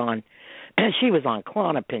right on. And she was on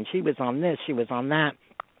Klonopin, she was on this, she was on that.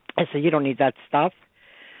 I said, you don't need that stuff.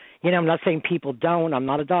 I'm not saying people don't. I'm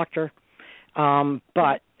not a doctor,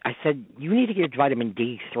 but I said, you need to get vitamin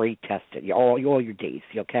D3 tested, all your Ds,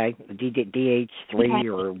 okay?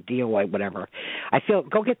 DH3 or DOI, whatever. I feel,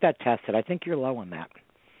 go get that tested. I think you're low on that,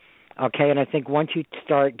 okay? And I think once you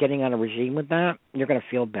start getting on a regime with that, you're going to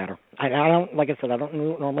feel better. I don't, like I said, I don't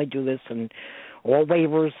normally do this, and all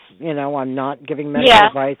waivers, I'm not giving medical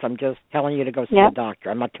advice. I'm just telling you to go see a doctor.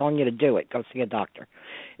 I'm not telling you to do it. Go see a doctor.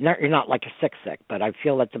 You're not like you're sick, but I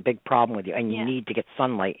feel that's a big problem with you, and you need to get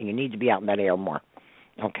sunlight, and you need to be out in that air more.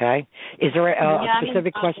 Okay. Is there a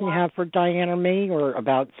specific question you have for Diane or me, or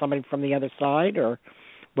about somebody from the other side, or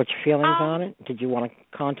what's your feelings on it? Did you want to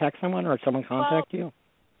contact someone, or someone contact you?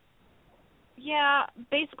 Yeah,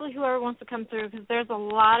 basically whoever wants to come through, because there's a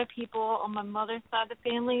lot of people on my mother's side of the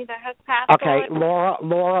family that has passed away. Okay,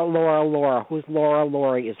 Laura. Who's Laura,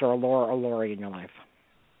 Lori? Is there a Laura or Lori in your life?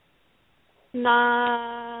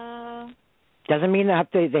 Nah. Doesn't mean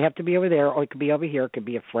they have to be over there, or it could be over here. It could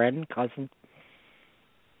be a friend, cousin.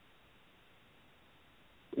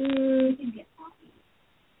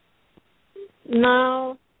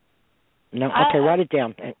 No. Okay, write it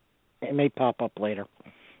down. It may pop up later.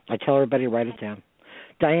 I tell everybody to write it down.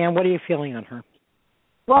 Diane, what are you feeling on her?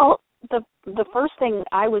 Well, the first thing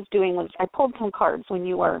I was doing was I pulled some cards when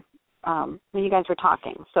you guys were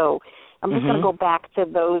talking. So I'm just going to go back to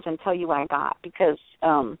those and tell you what I got, because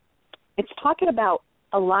it's talking about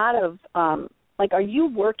a lot of are you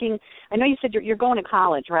working? I know you said you're going to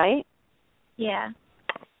college, right? Yeah.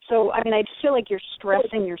 So, I just feel like you're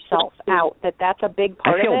stressing yourself out, that's a big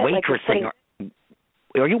part of it. I feel waitressing.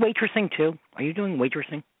 Are you waitressing too? Are you doing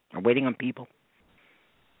waitressing or waiting on people?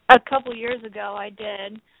 A couple years ago I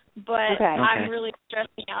did, but I'm really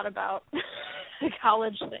stressing out you're the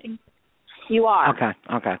college thing. You are. Okay.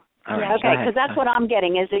 All right. Okay, because that's what I'm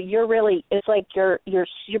getting is that you're really, it's like you're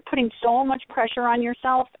putting so much pressure on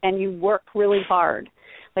yourself and you work really hard.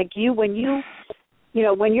 Like when you're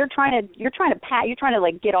trying to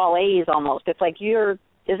like get all A's almost. It's like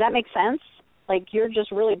does that make sense? Like you're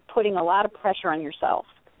just really putting a lot of pressure on yourself.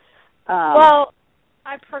 Well,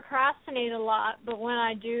 I procrastinate a lot, but when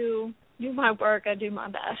I do my work, I do my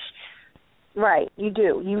best. Right, you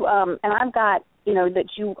do. You and I've got, that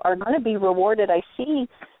you are going to be rewarded. I see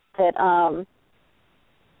that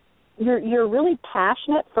you're really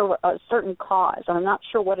passionate for a certain cause. I'm not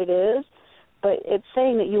sure what it is, but it's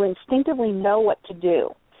saying that you instinctively know what to do.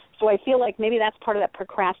 So I feel like maybe that's part of that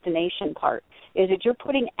procrastination part, is that you're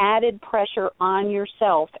putting added pressure on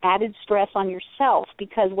yourself, added stress on yourself,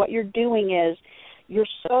 because what you're doing is you're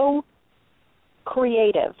so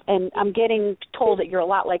creative, and I'm getting told that you're a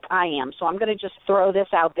lot like I am, so I'm going to just throw this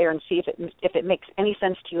out there and see if it makes any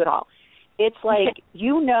sense to you at all. It's like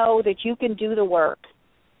you know that you can do the work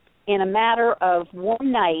in a matter of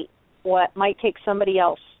one night what might take somebody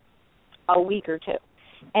else a week or two.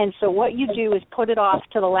 And so what you do is put it off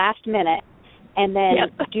to the last minute and then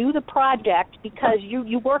do the project, because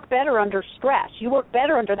you work better under stress. You work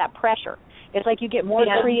better under that pressure. It's like you get more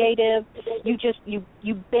creative. You just you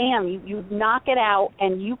knock it out,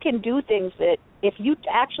 and you can do things that if you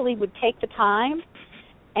actually would take the time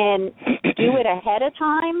and do it ahead of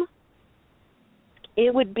time,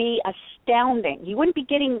 it would be astounding. You wouldn't be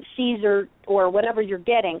getting C's or whatever you're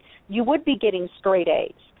getting. You would be getting straight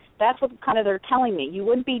A's. That's what kind of they're telling me. You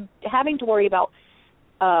wouldn't be having to worry about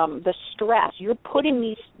the stress. You're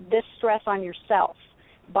putting this stress on yourself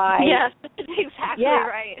by exactly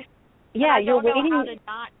right. Yeah, you're waiting. Know how to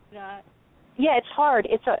not do that. Yeah, it's hard.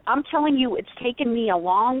 I'm telling you, it's taken me a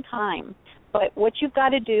long time. But what you've got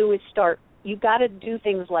to do is start. You've got to do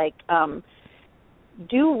things like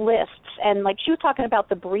do lists, and like she was talking about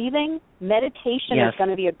the breathing. Meditation is going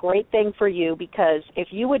to be a great thing for you, because if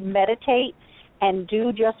you would meditate and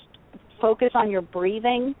just focus on your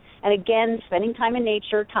breathing, and again, spending time in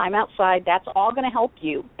nature, time outside, that's all going to help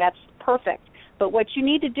you. That's perfect. But what you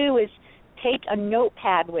need to do is take a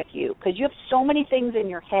notepad with you, because you have so many things in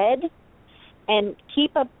your head, and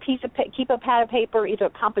keep a pad of paper, either a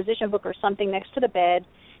composition book or something next to the bed,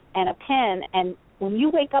 and a pen. And when you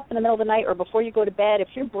wake up in the middle of the night or before you go to bed, if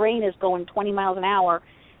your brain is going 20 miles an hour,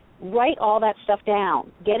 write all that stuff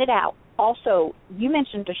down. Get it out. Also, you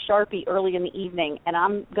mentioned a Sharpie early in the evening, and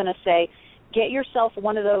I'm going to say get yourself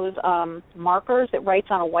one of those markers that writes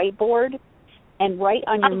on a whiteboard, and write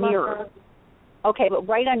on your mirror. Okay, but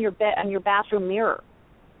write on your bathroom mirror.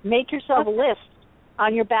 Make yourself a list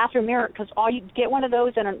on your bathroom mirror, because you get one of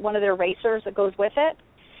those and one of their erasers that goes with it,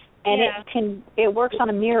 and it works on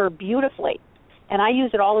a mirror beautifully. And I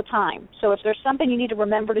use it all the time. So if there's something you need to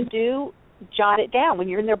remember to do, jot it down. When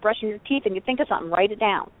you're in there brushing your teeth and you think of something, write it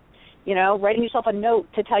down. Writing yourself a note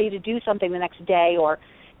to tell you to do something the next day. Or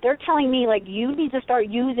they're telling me, like, you need to start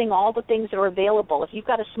using all the things that are available. If you've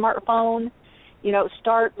got a smartphone,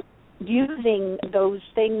 start using those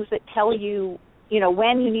things that tell you,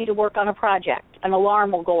 when you need to work on a project. An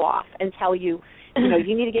alarm will go off and tell you,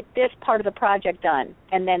 you need to get this part of the project done,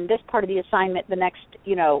 and then this part of the assignment the next,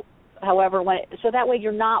 however, so that way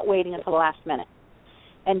you're not waiting until the last minute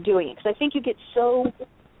and doing it. Because I think you get so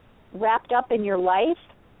wrapped up in your life,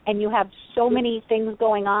 and you have so many things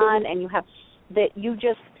going on, and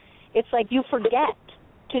it's like you forget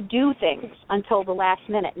to do things until the last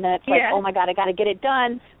minute, and then it's like, oh my God, I got to get it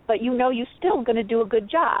done. But you're still going to do a good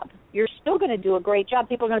job. You're still going to do a great job.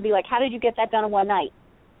 People are going to be like, how did you get that done in one night?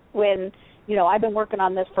 When I've been working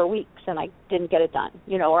on this for weeks and I didn't get it done.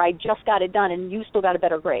 Or I just got it done and you still got a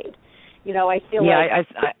better grade. I feel like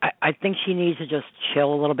I think she needs to just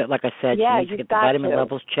chill a little bit. Like I said, she needs to get the vitamin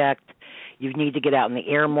levels checked. You need to get out in the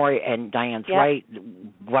air more, and Diane's right.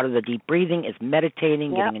 Part of the deep breathing is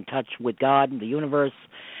meditating, getting in touch with God and the universe.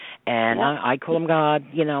 And I call him God.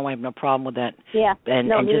 I have no problem with that. Yeah. And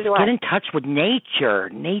just get in touch with nature.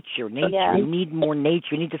 Yeah. You need more nature.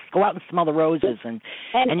 You need to go out and smell the roses and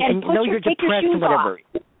know you're depressed or whatever.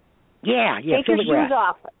 Off. Yeah. Take feel your the grass. shoes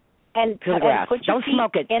off and feel the grass. Put your Don't feet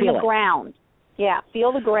smoke it. in feel the ground. Yeah,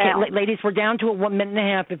 feel the ground. Okay, ladies, we're down to 1 minute and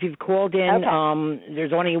a half. If you've called in,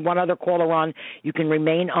 there's only one other caller on. You can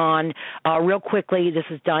remain on. Real quickly, this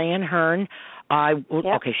is Diane Hearn.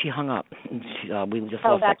 Okay, she hung up. We just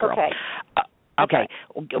lost that girl. Okay.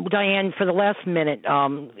 Diane, for the last minute,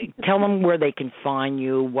 tell them where they can find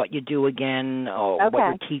you, what you do again, what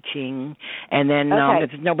you're teaching, and then if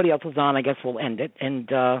nobody else is on, I guess we'll end it, and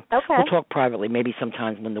we'll talk privately, maybe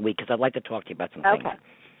sometime in the week, because I'd like to talk to you about some things.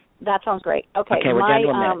 That sounds great. Okay, we're down to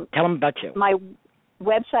a minute. Tell them about you. My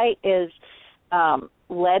website is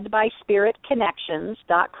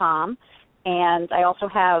ledbyspiritconnections.com, and I also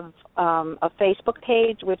have a Facebook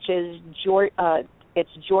page, which is it's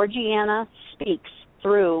Georgiana Speaks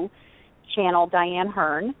Through channel Diane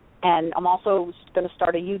Hearn, and I'm also going to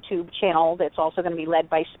start a YouTube channel that's also going to be Led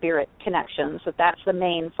by Spirit Connections. So that's the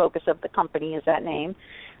main focus of the company, is that name.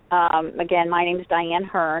 Again, my name is Diane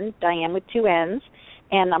Hearn, Diane with 2 N's,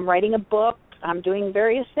 and I'm writing a book. I'm doing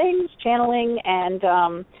various things, channeling, and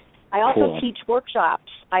I also teach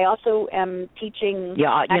workshops. I also am teaching.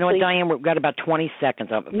 Yeah, you know what, Diane? We've got about 20 seconds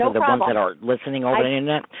for the ones that are listening over the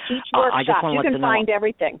internet. Teach workshops. I just want you to can find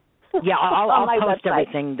everything. Yeah, I'll post website.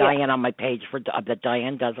 everything, Diane, on my page that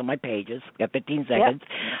Diane does on my pages. Got 15 seconds.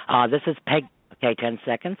 Yep. This is Peg. Okay, 10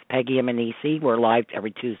 seconds. Peggy Emanisi. We're live every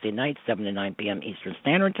Tuesday night, 7 to 9 p.m. Eastern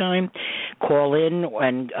Standard Time. Call in,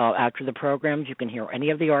 and after the programs, you can hear any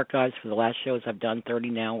of the archives for the last shows I've done, 30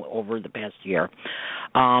 now over the past year.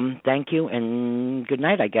 Thank you, and good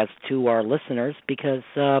night, I guess, to our listeners, because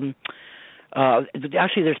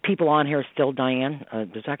actually there's people on here still, Diane.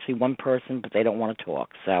 There's actually one person, but they don't want to talk.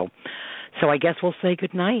 So I guess we'll say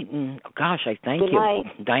good night, and gosh, I thank you.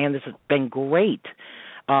 Diane, this has been great.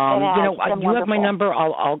 You have my number.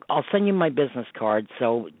 I'll send you my business card.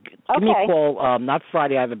 So give me a call. Not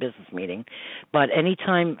Friday, I have a business meeting, but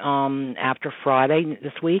anytime after Friday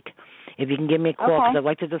this week, if you can give me a call, because I'd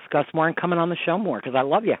like to discuss more and coming on the show more, because I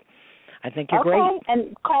love you. I think you're great.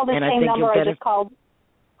 And call the same number I just called.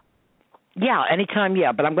 Yeah, anytime.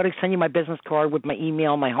 Yeah, but I'm going to send you my business card with my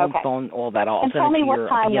email, my home phone, all that. I'll send it to your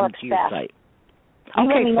site.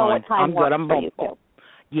 Okay, fine. I'm good. I'm both.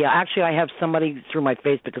 Yeah, actually, I have somebody through my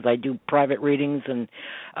Facebook, because I do private readings, and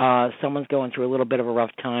someone's going through a little bit of a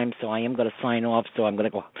rough time, so I am going to sign off. So I'm going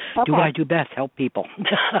to go do what I do best, help people.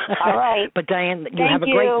 All right. But, Diane, have a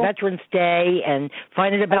great Veterans Day, and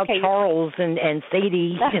find out about Charles and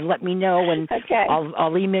Sadie, and let me know, and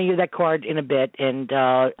I'll email you that card in a bit. And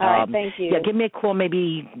all right, thank you. Yeah, give me a call.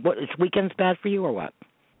 Maybe is weekend's bad for you or what?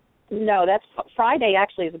 No, Friday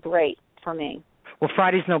actually is great for me. Well,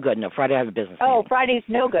 Friday's no good. No, Friday I have a business meeting. Friday's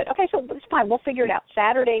no good. Okay, so it's fine. We'll figure it out.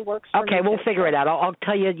 Saturday works for me. Okay, we'll figure it out. I'll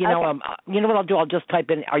tell you, you know what I'll do? I'll just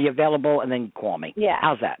type in, are you available, and then call me. Yeah.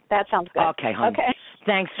 How's that? That sounds good. Okay, honey. Okay.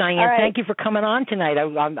 Thanks, Diane. Right. Thank you for coming on tonight. I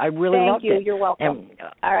really loved it. Thank you. You're welcome. And,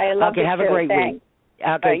 all right, I love you. Okay, have a great week.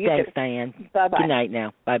 Okay, right, thanks, Diane. Bye-bye. Good night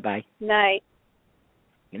now. Bye-bye. Night.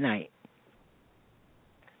 Good night.